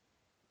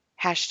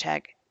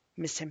 Hashtag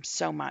miss him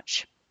so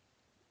much.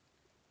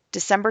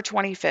 December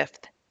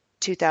 25th,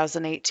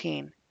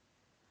 2018.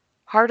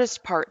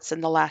 Hardest parts in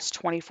the last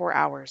 24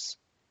 hours.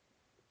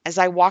 As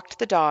I walked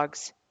the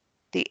dogs,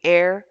 the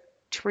air,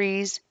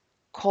 trees,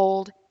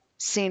 cold,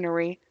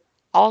 scenery,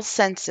 all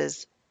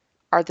senses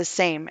are the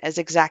same as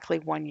exactly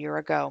 1 year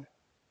ago.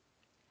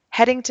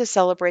 Heading to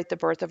celebrate the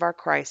birth of our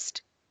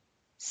Christ,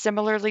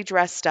 similarly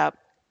dressed up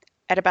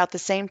at about the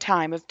same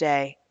time of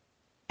day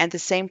and the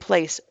same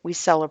place we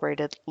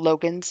celebrated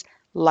Logan's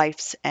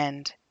life's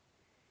end.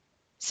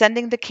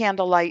 Sending the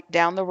candlelight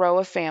down the row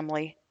of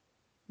family,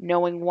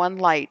 knowing one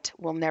light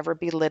will never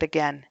be lit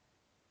again.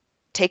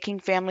 Taking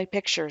family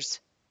pictures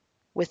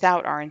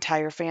without our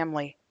entire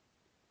family.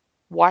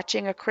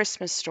 Watching A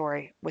Christmas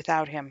Story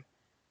without him.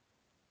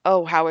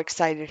 Oh, how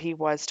excited he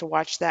was to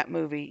watch that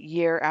movie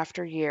year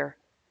after year.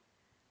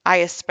 I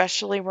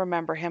especially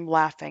remember him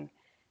laughing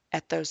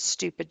at those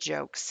stupid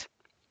jokes.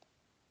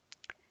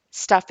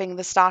 Stuffing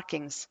the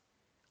stockings,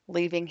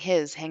 leaving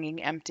his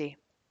hanging empty.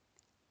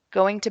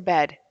 Going to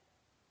bed,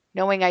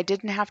 knowing I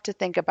didn't have to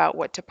think about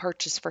what to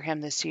purchase for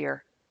him this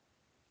year.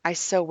 I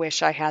so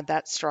wish I had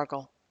that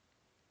struggle.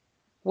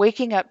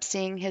 Waking up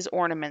seeing his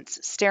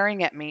ornaments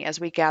staring at me as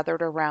we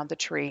gathered around the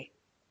tree.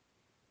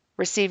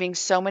 Receiving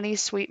so many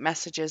sweet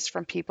messages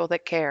from people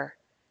that care,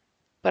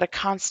 but a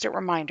constant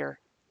reminder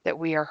that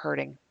we are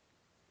hurting.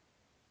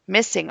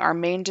 Missing our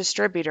main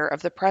distributor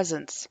of the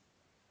presents.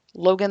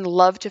 Logan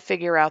loved to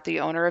figure out the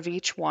owner of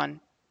each one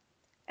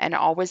and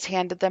always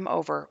handed them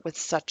over with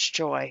such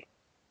joy.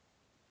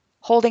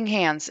 Holding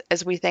hands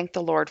as we thank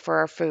the Lord for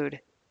our food.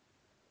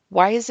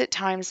 Why is it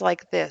times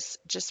like this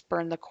just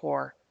burn the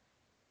core,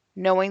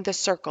 knowing the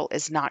circle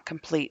is not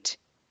complete,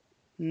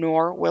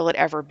 nor will it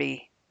ever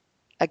be,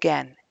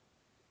 again.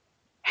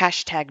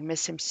 Hashtag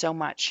miss him so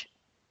much.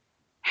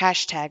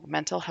 Hashtag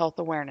mental health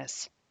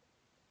awareness.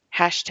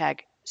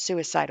 Hashtag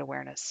suicide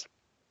awareness.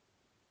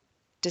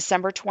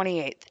 December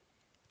 28th,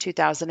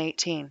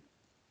 2018.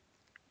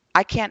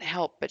 I can't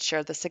help but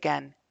share this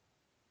again.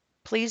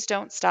 Please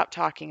don't stop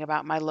talking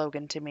about my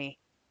Logan to me.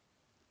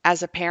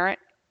 As a parent,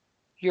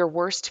 your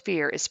worst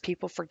fear is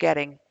people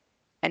forgetting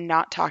and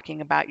not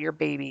talking about your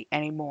baby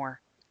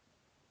anymore.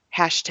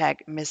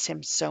 Hashtag miss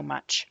him so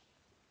much.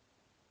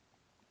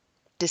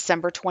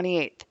 December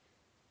 28th,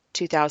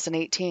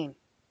 2018.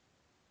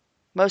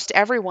 Most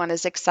everyone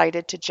is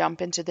excited to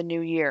jump into the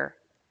new year,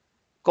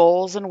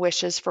 goals and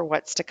wishes for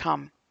what's to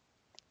come.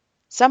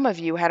 Some of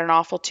you had an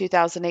awful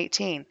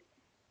 2018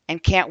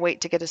 and can't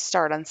wait to get a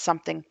start on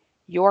something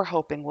you're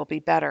hoping will be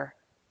better.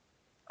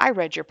 I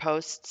read your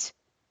posts.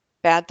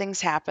 Bad things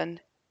happened,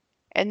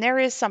 and there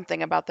is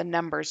something about the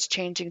numbers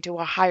changing to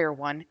a higher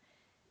one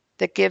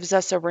that gives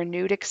us a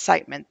renewed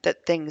excitement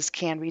that things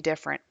can be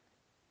different.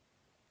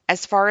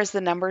 As far as the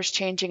numbers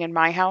changing in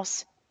my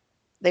house,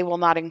 they will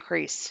not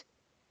increase.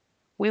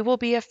 We will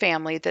be a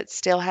family that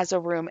still has a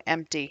room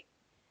empty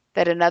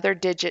that another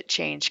digit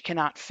change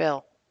cannot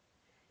fill.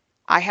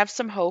 I have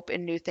some hope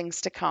in new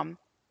things to come,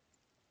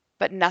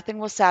 but nothing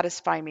will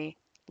satisfy me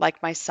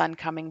like my son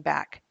coming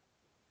back,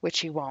 which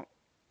he won't.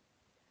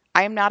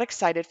 I am not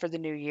excited for the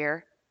new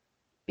year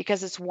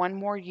because it's one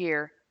more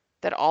year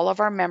that all of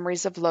our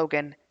memories of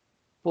Logan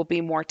will be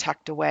more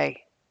tucked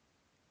away.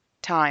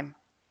 Time.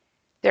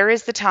 There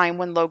is the time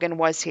when Logan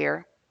was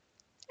here,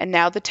 and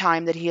now the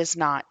time that he is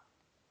not.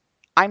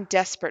 I'm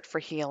desperate for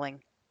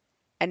healing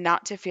and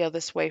not to feel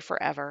this way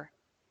forever,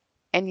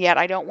 and yet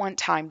I don't want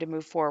time to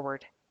move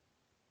forward.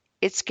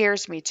 It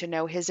scares me to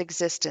know his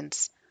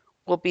existence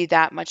will be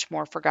that much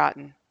more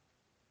forgotten.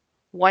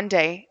 One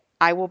day,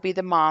 I will be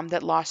the mom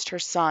that lost her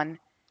son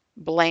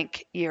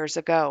blank years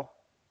ago.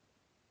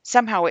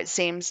 Somehow it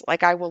seems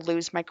like I will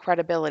lose my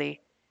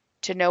credibility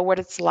to know what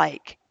it's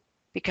like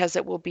because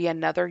it will be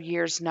another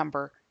year's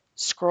number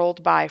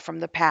scrolled by from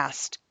the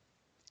past,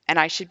 and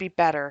I should be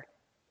better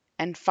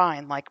and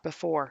fine like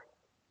before.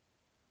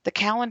 The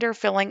calendar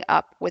filling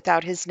up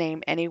without his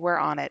name anywhere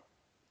on it.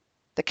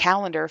 The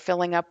calendar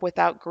filling up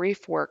without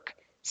grief work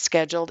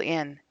scheduled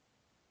in.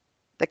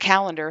 The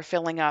calendar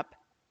filling up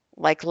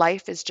like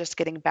life is just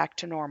getting back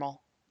to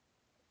normal.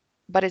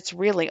 But it's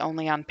really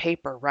only on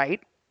paper,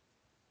 right?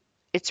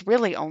 It's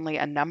really only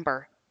a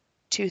number,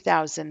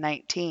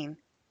 2019.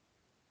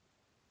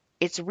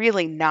 It's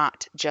really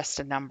not just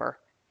a number.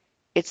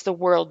 It's the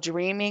world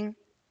dreaming,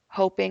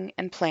 hoping,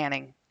 and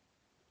planning.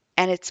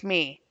 And it's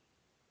me,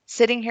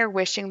 sitting here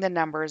wishing the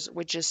numbers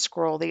would just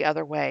scroll the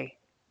other way.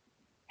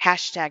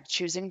 Hashtag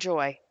choosing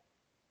joy.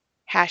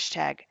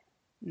 Hashtag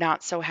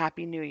not so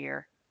happy new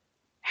year.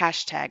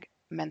 Hashtag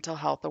mental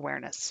health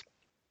awareness.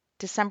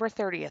 December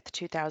 30th,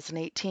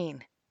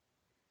 2018.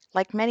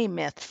 Like many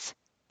myths,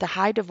 the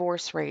high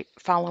divorce rate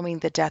following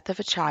the death of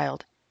a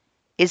child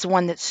is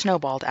one that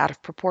snowballed out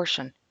of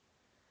proportion.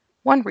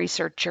 One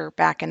researcher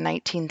back in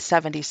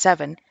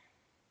 1977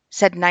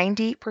 said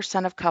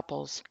 90% of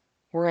couples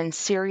were in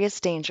serious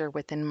danger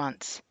within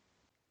months.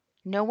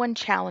 No one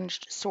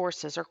challenged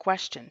sources or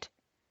questioned,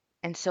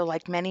 and so,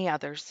 like many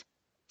others,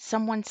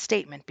 someone's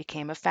statement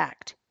became a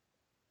fact.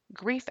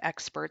 Grief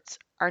experts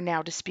are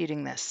now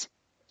disputing this.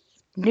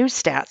 New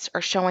stats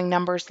are showing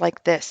numbers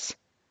like this.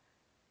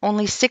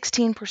 Only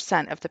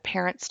 16% of the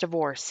parents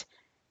divorce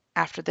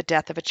after the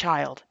death of a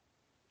child,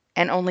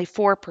 and only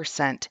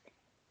 4%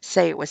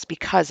 say it was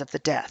because of the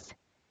death,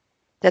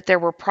 that there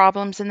were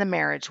problems in the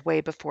marriage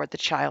way before the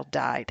child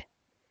died.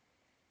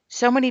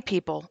 So many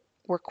people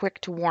were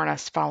quick to warn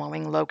us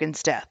following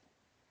Logan's death,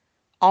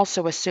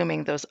 also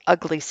assuming those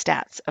ugly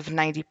stats of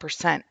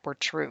 90% were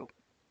true.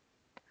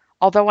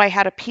 Although I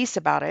had a peace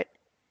about it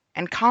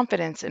and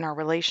confidence in our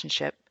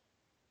relationship,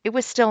 it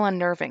was still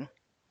unnerving.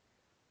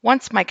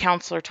 Once my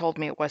counselor told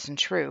me it wasn't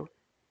true,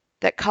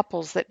 that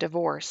couples that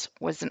divorce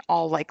was in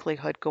all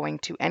likelihood going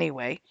to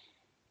anyway,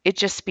 it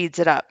just speeds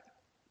it up.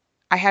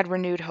 I had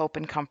renewed hope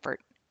and comfort.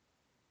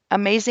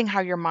 Amazing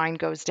how your mind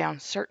goes down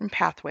certain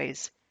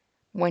pathways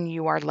when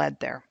you are led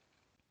there.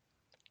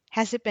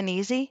 Has it been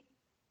easy?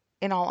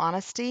 In all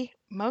honesty,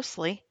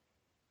 mostly.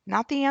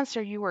 Not the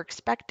answer you were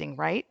expecting,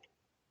 right?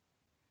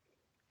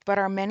 But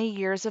our many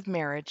years of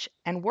marriage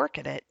and work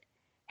at it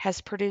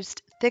has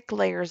produced thick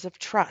layers of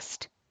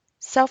trust,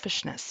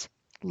 selfishness,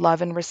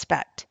 love, and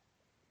respect.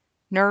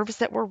 Nerves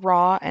that were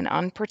raw and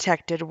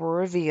unprotected were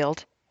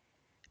revealed,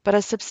 but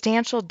a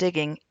substantial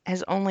digging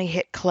has only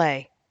hit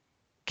clay,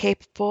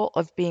 capable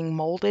of being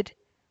molded,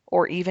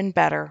 or even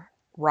better,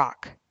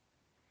 rock.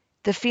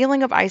 The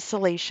feeling of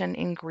isolation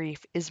in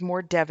grief is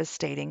more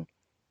devastating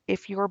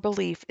if your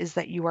belief is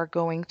that you are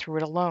going through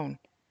it alone.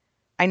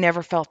 I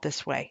never felt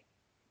this way.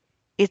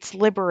 It's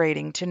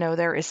liberating to know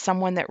there is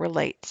someone that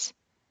relates.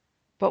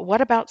 But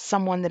what about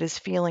someone that is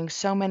feeling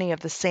so many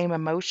of the same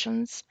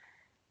emotions,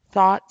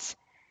 thoughts,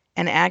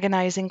 and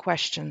agonizing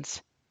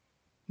questions?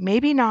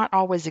 Maybe not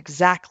always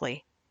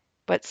exactly,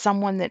 but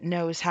someone that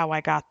knows how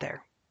I got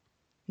there,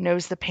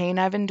 knows the pain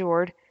I've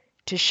endured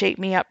to shape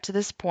me up to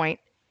this point,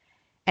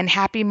 and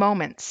happy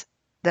moments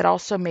that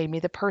also made me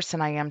the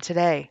person I am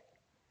today.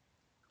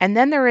 And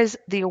then there is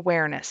the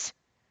awareness,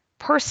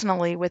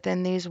 personally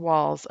within these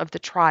walls, of the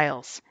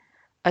trials,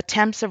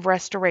 attempts of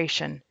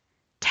restoration,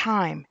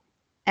 time,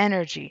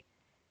 energy,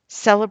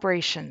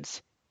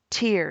 celebrations,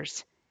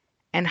 tears,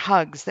 and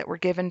hugs that were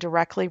given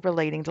directly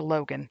relating to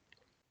Logan.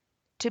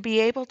 To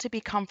be able to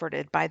be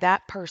comforted by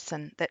that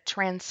person that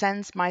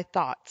transcends my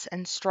thoughts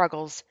and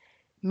struggles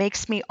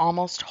makes me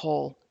almost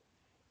whole,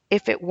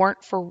 if it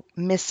weren't for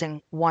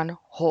missing one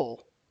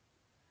hole.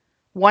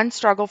 One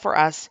struggle for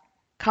us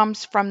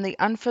comes from the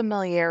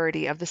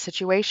unfamiliarity of the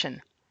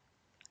situation.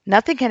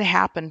 Nothing had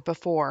happened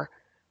before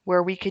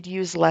where we could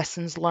use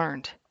lessons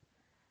learned.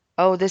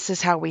 Oh, this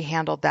is how we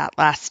handled that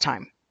last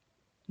time.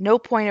 No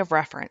point of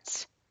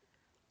reference.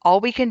 All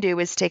we can do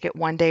is take it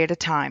one day at a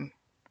time.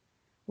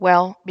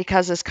 Well,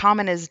 because as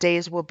common as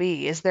days will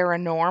be, is there a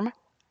norm?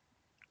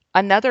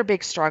 Another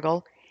big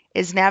struggle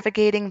is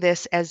navigating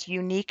this as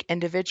unique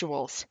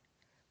individuals.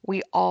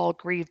 We all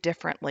grieve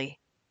differently.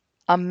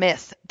 A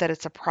myth that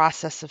it's a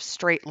process of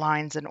straight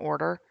lines and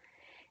order,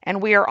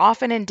 and we are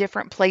often in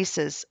different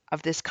places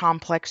of this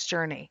complex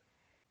journey,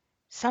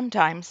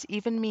 sometimes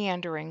even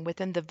meandering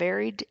within the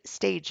varied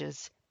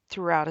stages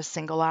throughout a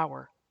single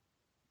hour.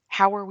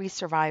 How are we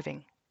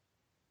surviving?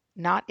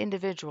 Not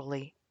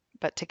individually,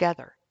 but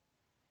together.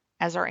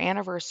 As our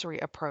anniversary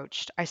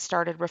approached, I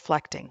started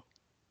reflecting.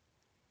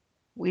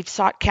 We've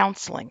sought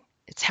counseling.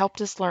 It's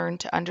helped us learn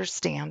to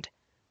understand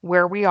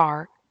where we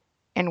are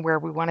and where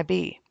we want to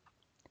be.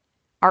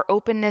 Our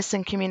openness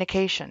and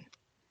communication.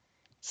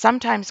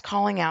 Sometimes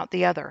calling out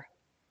the other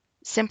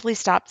simply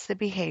stops the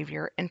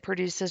behavior and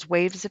produces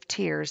waves of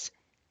tears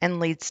and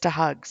leads to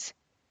hugs.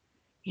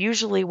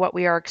 Usually, what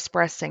we are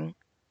expressing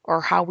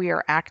or how we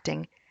are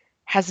acting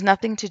has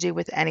nothing to do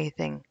with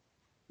anything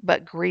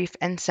but grief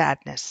and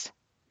sadness.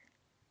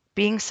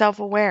 Being self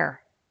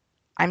aware.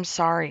 I'm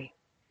sorry.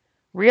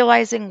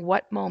 Realizing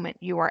what moment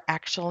you are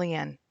actually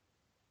in.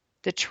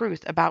 The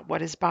truth about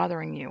what is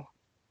bothering you.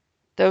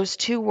 Those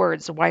two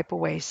words wipe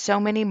away so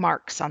many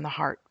marks on the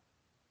heart.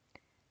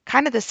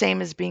 Kind of the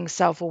same as being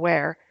self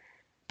aware,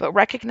 but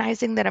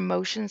recognizing that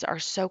emotions are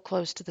so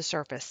close to the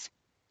surface.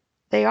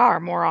 They are,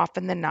 more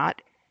often than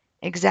not,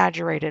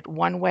 exaggerated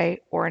one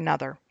way or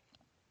another.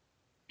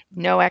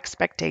 No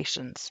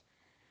expectations.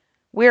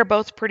 We are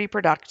both pretty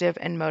productive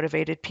and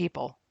motivated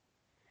people,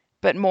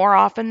 but more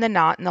often than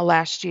not in the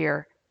last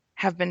year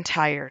have been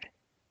tired,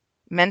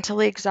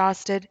 mentally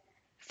exhausted,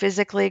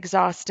 physically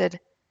exhausted.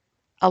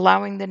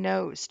 Allowing the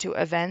no's to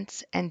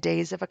events and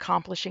days of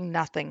accomplishing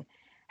nothing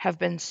have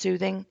been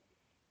soothing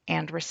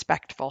and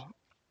respectful.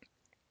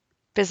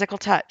 Physical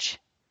touch.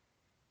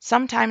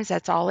 Sometimes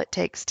that's all it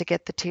takes to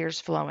get the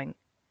tears flowing,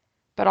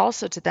 but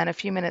also to then a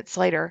few minutes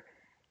later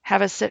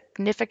have a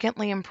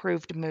significantly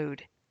improved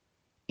mood.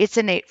 It's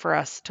innate for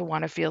us to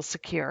want to feel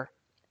secure.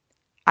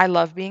 I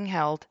love being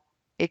held.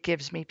 It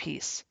gives me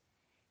peace.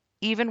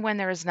 Even when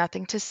there is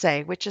nothing to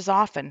say, which is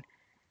often,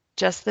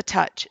 just the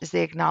touch is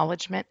the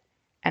acknowledgement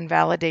and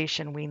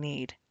validation we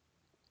need.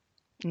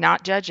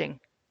 Not judging.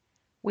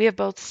 We have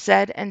both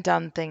said and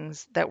done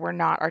things that were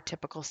not our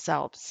typical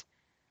selves.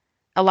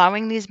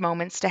 Allowing these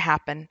moments to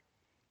happen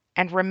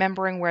and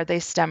remembering where they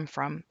stem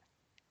from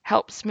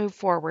helps move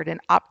forward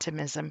in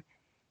optimism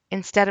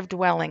instead of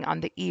dwelling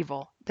on the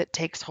evil that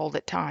takes hold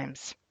at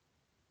times.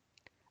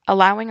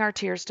 Allowing our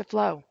tears to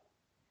flow.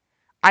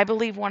 I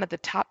believe one of the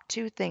top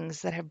two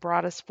things that have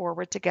brought us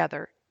forward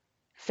together,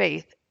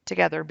 faith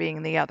together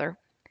being the other,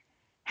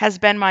 has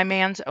been my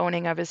man's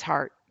owning of his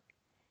heart.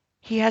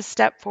 He has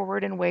stepped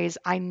forward in ways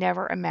I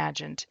never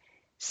imagined,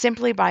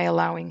 simply by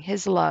allowing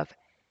his love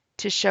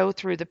to show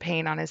through the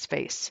pain on his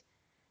face,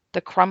 the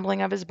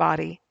crumbling of his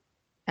body,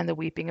 and the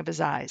weeping of his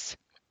eyes.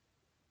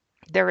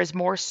 There is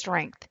more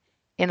strength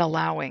in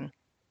allowing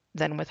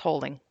than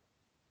withholding.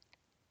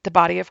 The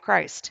body of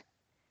Christ.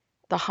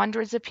 The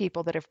hundreds of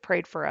people that have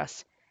prayed for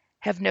us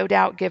have no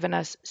doubt given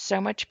us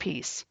so much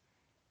peace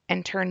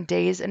and turned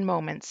days and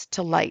moments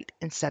to light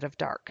instead of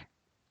dark.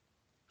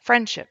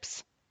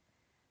 Friendships.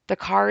 The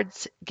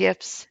cards,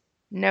 gifts,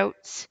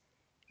 notes,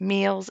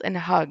 meals, and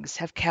hugs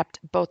have kept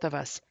both of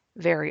us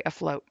very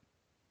afloat.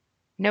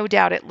 No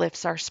doubt it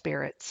lifts our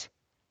spirits.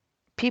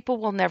 People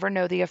will never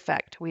know the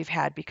effect we've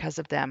had because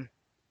of them.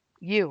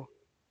 You,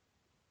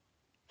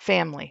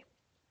 family,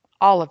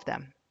 all of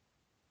them.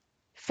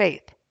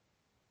 Faith,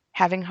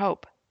 having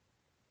hope,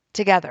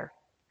 together,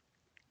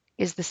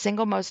 is the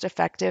single most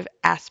effective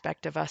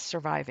aspect of us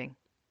surviving.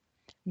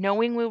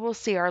 Knowing we will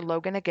see our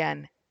Logan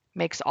again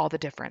makes all the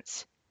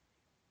difference.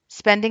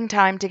 Spending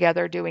time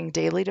together doing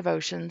daily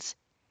devotions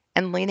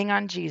and leaning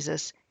on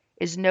Jesus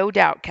is no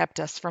doubt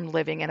kept us from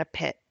living in a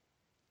pit.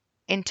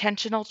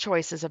 Intentional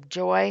choices of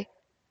joy,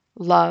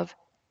 love,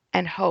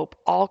 and hope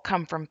all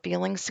come from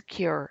feeling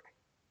secure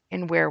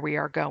in where we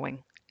are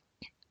going.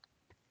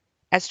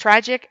 As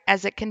tragic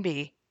as it can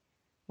be,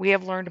 we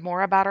have learned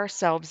more about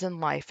ourselves and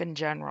life in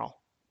general.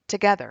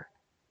 Together,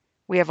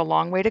 we have a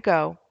long way to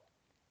go,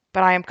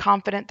 but I am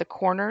confident the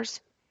corners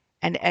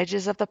and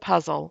edges of the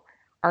puzzle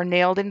are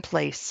nailed in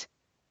place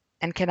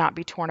and cannot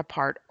be torn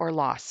apart or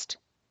lost.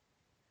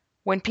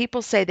 When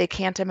people say they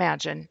can't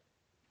imagine,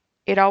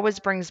 it always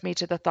brings me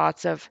to the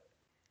thoughts of,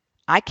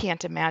 I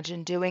can't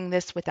imagine doing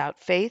this without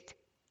faith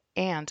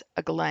and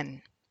a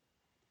Glenn.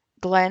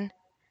 Glenn,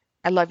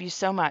 I love you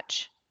so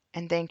much,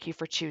 and thank you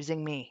for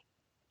choosing me.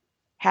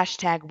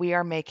 Hashtag we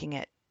are making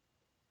it.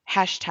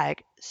 Hashtag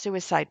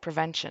suicide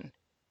prevention.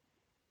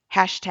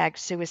 Hashtag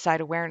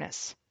suicide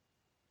awareness.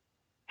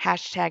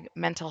 Hashtag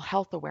mental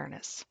health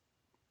awareness.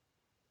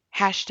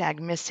 Hashtag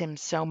miss him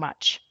so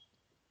much.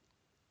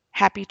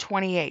 Happy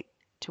 28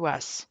 to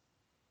us.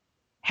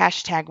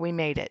 Hashtag we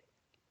made it.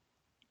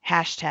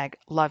 Hashtag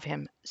love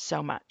him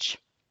so much.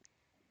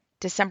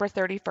 December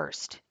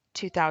 31st,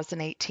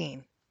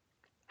 2018.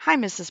 Hi,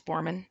 Mrs.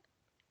 Borman.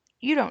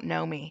 You don't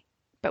know me,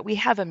 but we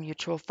have a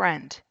mutual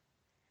friend.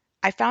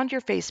 I found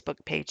your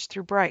Facebook page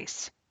through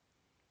Bryce.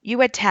 You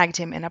had tagged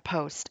him in a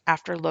post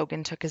after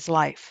Logan took his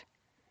life.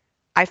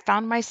 I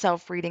found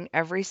myself reading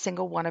every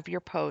single one of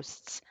your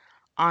posts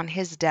on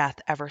his death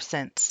ever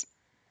since.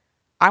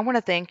 I want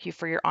to thank you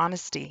for your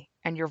honesty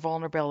and your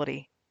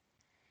vulnerability.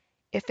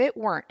 If it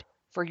weren't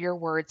for your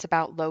words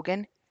about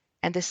Logan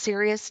and the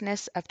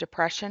seriousness of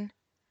depression,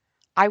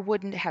 I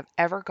wouldn't have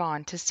ever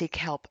gone to seek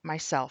help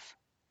myself.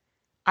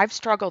 I've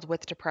struggled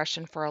with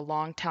depression for a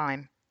long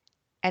time,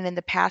 and in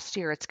the past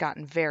year it's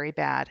gotten very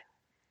bad.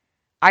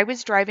 I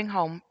was driving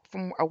home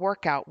from a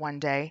workout one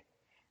day,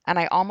 and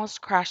I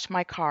almost crashed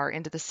my car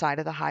into the side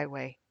of the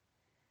highway.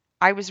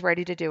 I was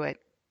ready to do it,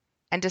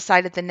 and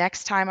decided the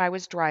next time I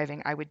was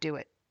driving I would do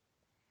it.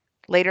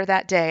 Later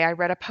that day, I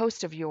read a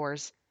post of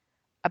yours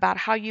about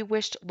how you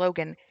wished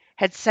Logan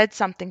had said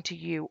something to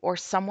you or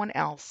someone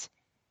else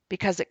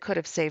because it could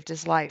have saved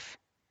his life.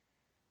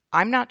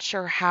 I'm not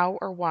sure how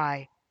or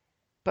why,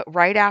 but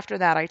right after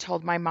that I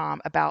told my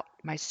mom about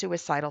my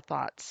suicidal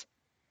thoughts.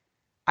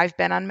 I've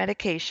been on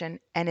medication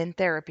and in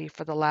therapy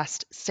for the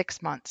last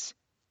 6 months.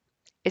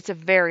 It's a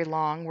very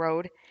long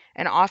road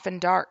and often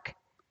dark,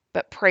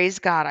 but praise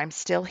God I'm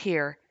still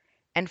here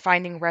and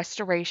finding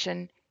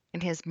restoration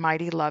in His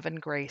mighty love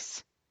and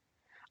grace.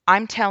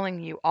 I'm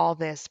telling you all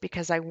this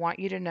because I want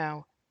you to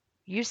know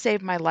you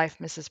saved my life,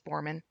 Mrs.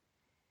 Borman.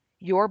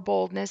 Your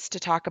boldness to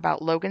talk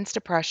about Logan's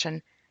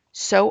depression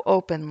so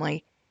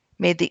openly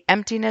made the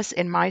emptiness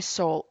in my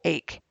soul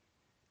ache,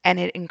 and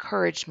it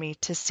encouraged me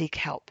to seek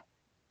help.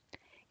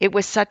 It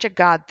was such a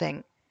God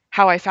thing,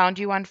 how I found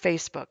you on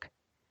Facebook,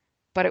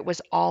 but it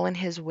was all in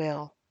His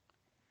will.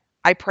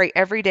 I pray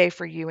every day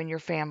for you and your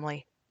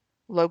family.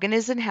 Logan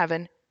is in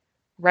heaven,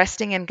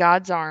 resting in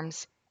God's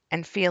arms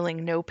and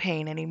feeling no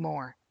pain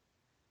anymore.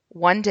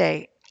 One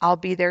day I'll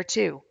be there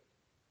too,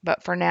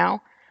 but for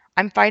now,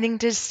 I'm fighting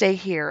to stay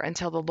here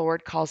until the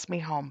Lord calls me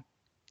home.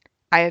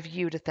 I have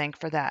you to thank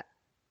for that.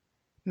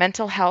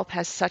 Mental health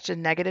has such a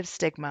negative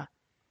stigma,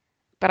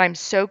 but I'm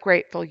so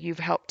grateful you've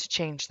helped to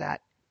change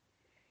that.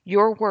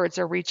 Your words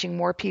are reaching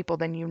more people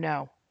than you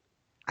know.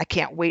 I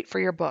can't wait for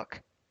your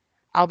book.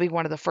 I'll be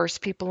one of the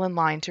first people in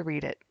line to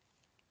read it.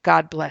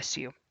 God bless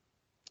you.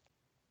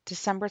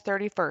 December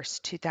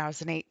 31st,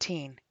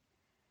 2018.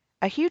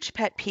 A huge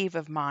pet peeve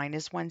of mine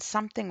is when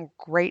something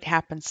great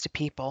happens to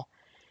people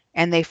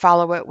and they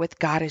follow it with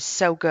God is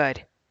so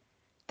good.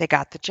 They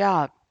got the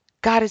job.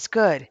 God is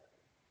good.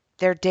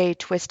 Their day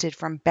twisted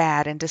from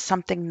bad into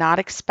something not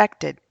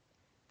expected.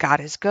 God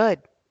is good.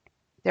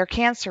 Their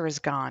cancer is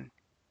gone.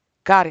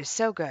 God is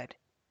so good.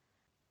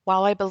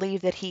 While I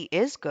believe that He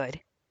is good,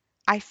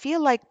 I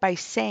feel like by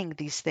saying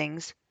these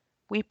things,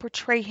 we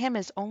portray Him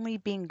as only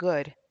being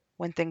good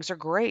when things are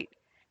great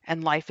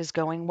and life is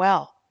going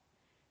well.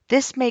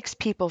 This makes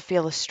people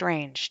feel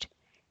estranged,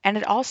 and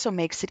it also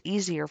makes it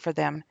easier for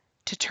them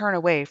to turn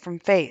away from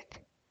faith.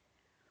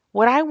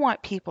 What I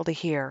want people to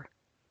hear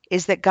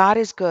is that God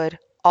is good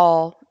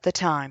all the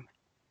time.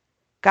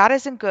 God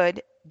isn't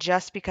good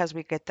just because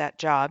we get that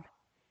job.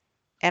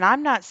 And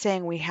I'm not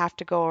saying we have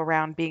to go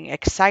around being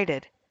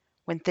excited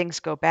when things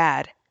go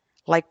bad,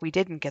 like we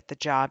didn't get the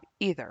job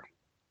either.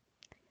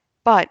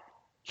 But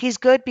He's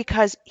good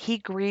because He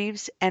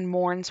grieves and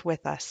mourns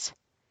with us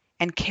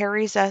and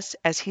carries us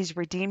as He's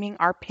redeeming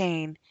our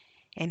pain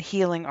and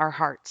healing our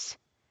hearts.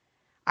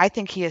 I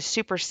think He is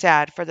super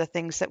sad for the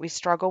things that we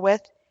struggle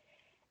with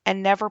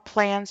and never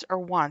plans or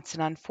wants an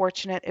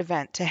unfortunate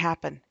event to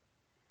happen.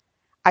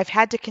 I've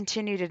had to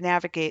continue to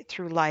navigate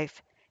through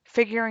life,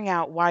 figuring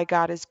out why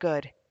God is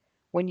good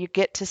when you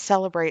get to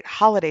celebrate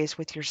holidays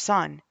with your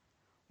son,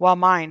 while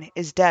mine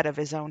is dead of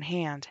his own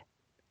hand.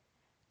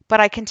 But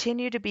I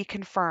continue to be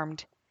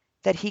confirmed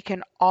that He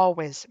can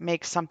always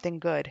make something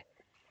good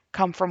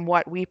come from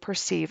what we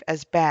perceive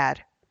as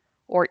bad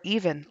or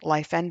even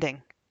life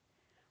ending.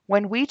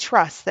 When we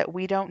trust that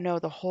we don't know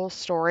the whole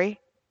story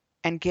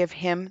and give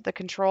Him the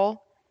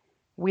control,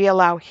 we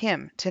allow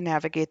Him to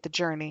navigate the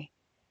journey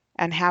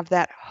and have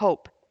that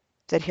hope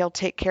that He'll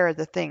take care of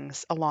the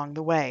things along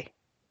the way.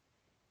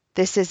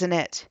 This isn't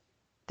it.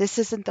 This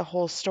isn't the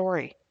whole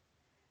story.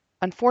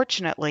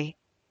 Unfortunately,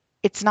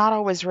 it's not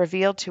always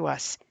revealed to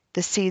us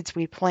the seeds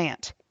we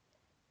plant.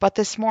 But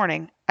this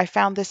morning, I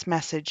found this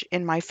message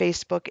in my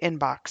Facebook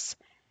inbox.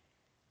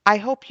 I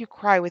hope you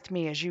cry with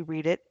me as you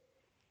read it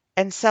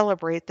and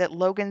celebrate that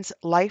Logan's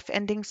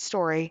life-ending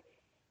story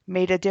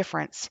made a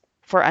difference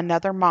for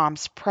another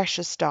mom's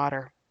precious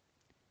daughter.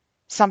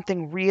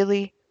 Something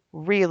really,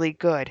 really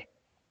good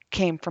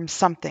came from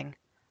something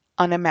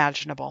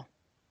unimaginable.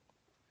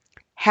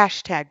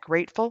 Hashtag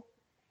grateful.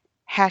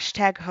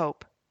 Hashtag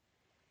hope.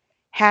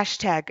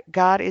 Hashtag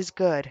God is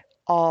good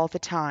all the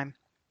time.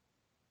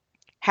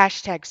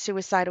 Hashtag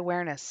suicide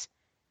awareness.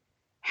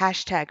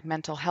 Hashtag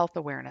mental health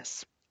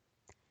awareness.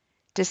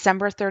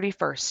 December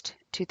 31st,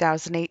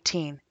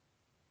 2018.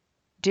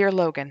 Dear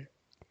Logan,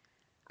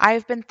 I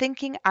have been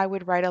thinking I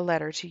would write a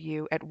letter to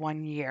you at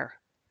 1 year.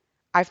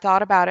 I've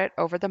thought about it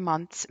over the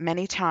months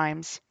many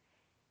times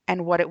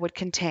and what it would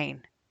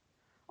contain.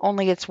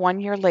 Only it's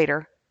 1 year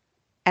later,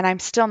 and I'm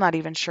still not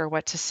even sure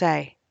what to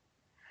say.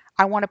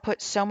 I want to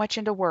put so much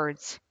into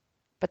words,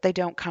 but they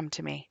don't come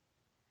to me.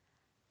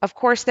 Of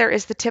course, there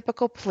is the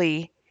typical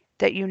plea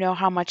that you know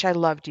how much I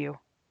loved you,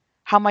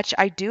 how much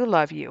I do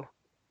love you,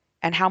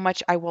 and how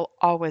much I will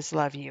always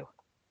love you.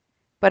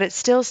 But it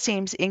still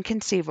seems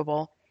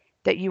inconceivable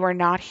that you are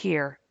not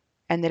here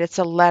and that it's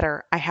a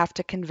letter I have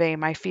to convey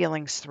my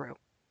feelings through.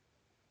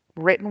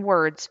 Written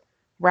words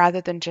rather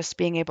than just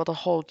being able to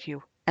hold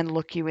you and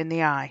look you in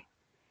the eye.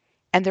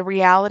 And the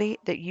reality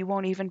that you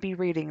won't even be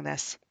reading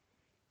this.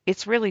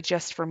 It's really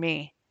just for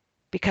me,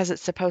 because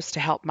it's supposed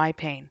to help my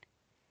pain.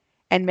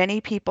 And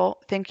many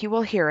people think you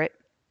will hear it,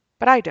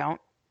 but I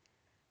don't.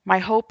 My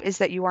hope is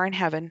that you are in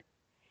heaven,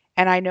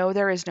 and I know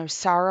there is no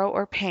sorrow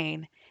or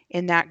pain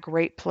in that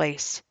great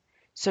place.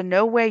 So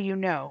no way you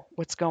know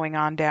what's going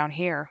on down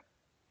here.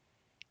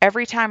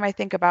 Every time I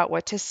think about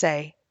what to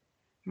say,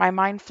 my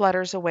mind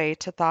flutters away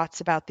to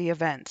thoughts about the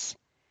events,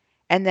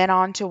 and then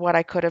on to what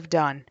I could have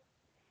done.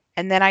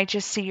 And then I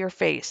just see your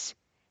face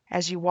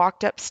as you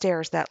walked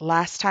upstairs that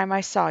last time I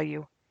saw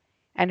you,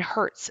 and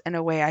hurts in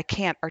a way I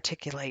can't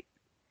articulate.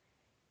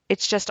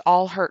 It's just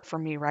all hurt for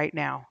me right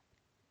now.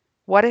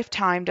 What if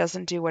time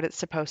doesn't do what it's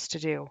supposed to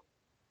do?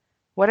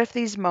 What if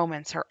these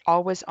moments are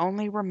always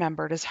only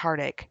remembered as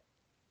heartache?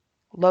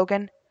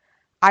 Logan,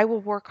 I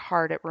will work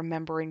hard at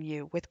remembering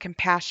you with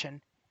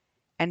compassion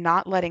and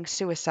not letting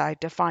suicide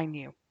define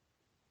you.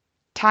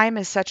 Time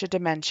is such a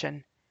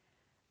dimension,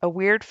 a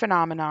weird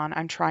phenomenon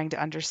I'm trying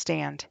to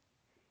understand.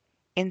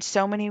 In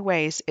so many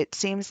ways, it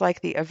seems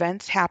like the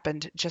events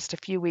happened just a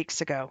few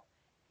weeks ago.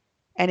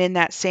 And in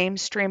that same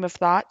stream of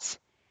thoughts,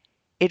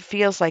 it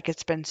feels like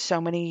it's been so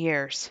many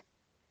years.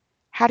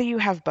 How do you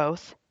have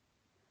both?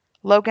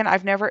 Logan,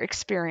 I've never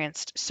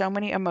experienced so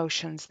many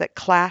emotions that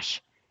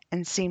clash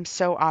and seem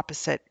so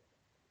opposite.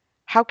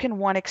 How can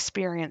one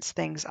experience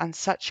things on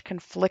such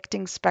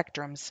conflicting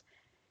spectrums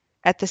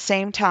at the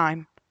same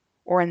time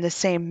or in the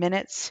same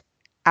minutes,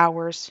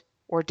 hours,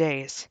 or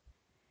days?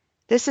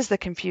 This is the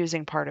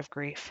confusing part of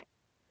grief.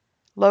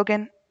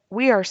 Logan,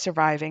 we are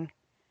surviving,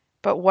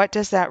 but what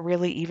does that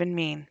really even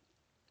mean?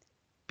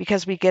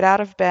 Because we get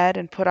out of bed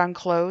and put on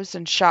clothes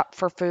and shop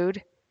for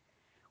food?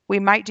 We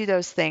might do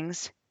those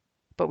things,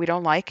 but we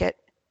don't like it.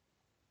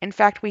 In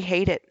fact, we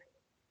hate it.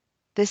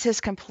 This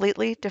has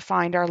completely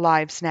defined our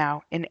lives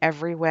now in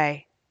every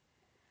way.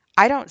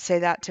 I don't say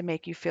that to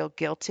make you feel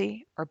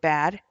guilty or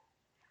bad.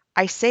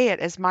 I say it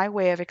as my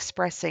way of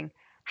expressing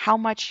how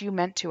much you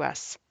meant to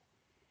us.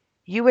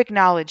 You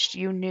acknowledged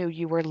you knew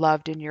you were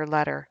loved in your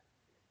letter,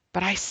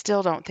 but I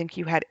still don't think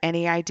you had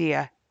any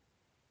idea.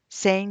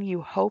 Saying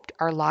you hoped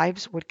our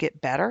lives would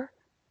get better?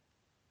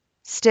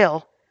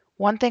 Still,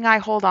 one thing I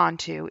hold on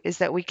to is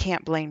that we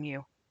can't blame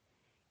you.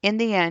 In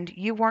the end,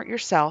 you weren't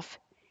yourself,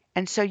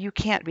 and so you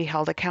can't be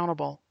held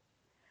accountable.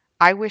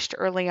 I wished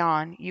early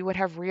on you would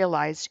have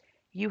realized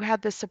you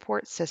had the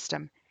support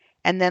system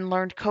and then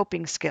learned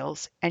coping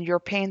skills and your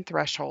pain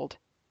threshold,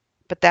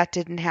 but that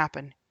didn't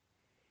happen.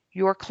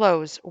 Your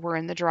clothes were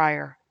in the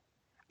dryer.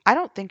 I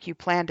don't think you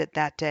planned it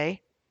that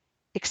day,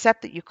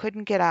 except that you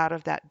couldn't get out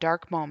of that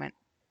dark moment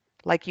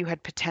like you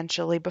had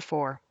potentially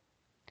before.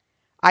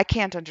 I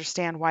can't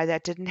understand why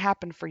that didn't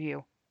happen for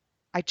you.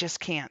 I just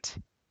can't.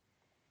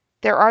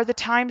 There are the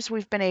times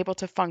we've been able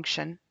to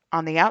function,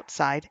 on the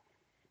outside,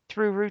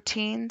 through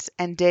routines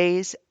and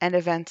days and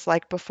events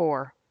like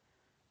before,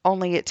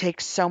 only it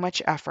takes so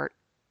much effort.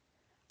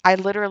 I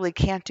literally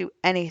can't do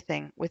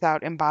anything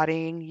without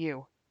embodying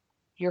you,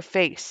 your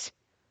face,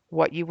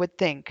 what you would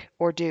think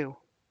or do.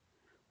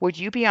 Would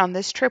you be on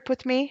this trip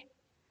with me?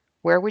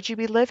 Where would you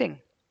be living?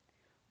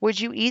 Would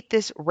you eat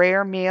this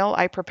rare meal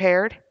I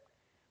prepared?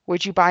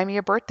 Would you buy me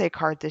a birthday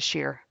card this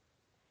year?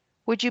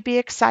 Would you be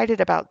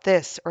excited about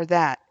this or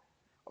that?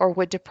 Or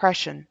would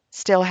depression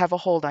still have a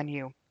hold on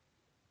you?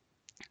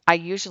 I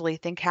usually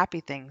think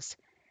happy things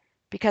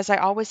because I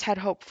always had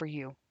hope for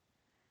you.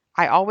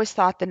 I always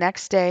thought the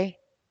next day,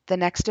 the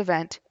next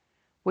event,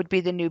 would be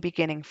the new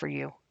beginning for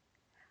you.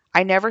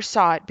 I never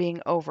saw it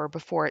being over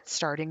before it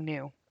starting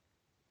new.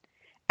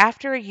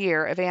 After a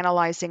year of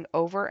analyzing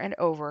over and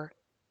over,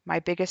 my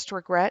biggest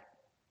regret?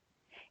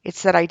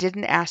 It's that I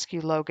didn't ask you,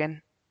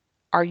 Logan,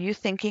 are you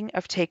thinking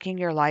of taking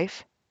your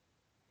life?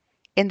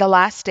 In the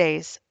last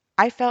days,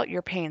 I felt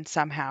your pain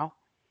somehow.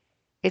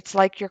 It's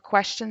like your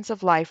questions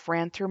of life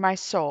ran through my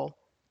soul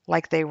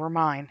like they were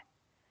mine.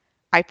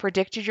 I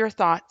predicted your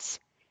thoughts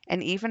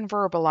and even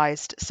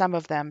verbalized some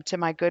of them to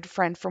my good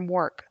friend from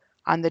work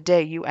on the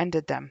day you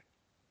ended them.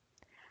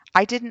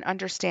 I didn't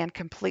understand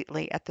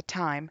completely at the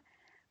time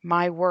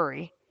my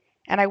worry,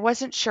 and I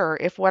wasn't sure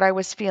if what I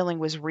was feeling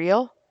was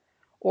real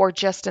or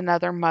just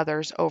another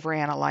mother's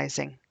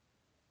overanalyzing.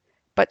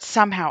 But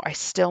somehow I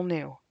still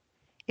knew.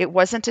 It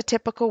wasn't a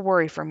typical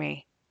worry for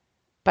me,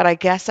 but I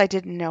guess I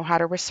didn't know how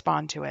to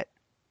respond to it.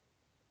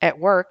 At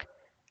work,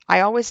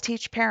 I always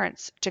teach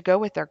parents to go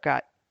with their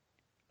gut,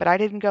 but I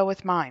didn't go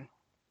with mine.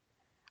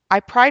 I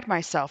pride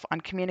myself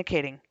on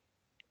communicating,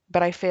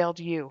 but I failed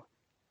you.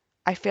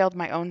 I failed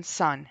my own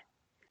son.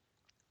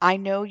 I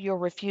know your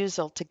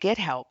refusal to get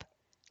help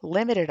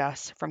limited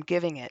us from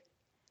giving it,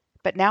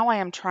 but now I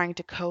am trying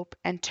to cope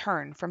and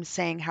turn from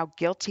saying how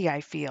guilty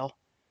I feel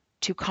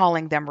to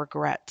calling them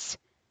regrets,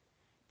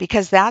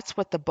 because that's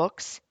what the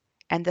books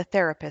and the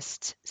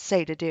therapists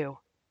say to do.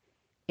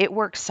 It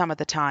works some of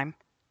the time.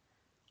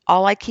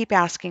 All I keep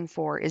asking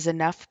for is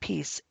enough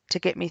peace to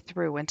get me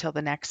through until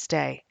the next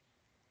day.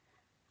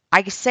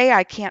 I say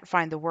I can't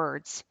find the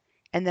words,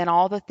 and then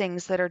all the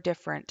things that are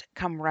different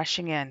come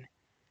rushing in,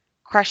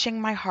 crushing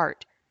my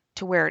heart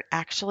to where it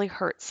actually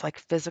hurts like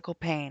physical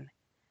pain.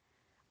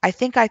 I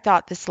think I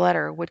thought this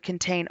letter would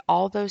contain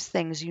all those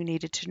things you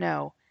needed to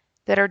know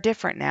that are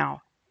different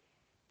now,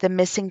 the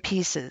missing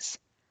pieces,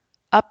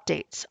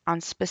 updates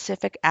on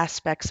specific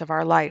aspects of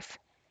our life,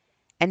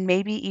 and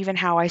maybe even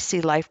how I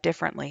see life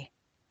differently.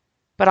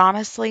 But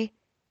honestly,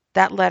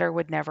 that letter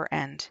would never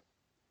end.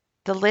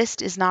 The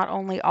list is not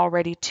only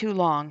already too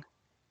long,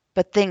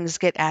 but things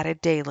get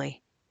added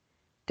daily.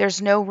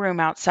 There's no room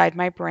outside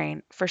my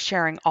brain for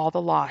sharing all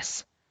the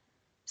loss,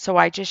 so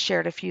I just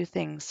shared a few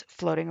things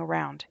floating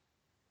around.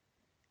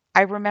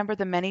 I remember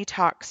the many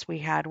talks we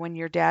had when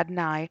your dad and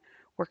I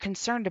were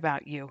concerned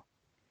about you.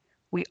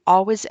 We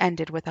always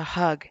ended with a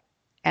hug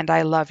and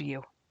I love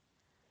you.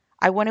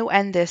 I want to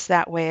end this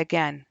that way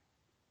again,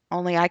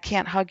 only I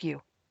can't hug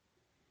you.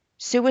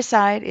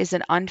 Suicide is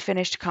an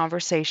unfinished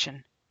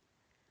conversation,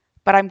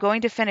 but I'm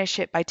going to finish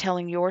it by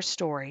telling your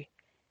story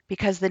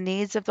because the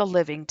needs of the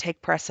living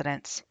take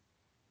precedence.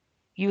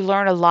 You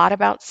learn a lot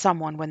about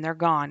someone when they're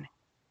gone,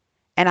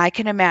 and I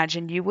can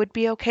imagine you would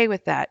be okay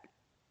with that.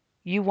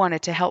 You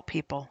wanted to help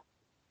people.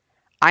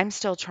 I'm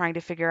still trying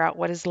to figure out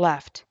what is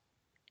left,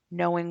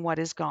 knowing what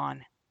is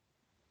gone.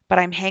 But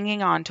I'm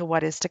hanging on to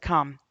what is to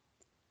come.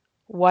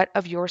 What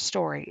of your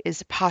story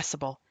is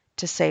possible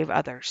to save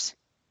others?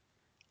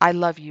 I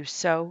love you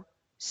so,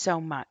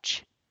 so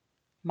much.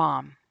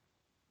 Mom.